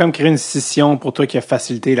 Ça a comme créé une scission pour toi qui a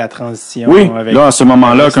facilité la transition. Oui, là, à ce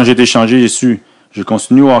moment-là, quand j'ai été échangé, je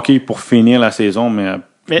continue au hockey pour finir la saison, mais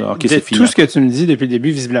le hockey, c'est fini. Tout ce que tu me dis depuis le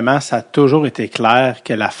début, visiblement, ça a toujours été clair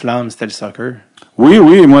que la flamme, c'était le soccer. Oui,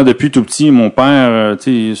 moi, depuis tout petit, mon père,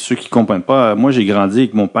 tu sais, ceux qui comprennent pas, moi, j'ai grandi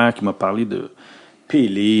avec mon père qui m'a parlé de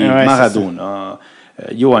Pelé, Maradona,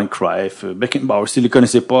 Johan Cruyff, Beckenbauer. S'ils les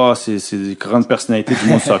connaissaient pas, c'est des grandes personnalités du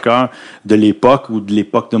monde soccer de l'époque ou de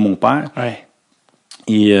l'époque de mon père. Ouais.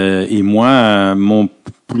 Et moi, mon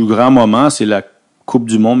plus grand moment, c'est la Coupe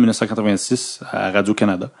du Monde 1986 à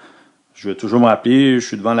Radio-Canada. Je vais toujours me rappeler, je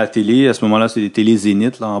suis devant la télé. À ce moment-là, c'est des télés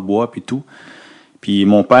Zénith, là, en bois, puis tout. Puis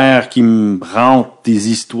mon père qui me rentre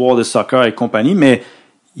des histoires de soccer et compagnie, mais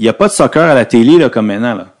il n'y a pas de soccer à la télé là, comme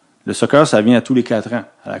maintenant. Là. Le soccer, ça vient à tous les 4 ans,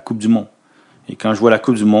 à la Coupe du Monde. Et quand je vois la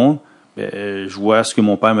Coupe du Monde, je vois ce que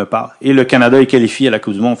mon père me parle. Et le Canada est qualifié à la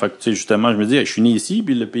Coupe du Monde. Fait que, tu sais, justement, je me dis, je suis né ici,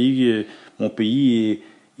 puis mon pays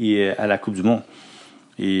est à la Coupe du Monde.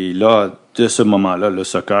 Et là, de ce moment-là, le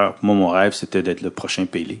soccer, moi, mon rêve, c'était d'être le prochain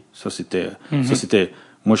Pelé. Ça, c'était,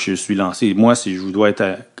 moi, je suis lancé. Moi, je dois être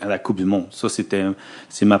à la Coupe du Monde. Ça,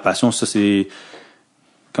 c'est ma passion. Ça, c'est,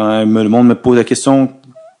 quand le monde me pose la question,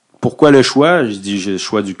 pourquoi le choix? Je dis, j'ai le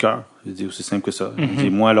choix du cœur. Je dis, aussi simple que ça. Je dis,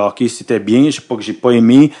 moi, le hockey, c'était bien. Je sais pas que j'ai pas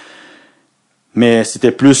aimé, mais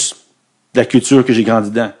c'était plus la culture que j'ai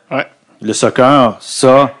grandi dedans. Ouais. Le soccer,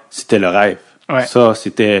 ça, c'était le rêve. Ouais. Ça,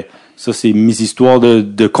 c'est mes histoires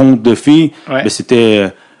de contes de filles. Ouais. Mais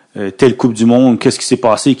c'était telle Coupe du Monde, qu'est-ce qui s'est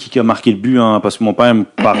passé, qui a marqué le but, hein, parce que mon père me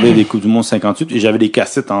parlait des Coupes du Monde 58 et j'avais des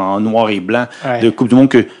cassettes en noir et blanc de Coupe du Monde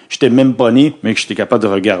que j'étais même pas né, mais que j'étais capable de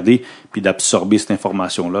regarder puis d'absorber cette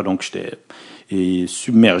information-là. Donc j'étais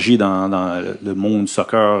submergé dans le monde du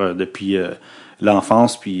soccer depuis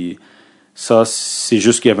l'enfance. Puis ça, c'est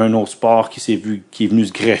juste qu'il y avait un autre sport qui est venu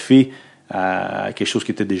se greffer à quelque chose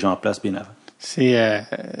qui était déjà en place bien avant.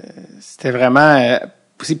 C'était vraiment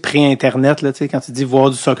aussi pré-internet là, tu sais, quand tu dis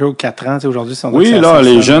voir du soccer aux 4 ans, tu sais, aujourd'hui oui, là,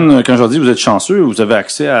 les jeunes, quand je leur dis vous êtes chanceux, vous avez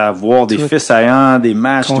accès à voir des faits saillants, des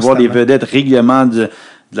matchs, voir des vedettes régulièrement de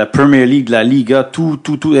la Premier League, de la Liga, tout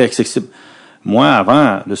est accessible. Moi,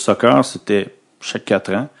 avant, le soccer, c'était chaque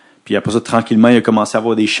 4 ans. Puis après ça, tranquillement, il a commencé à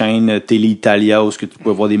avoir des chaînes Télé Italia où tu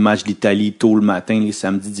pouvais voir des matchs d'Italie tôt le matin, les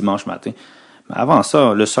samedis, dimanche matin. Mais avant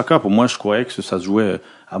ça, le soccer, pour moi, je croyais que ça se jouait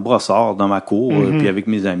à Brossard, dans ma cour, puis avec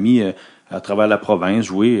mes amis, à travers la province,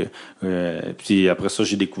 jouer. Puis après ça,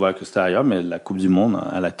 j'ai découvert que c'était ailleurs, mais la Coupe du Monde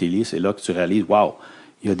à la télé, c'est là que tu réalises, waouh,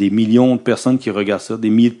 il y a des millions de personnes qui regardent ça, des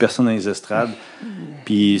milliers de personnes dans les estrades.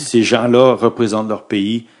 Puis ces gens-là représentent leur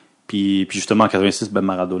pays. Puis justement, en 86,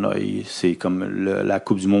 Maradona, c'est comme la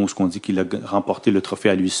Coupe du Monde où on dit qu'il a remporté le trophée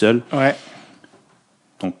à lui seul. Ouais.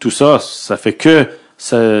 Donc tout ça, ça fait que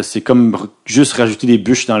c'est comme juste rajouter des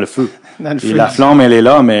bûches dans le feu. Et la flamme, elle est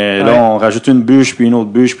là, mais là, on rajoute une bûche, puis une autre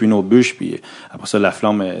bûche, puis une autre bûche, puis après ça, la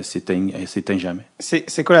flamme, elle s'éteint jamais.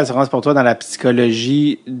 C'est quoi la différence pour toi dans la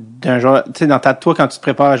psychologie d'un joueur, tu sais, toi, quand tu te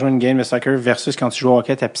prépares à jouer une game de soccer versus quand tu joues au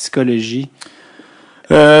hockey, ta psychologie?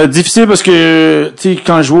 Difficile parce que, tu sais,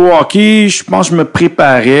 quand je jouais au hockey, je pense que je me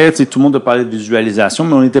préparais, tu sais, tout le monde a parlé de visualisation,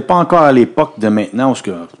 mais on n'était pas encore à l'époque de maintenant où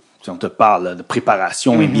on te parle là, de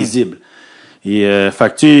préparation invisible. Et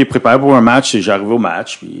fait que tu sais, préparé pour un match, j'arrivais au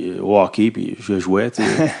match, puis au hockey, puis je jouais, tu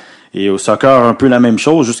sais. Et au soccer, un peu la même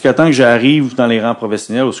chose, jusqu'à temps que j'arrive dans les rangs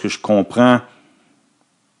professionnels où ce que je comprends,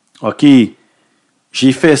 OK,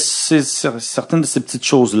 j'ai fait certaines de ces petites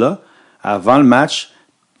choses-là. avant le match,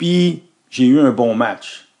 puis j'ai eu un bon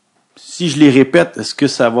match. Si je les répète, est-ce que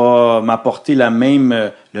ça va m'apporter le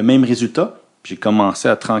même résultat? J'ai commencé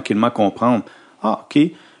à tranquillement comprendre. Ah, OK,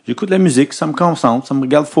 j'écoute la musique, ça me concentre, ça me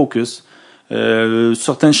regarde focus.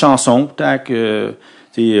 Certaines chansons,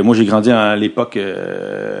 moi j'ai grandi à l'époque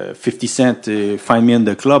 50 Cent, Find Me in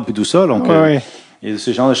the Club et tout ça, donc et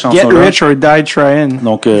ce genre de chansons-là. Get rich or die trying.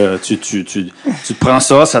 Donc tu te prends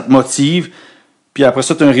ça, ça te motive, puis après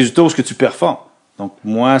ça tu as un résultat où ce que tu performes. Donc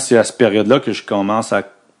moi c'est à cette période-là que je commence à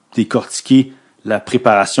décortiquer la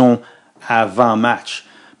préparation avant match.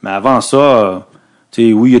 Mais avant ça,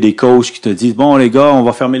 oui, il y a des coachs qui te disent, bon, les gars, on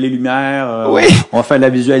va fermer les lumières, on va faire de la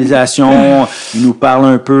visualisation, ils nous parlent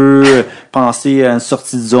un peu, penser à une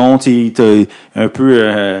sortie de zone, t'as un peu,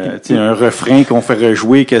 un refrain qu'on fait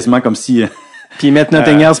rejouer quasiment comme si... Puis ils mettent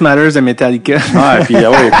Nothing Else Matters de Metallica. Puis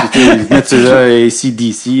ils mettent là,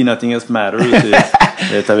 AC/DC, Nothing Else Matters,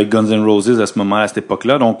 t'es avec Guns N' Roses à ce moment-là, à cette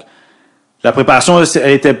époque-là. Donc, la préparation,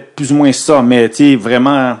 elle était plus ou moins ça, mais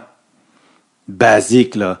vraiment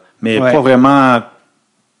basique, là. Mais pas vraiment...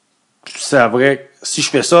 C'est vrai, si je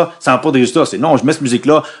fais ça, ça n'a pas de résultat. C'est non, je mets cette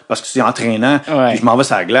musique-là parce que c'est entraînant, puis je m'en vais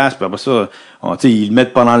sur la glace, puis après ça, ils le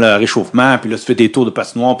mettent pendant le réchauffement, puis là, tu fais tes tours de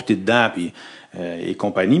patinoire, puis t'es dedans, puis et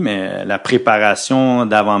compagnie. Mais la préparation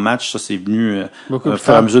d'avant-match, ça, c'est venu au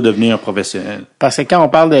fur et à mesure de devenir un professionnel. Parce que quand on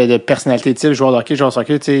parle de personnalité type, joueur de hockey, joueur de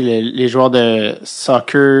soccer, les joueurs de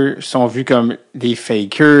soccer sont vus comme des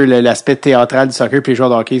fakers, l'aspect théâtral du soccer, puis les joueurs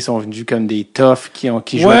de hockey sont vus comme des toughs qui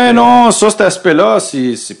jouent. Ouais, non, ça, cet aspect-là,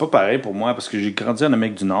 c'est pas pareil pour moi, parce que j'ai grandi en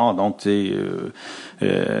Amérique du Nord, donc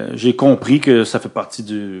j'ai compris que ça fait partie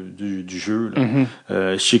du jeu.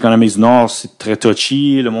 Là. Je sais qu'en Amérique du Nord, c'est très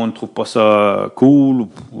touchy, le monde ne trouve pas ça cool,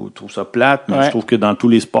 ou trouve ça plate, mais je trouve que dans tous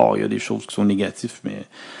les sports, il y a des choses qui sont négatives, mais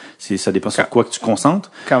ça dépend sur quoi que tu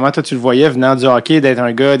concentres. Comment toi tu le voyais venant du hockey, d'être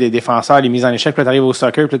un gars des défenseurs, les mises en échec, puis là t'arrives au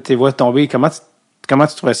soccer, puis là tu les vois tomber. Comment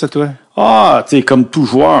tu trouvais ça, toi? Comme tout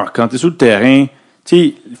joueur, quand tu es sur le terrain,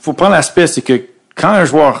 il faut prendre l'aspect, c'est que quand un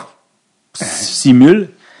joueur simule,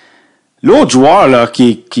 l'autre joueur là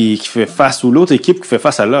qui fait face, ou l'autre équipe qui fait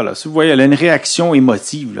face à là, si vous voyez, elle a une réaction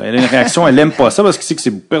émotive. Là. Elle a une réaction, elle aime pas ça parce que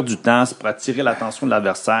c'est pour perdre du temps, c'est pour attirer l'attention de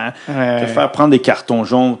l'adversaire, te faire prendre des cartons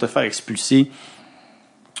jaunes, te faire expulser.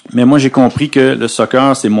 Mais moi, j'ai compris que le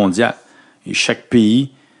soccer, c'est mondial. Et chaque pays,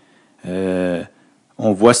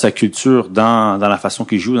 on voit sa culture dans la façon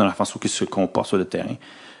qu'il joue, dans la façon qu'il se comporte sur le terrain.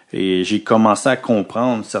 Et j'ai commencé à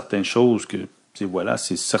comprendre certaines choses que,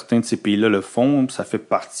 c'est certains de ces pays-là le font. Ça fait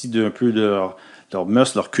partie d'un peu de leur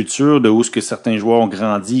mœurs, leur culture, de où ce que certains joueurs ont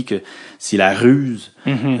grandi, que c'est la ruse.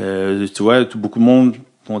 Tu vois, beaucoup de monde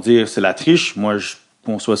vont dire c'est la triche. Moi, je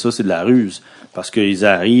conçois ça, c'est de la ruse. Parce qu'ils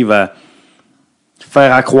arrivent à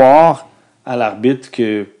faire à croire à l'arbitre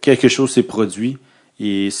que quelque chose s'est produit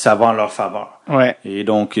et ça va en leur faveur. Ouais. Et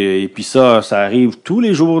donc, et puis ça arrive tous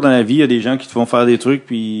les jours dans la vie. Il y a des gens qui te font faire des trucs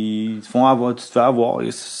puis tu te fais avoir. Et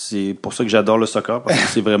c'est pour ça que j'adore le soccer parce que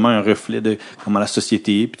c'est vraiment un reflet de comment la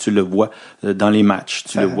société est. Puis tu le vois dans les matchs,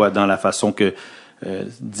 tu le vois dans la façon que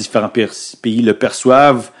différents pays le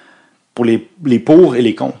perçoivent pour les pour et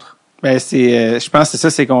les contre. Ben je pense que c'est ça,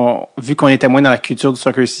 c'est vu qu'on était moins dans la culture du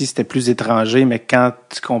soccer ici, c'était plus étranger, mais quand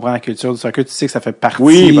tu comprends la culture du soccer, tu sais que ça fait partie du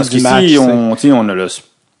match. Oui, parce qu'ici, on a le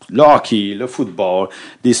hockey, le football,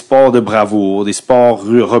 des sports de bravoure, des sports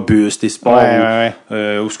robustes, des sports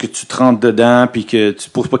où ce que tu te rentres dedans puis que tu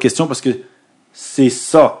poses pas question parce que c'est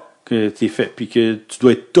ça que tu es fait puis que tu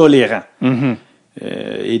dois être tolérant.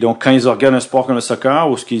 Et donc, quand ils regardent un sport comme le soccer,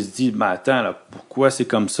 où ce qu'ils se disent, attends, là, pourquoi c'est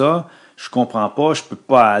comme ça? Je comprends pas, je peux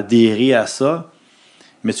pas adhérer à ça,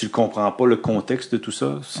 mais tu le comprends pas, le contexte de tout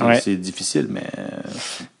ça. C'est difficile, mais...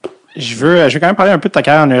 Je veux quand même parler un peu de ta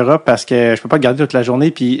carrière en Europe parce que je peux pas te garder toute la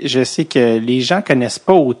journée, puis je sais que les gens connaissent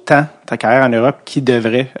pas autant ta carrière en Europe qu'ils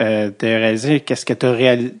devraient te réaliser qu'est-ce que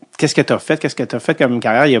tu as fait comme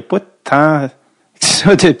carrière. Il y a pas tant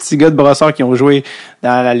de petits gars de brossard qui ont joué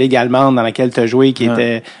dans la Ligue allemande dans laquelle tu as joué, qui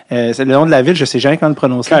était... c'est le nom de la ville, je sais jamais comment le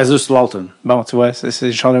prononcer. Kaiserslautern. Bon, tu vois, c'est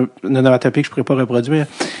le genre d'onomatopée que je pourrais pas reproduire.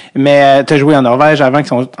 Mais tu as joué en Norvège avant, qui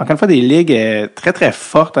sont encore une fois des ligues très, très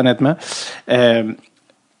fortes, honnêtement.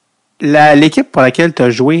 L'équipe pour laquelle tu as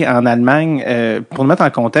joué en Allemagne, pour nous mettre en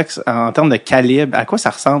contexte, en termes de calibre, à quoi ça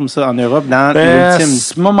ressemble ça en Europe dans l'ultime? À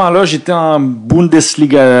ce moment-là, j'étais en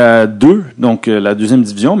Bundesliga 2, donc la deuxième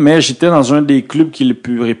division, mais j'étais dans un des clubs les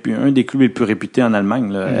plus réputés en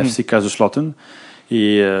Allemagne, le FC Kaiserslautern.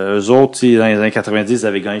 Et eux autres, dans les années 90, ils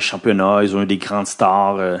avaient gagné le championnat, ils ont eu des grandes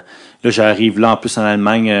stars. Là, j'arrive là en plus en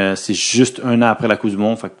Allemagne, c'est juste un an après la Coupe du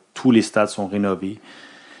Monde, fait que tous les stades sont rénovés.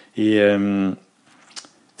 Et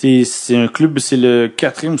c'est un club, c'est le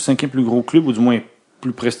 4e ou 5e plus gros club, ou du moins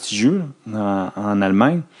plus prestigieux en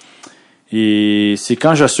Allemagne. Et c'est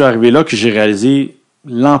quand je suis arrivé là que j'ai réalisé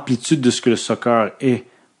l'amplitude de ce que le soccer est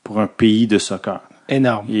pour un pays de soccer.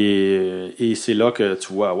 Énorme. Et c'est là que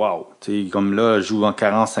tu vois, wow, tu sais, comme là, je joue en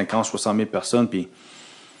 40, 50, 60 000 personnes, puis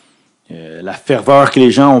la ferveur que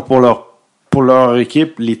les gens ont pour leur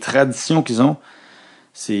équipe, les traditions qu'ils ont,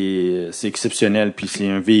 c'est exceptionnel. Puis c'est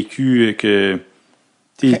un vécu que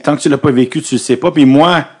tant que tu l'as pas vécu, tu le sais pas. Puis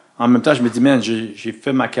moi, en même temps, je me dis, man, j'ai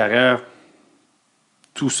fait ma carrière,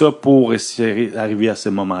 tout ça pour essayer d'arriver à ce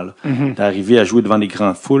moment-là, d'arriver à jouer devant des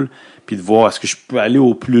grandes foules, puis de voir est-ce que je peux aller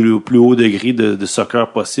au plus haut degré de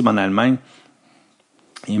soccer possible en Allemagne.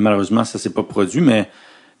 Et malheureusement, ça s'est pas produit, mais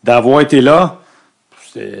d'avoir été là,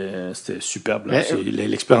 c'était superbe. Là.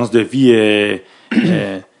 L'expérience de vie,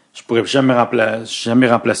 je pourrais jamais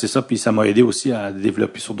remplacer ça, puis ça m'a aidé aussi à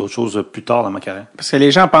développer sur d'autres choses plus tard dans ma carrière. Parce que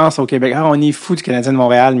les gens pensent au Québec, on est fou du Canadien de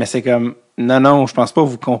Montréal, mais c'est comme, non, je pense pas que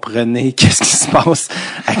vous comprenez qu'est-ce qui se passe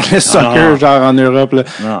avec le soccer, genre en Europe, là.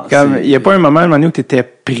 Non, comme, il y a pas un moment donné où t'étais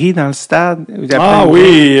pris dans le stade?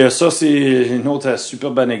 Oui, ça, c'est une autre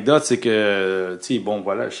superbe anecdote, c'est que, tu sais, bon,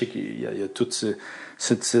 voilà, je sais qu'il y a toute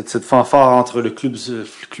cette fanfare entre le club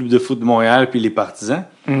de foot de Montréal puis les partisans.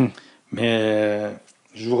 Mais,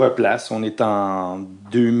 je vous replace, on est en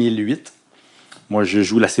 2008. Moi, je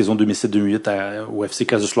joue la saison 2007-2008 au FC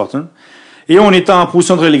Kaiserslautern. Et on est en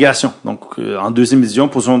position de relégation. Donc, en deuxième division,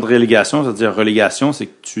 position de relégation, c'est-à-dire relégation, c'est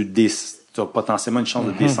que tu as potentiellement une chance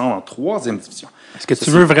de descendre en troisième division. Est-ce que tu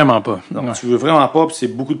veux vraiment pas? Non, tu veux vraiment pas, puis c'est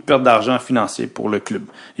beaucoup de perte d'argent financier pour le club.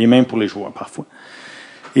 Et même pour les joueurs, parfois.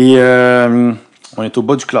 Et on est au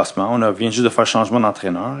bas du classement. On vient juste de faire changement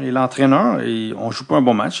d'entraîneur. Et l'entraîneur, on joue pas un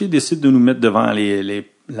bon match. Il décide de nous mettre devant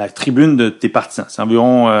la tribune des partisans. C'est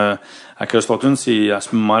environ, à Kaiserslautern, c'est, à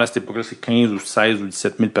ce moment-là, à cette époque-là, c'est 15 ou 16 ou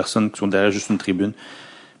 17 000 personnes qui sont derrière juste une tribune.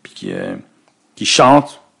 Puis qui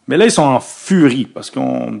chantent. Mais là, ils sont en furie parce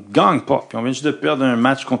qu'on gagne pas. Puis on vient juste de perdre un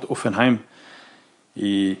match contre Offenheim.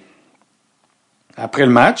 Et après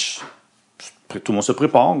le match, tout le monde se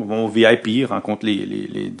prépare, on va au VIP, rencontre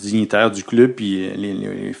les dignitaires du club, puis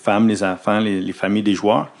les femmes, les enfants, les familles des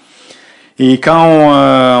joueurs. Et quand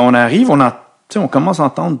on arrive, on commence à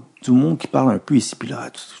entendre du monde qui parle un peu ici, puis là,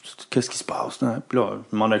 qu'est-ce qui se passe? Hein? Puis là,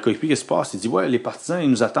 je demande à un coéquipier qu'est-ce qui se passe. Il dit, ouais, les partisans, ils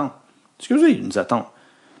nous attendent. Excusez, ils nous attendent.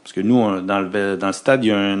 Parce que nous, dans le stade, il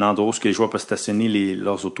y a un endroit où les joueurs peuvent stationner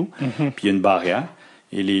leurs autos, puis il y a une barrière.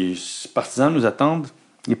 Et les partisans nous attendent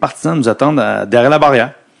derrière la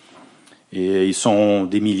barrière. Et ils sont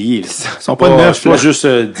des milliers. Ils sont pas 9. Pas juste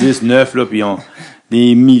 10, 9, là, puis ils ont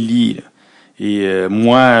des milliers. Là. Et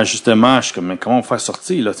moi, justement, je suis comme, mais comment on va faire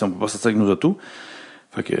sortir? Là? On peut pas sortir avec nos autos.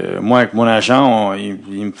 Fait que moi, avec mon agent,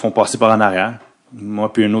 ils me font passer par en arrière.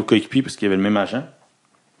 Moi puis un autre coéquipier, parce qu'il y avait le même agent.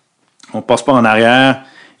 On passe par en arrière,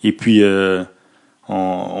 et puis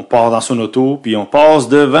on part dans son auto, puis on passe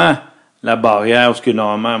devant la barrière où que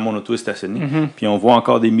normalement mon auto est stationnée. Puis on voit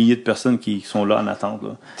encore des milliers de personnes qui sont là en attente.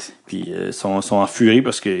 Là. Puis sont en furie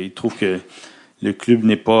parce qu'ils trouvent que le club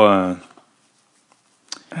n'est pas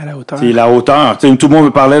à la hauteur. C'est la hauteur. T'sais, tout le monde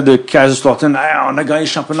me parlait de Kaiserslautern. Hey, on a gagné le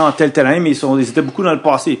championnat en tel année, mais ils étaient beaucoup dans le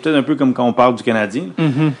passé. Peut-être un peu comme quand on parle du Canadien.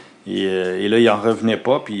 Et là, ils en revenaient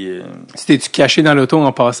pas. Puis c'était-tu caché dans l'auto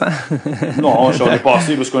en passant? Non, j'en ai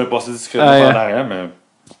passé parce qu'on est passé discrètement par l'arrière, mais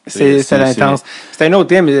c'est intense. C'était une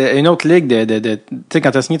autre ligue tu sais,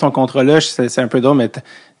 quand t'as signé ton contrat là, c'est un peu drôle, mais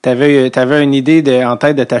t'avais une idée en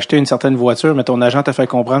tête de t'acheter une certaine voiture, mais ton agent t'a fait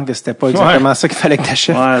comprendre que c'était pas exactement ça qu'il fallait que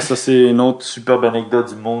t'achètes. Ouais, ça c'est une autre superbe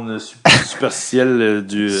anecdote du monde superficiel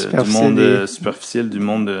du monde superficiel du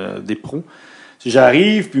monde des pros.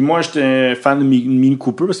 J'arrive, puis moi j'étais un fan de Mini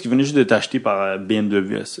Cooper parce qu'il venait juste d'être acheté par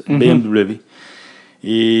BMW.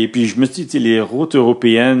 Et puis je me suis dit, les routes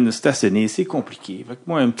européennes stationnées, c'est compliqué. Fait que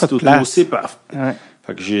moi, un petit auto, c'est parfait. Ouais.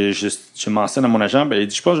 Fait que je m'enseigne à mon agent, il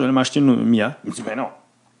dit, je pense que je vais aller m'acheter une Mia. Il me dit, ben non.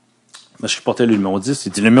 Moi, je portais le numéro 10.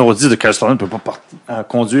 Il dit, le numéro 10 de Kaiserslautern ne peut pas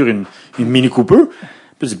conduire une Mini Cooper.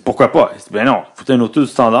 Puis je dis, pourquoi pas? Il dit, ben non, faut une auto du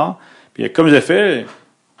standard. Puis comme j'ai fait,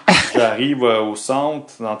 j'arrive au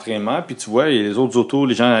centre d'entraînement, puis tu vois, il y a les autres autos,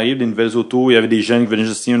 les gens arrivent, des nouvelles autos, il y avait des jeunes qui venaient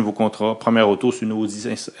juste signer un nouveau contrat. Première auto, c'est une Audi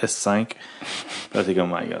S5. Puis là, t'es comme,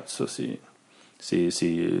 my God, ça, je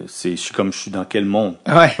suis dans quel monde?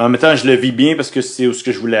 Ouais. Mais en même temps, je le vis bien parce que c'est où ce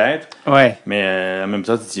que je voulais être. Ouais. Mais en même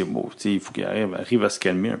temps, tu te dis, bon, il faut qu'il arrive à se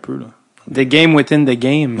calmer un peu, là. The game within the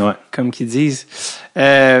game, comme qu'ils disent.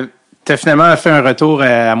 T'as finalement fait un retour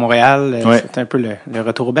à Montréal. C'était un peu le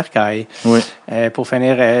retour au bercail. Oui. Pour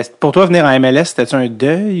finir, pour toi, venir en MLS, c'était-tu un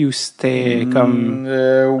deuil ou c'était comme...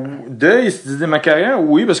 Deuil, c'était ma carrière?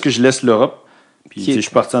 Oui, parce que je laisse l'Europe. Puis je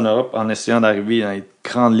suis parti en Europe en essayant d'arriver dans les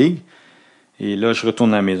grandes ligues. Et là, je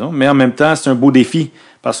retourne à la maison. Mais en même temps, c'est un beau défi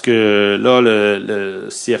parce que là, le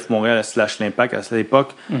CF Montréal / l'Impact à cette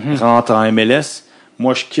époque rentre en MLS.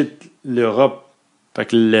 Moi, je quitte l'Europe. Fait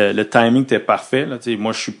que le timing était parfait. Là,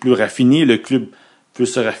 moi, je suis plus raffiné. Le club veut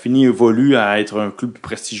se raffiner, évolue à être un club plus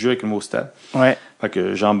prestigieux avec le nouveau stade. Ouais. Fait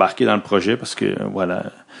que j'ai embarqué dans le projet parce que, voilà,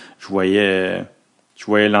 je voyais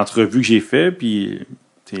l'entrevue que j'ai fait, puis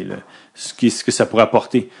ce que ça pourrait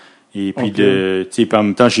apporter. Et puis, puis en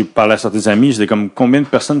même temps, j'ai parlé à certains amis, j'étais comme, combien de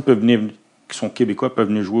personnes peuvent venir, qui sont québécois, peuvent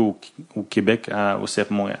venir jouer au Québec, au CF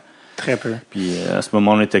Montréal? Très peu. Puis à ce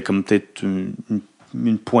moment, on était comme peut-être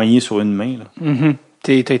une poignée sur une main, là. Mm-hmm.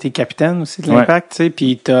 T'as été capitaine aussi de l'Impact, tu sais,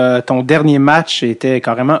 puis ton dernier match était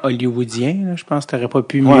carrément hollywoodien, là. Je pense que t'aurais pas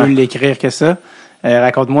pu mieux l'écrire que ça.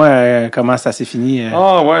 Raconte-moi comment ça s'est fini.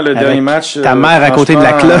 Le dernier match. Ta mère à côté de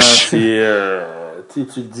la cloche. Tu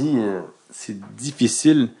te dis, c'est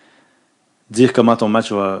difficile de dire comment ton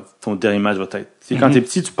dernier match va être. C'est quand t'es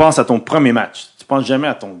petit, tu penses à ton premier match. Tu penses jamais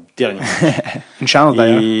à ton dernier match. Une chance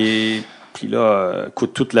d'ailleurs. Et puis là,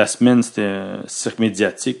 écoute, toute la semaine, c'était un cirque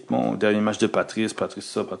médiatique. Mon dernier match de Patrice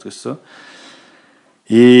ça.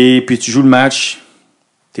 Et puis tu joues le match.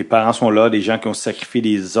 Tes parents sont là, des gens qui ont sacrifié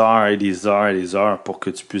des heures et des heures et des heures pour que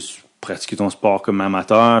tu puisses pratiquer ton sport comme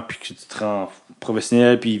amateur, puis que tu te rends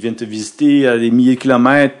professionnel, puis ils viennent te visiter à des milliers de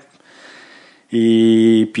kilomètres.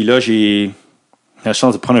 Et puis là, j'ai la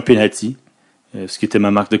chance de prendre un penalty, ce qui était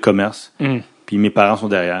ma marque de commerce. Puis mes parents sont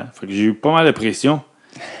derrière. Fait que j'ai eu pas mal de pression.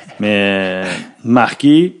 Mais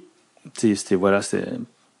marqué, c'était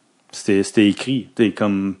écrit.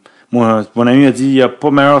 Comme moi, mon ami m'a dit, il n'y a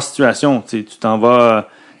pas meilleure situation. Tu t'en vas,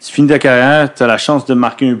 tu finis ta carrière, tu as la chance de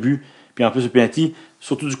marquer un but. Puis en plus, le penalty,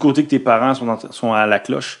 surtout du côté que tes parents sont à la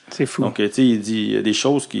cloche. C'est fou. Donc, il dit, il y a des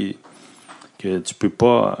choses que tu peux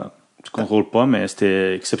pas, tu contrôles pas, mais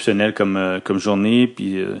c'était exceptionnel comme journée,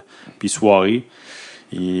 puis soirée.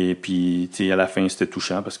 Et puis, à la fin, c'était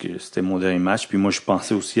touchant parce que c'était mon dernier match. Puis moi, je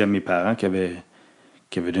pensais aussi à mes parents qui avaient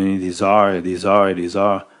donné des heures et des heures et des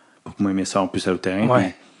heures pour que moi et mes soeurs puissent aller au terrain.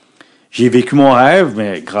 Ouais. J'ai vécu mon rêve,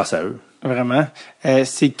 mais grâce à eux. Vraiment.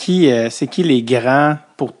 C'est qui les grands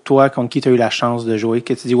pour toi contre qui tu as eu la chance de jouer?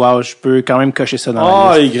 Que tu dis, wow, je peux quand même cocher ça dans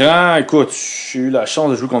la liste. Les grands, écoute, j'ai eu la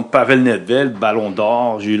chance de jouer contre Pavel Nedved, Ballon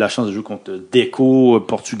d'Or. J'ai eu la chance de jouer contre Deco,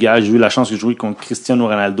 Portugal. J'ai eu la chance de jouer contre Cristiano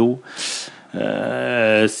Ronaldo.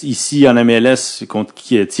 Ici en MLS contre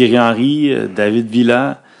Thierry Henry, David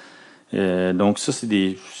Villa. Donc ça c'est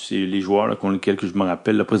les joueurs là, contre lesquels que je me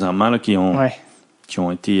rappelle là, présentement là, qui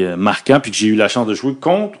ont été marquants puis que j'ai eu la chance de jouer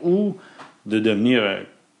contre ou de devenir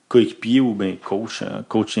coéquipier ou bien coach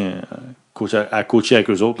à coacher avec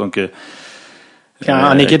eux autres. Donc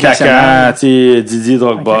en équipe Kaka, nationale, Didier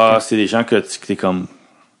Drogba, c'est des gens que t'es comme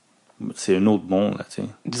c'est un autre monde, là, tu sais.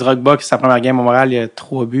 Drogba, qui sa première game au Montréal, il a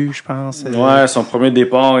 3 buts, je pense. Ouais, son premier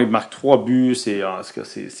départ, il marque 3 buts. C'est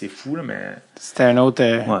fou, là, mais. C'était un autre.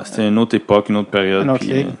 C'était une autre époque, une autre période. Une autre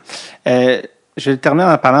ligue. Je vais terminer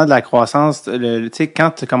en parlant de la croissance. Tu sais, quand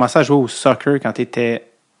tu commençais à jouer au soccer, quand tu étais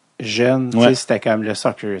jeune, tu sais, c'était comme le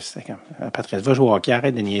soccer. C'était comme, Patrice, va jouer au hockey,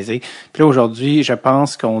 arrête de niaiser. Puis là, aujourd'hui, je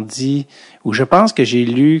pense que j'ai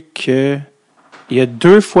lu que il y a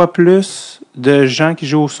 2 fois plus de gens qui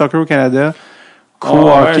jouent au soccer au Canada qu'au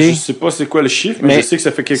hockey. Je sais pas c'est quoi le chiffre, mais je sais que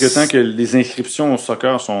ça fait quelque temps que les inscriptions au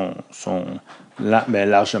soccer sont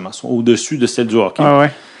largement, sont au-dessus de celles du hockey. Ah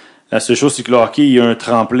ouais. La seule chose, c'est que le hockey, il y a un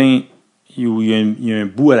tremplin où il y a un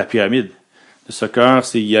bout à la pyramide. Le soccer,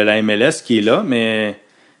 il y a la MLS qui est là, mais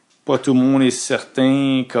pas tout le monde est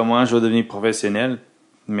certain comment je vais devenir professionnel.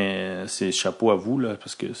 Mais c'est chapeau à vous, là,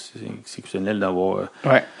 parce que c'est exceptionnel d'avoir...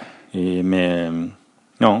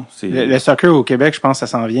 non, c'est... Le soccer au Québec, je pense que ça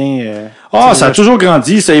s'en vient... ça a toujours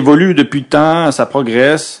grandi, ça évolue depuis le temps, ça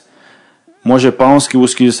progresse. Moi, je pense que où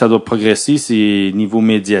est-ce que ça doit progresser, c'est niveau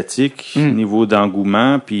médiatique, niveau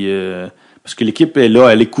d'engouement, puis parce que l'équipe est là,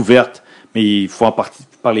 elle est couverte, mais il faut en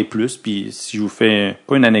parler plus. Puis si je vous fais,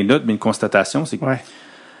 pas une anecdote, mais une constatation, c'est que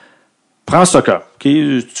prends le soccer, ok,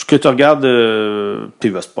 que tu regardes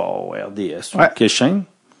TV Sport, RDS, quelle chaîne,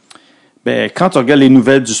 ben quand tu regardes les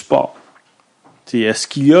nouvelles du sport, est-ce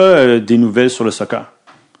qu'il y a des nouvelles sur le soccer?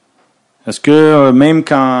 Est-ce que même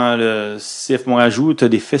quand le CF Montréal joue, tu as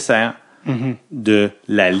des faits saillants de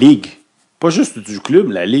la Ligue? Pas juste du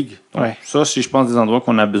club, la Ligue. Donc, ça, c'est, je pense, des endroits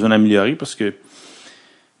qu'on a besoin d'améliorer parce que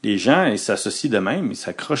les gens, ils s'associent de même, ils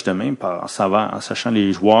s'accrochent de même en sachant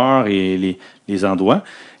les joueurs et les endroits.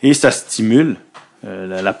 Et ça stimule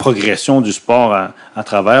la progression du sport à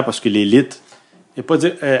travers parce que l'élite n'est pas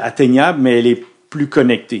dire atteignable, mais elle est plus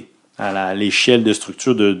connectée. à l'échelle de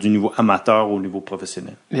structure du niveau amateur au niveau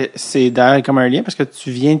professionnel. C'est d'ailleurs comme un lien parce que tu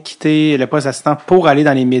viens de quitter le poste d'assistant pour aller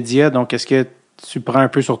dans les médias. Donc, est-ce que tu prends un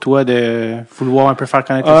peu sur toi de vouloir un peu faire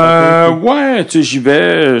connaître ouais, tu sais, j'y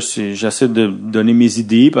vais. J'essaie de donner mes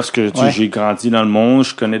idées parce que j'ai grandi dans le monde,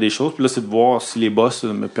 je connais des choses. Puis là, c'est de voir si les boss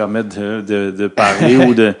me permettent de parler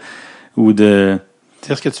ou de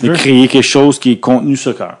dire ce que tu veux. Créer quelque chose qui est contenu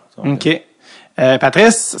soccer. OK.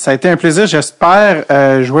 Patrice, ça a été un plaisir. J'espère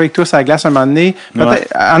jouer avec toi sur la glace un moment donné.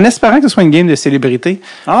 Peut-être, en espérant que ce soit une game de célébrité.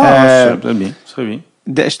 Ça serait bien. Ça serait bien.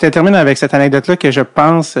 Je te termine avec cette anecdote-là que je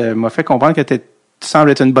pense m'a fait comprendre que tu sembles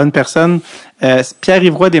être une bonne personne.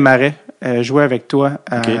 Pierre-Yves Roy Desmarais jouait avec toi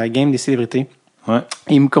à la game des célébrités. Ouais.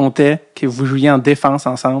 Il me contait que vous jouiez en défense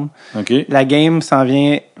ensemble. Okay. La game s'en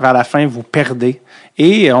vient vers la fin, vous perdez.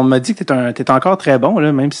 Et on m'a dit que t'es encore très bon,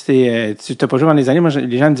 là, même si tu t'as pas joué dans les années. Moi,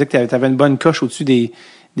 les gens me disaient que t'avais une bonne coche au-dessus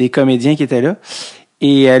des comédiens qui étaient là.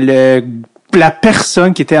 Et la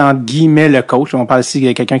personne qui était entre guillemets le coach, on parle ici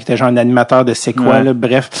de quelqu'un qui était genre un animateur de c'est quoi, là,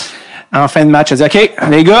 bref. En fin de match, elle dit OK,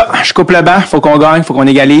 les gars, je coupe le banc, faut qu'on gagne, faut qu'on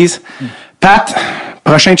égalise. Pat,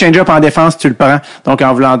 prochain change-up en défense, tu le prends. Donc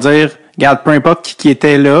en voulant dire, regarde, peu importe qui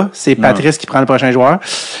était là, c'est Patrice qui prend le prochain joueur.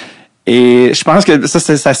 Et je pense que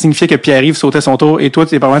ça signifiait que Pierre-Yves sautait son tour. Et toi,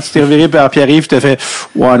 tu t'es reviré par Pierre-Yves, tu t'es fait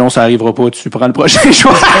 « Ouais, non, ça arrivera pas, tu prends le prochain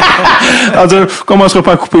joueur. » Alors, commencera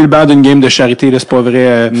pas à couper le banc d'une game de charité, là, c'est pas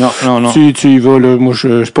vrai. Non. Tu y vas, là. Moi,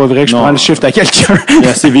 c'est pas vrai que je prends le shift à quelqu'un. J'ai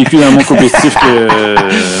assez vécu dans mon compétitif que, là,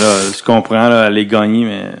 je comprends, là, aller gagner,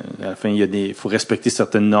 mais à la fin, faut respecter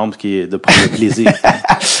certaines normes qui est de prendre le plaisir.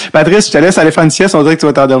 Patrice, je te laisse aller faire une sieste, on dirait que tu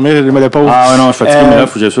vas t'endormir, je me le pose. Ah, non, je suis fatigué, mais là,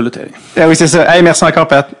 faut que j'aille sur le terrain. Ah oui, c'est ça. Hey, merci encore,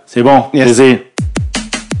 Pat. C'est bon. Yes. Plaisir.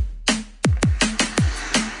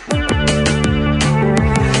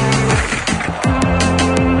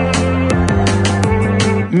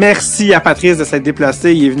 Merci à Patrice de s'être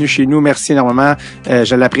déplacé. Il est venu chez nous. Merci énormément.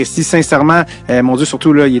 Je l'apprécie sincèrement. Mon Dieu,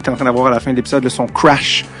 surtout, là, il était en train d'avoir à la fin de l'épisode son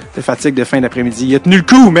crash de fatigue de fin d'après-midi. Il a tenu le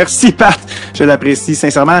coup. Merci, Pat. Je l'apprécie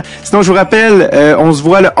sincèrement. Sinon, je vous rappelle, on se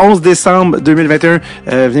voit le 11 décembre 2021.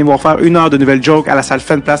 Venez voir faire 1 heure de nouvelles jokes à la salle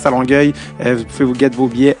Fun Place à Longueuil. Vous pouvez vous guetter vos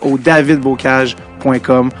billets au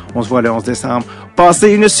davidbocage.com. On se voit le 11 décembre.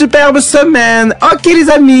 Passez une superbe semaine. OK, les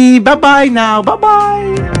amis. Bye bye now. Bye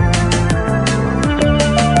bye.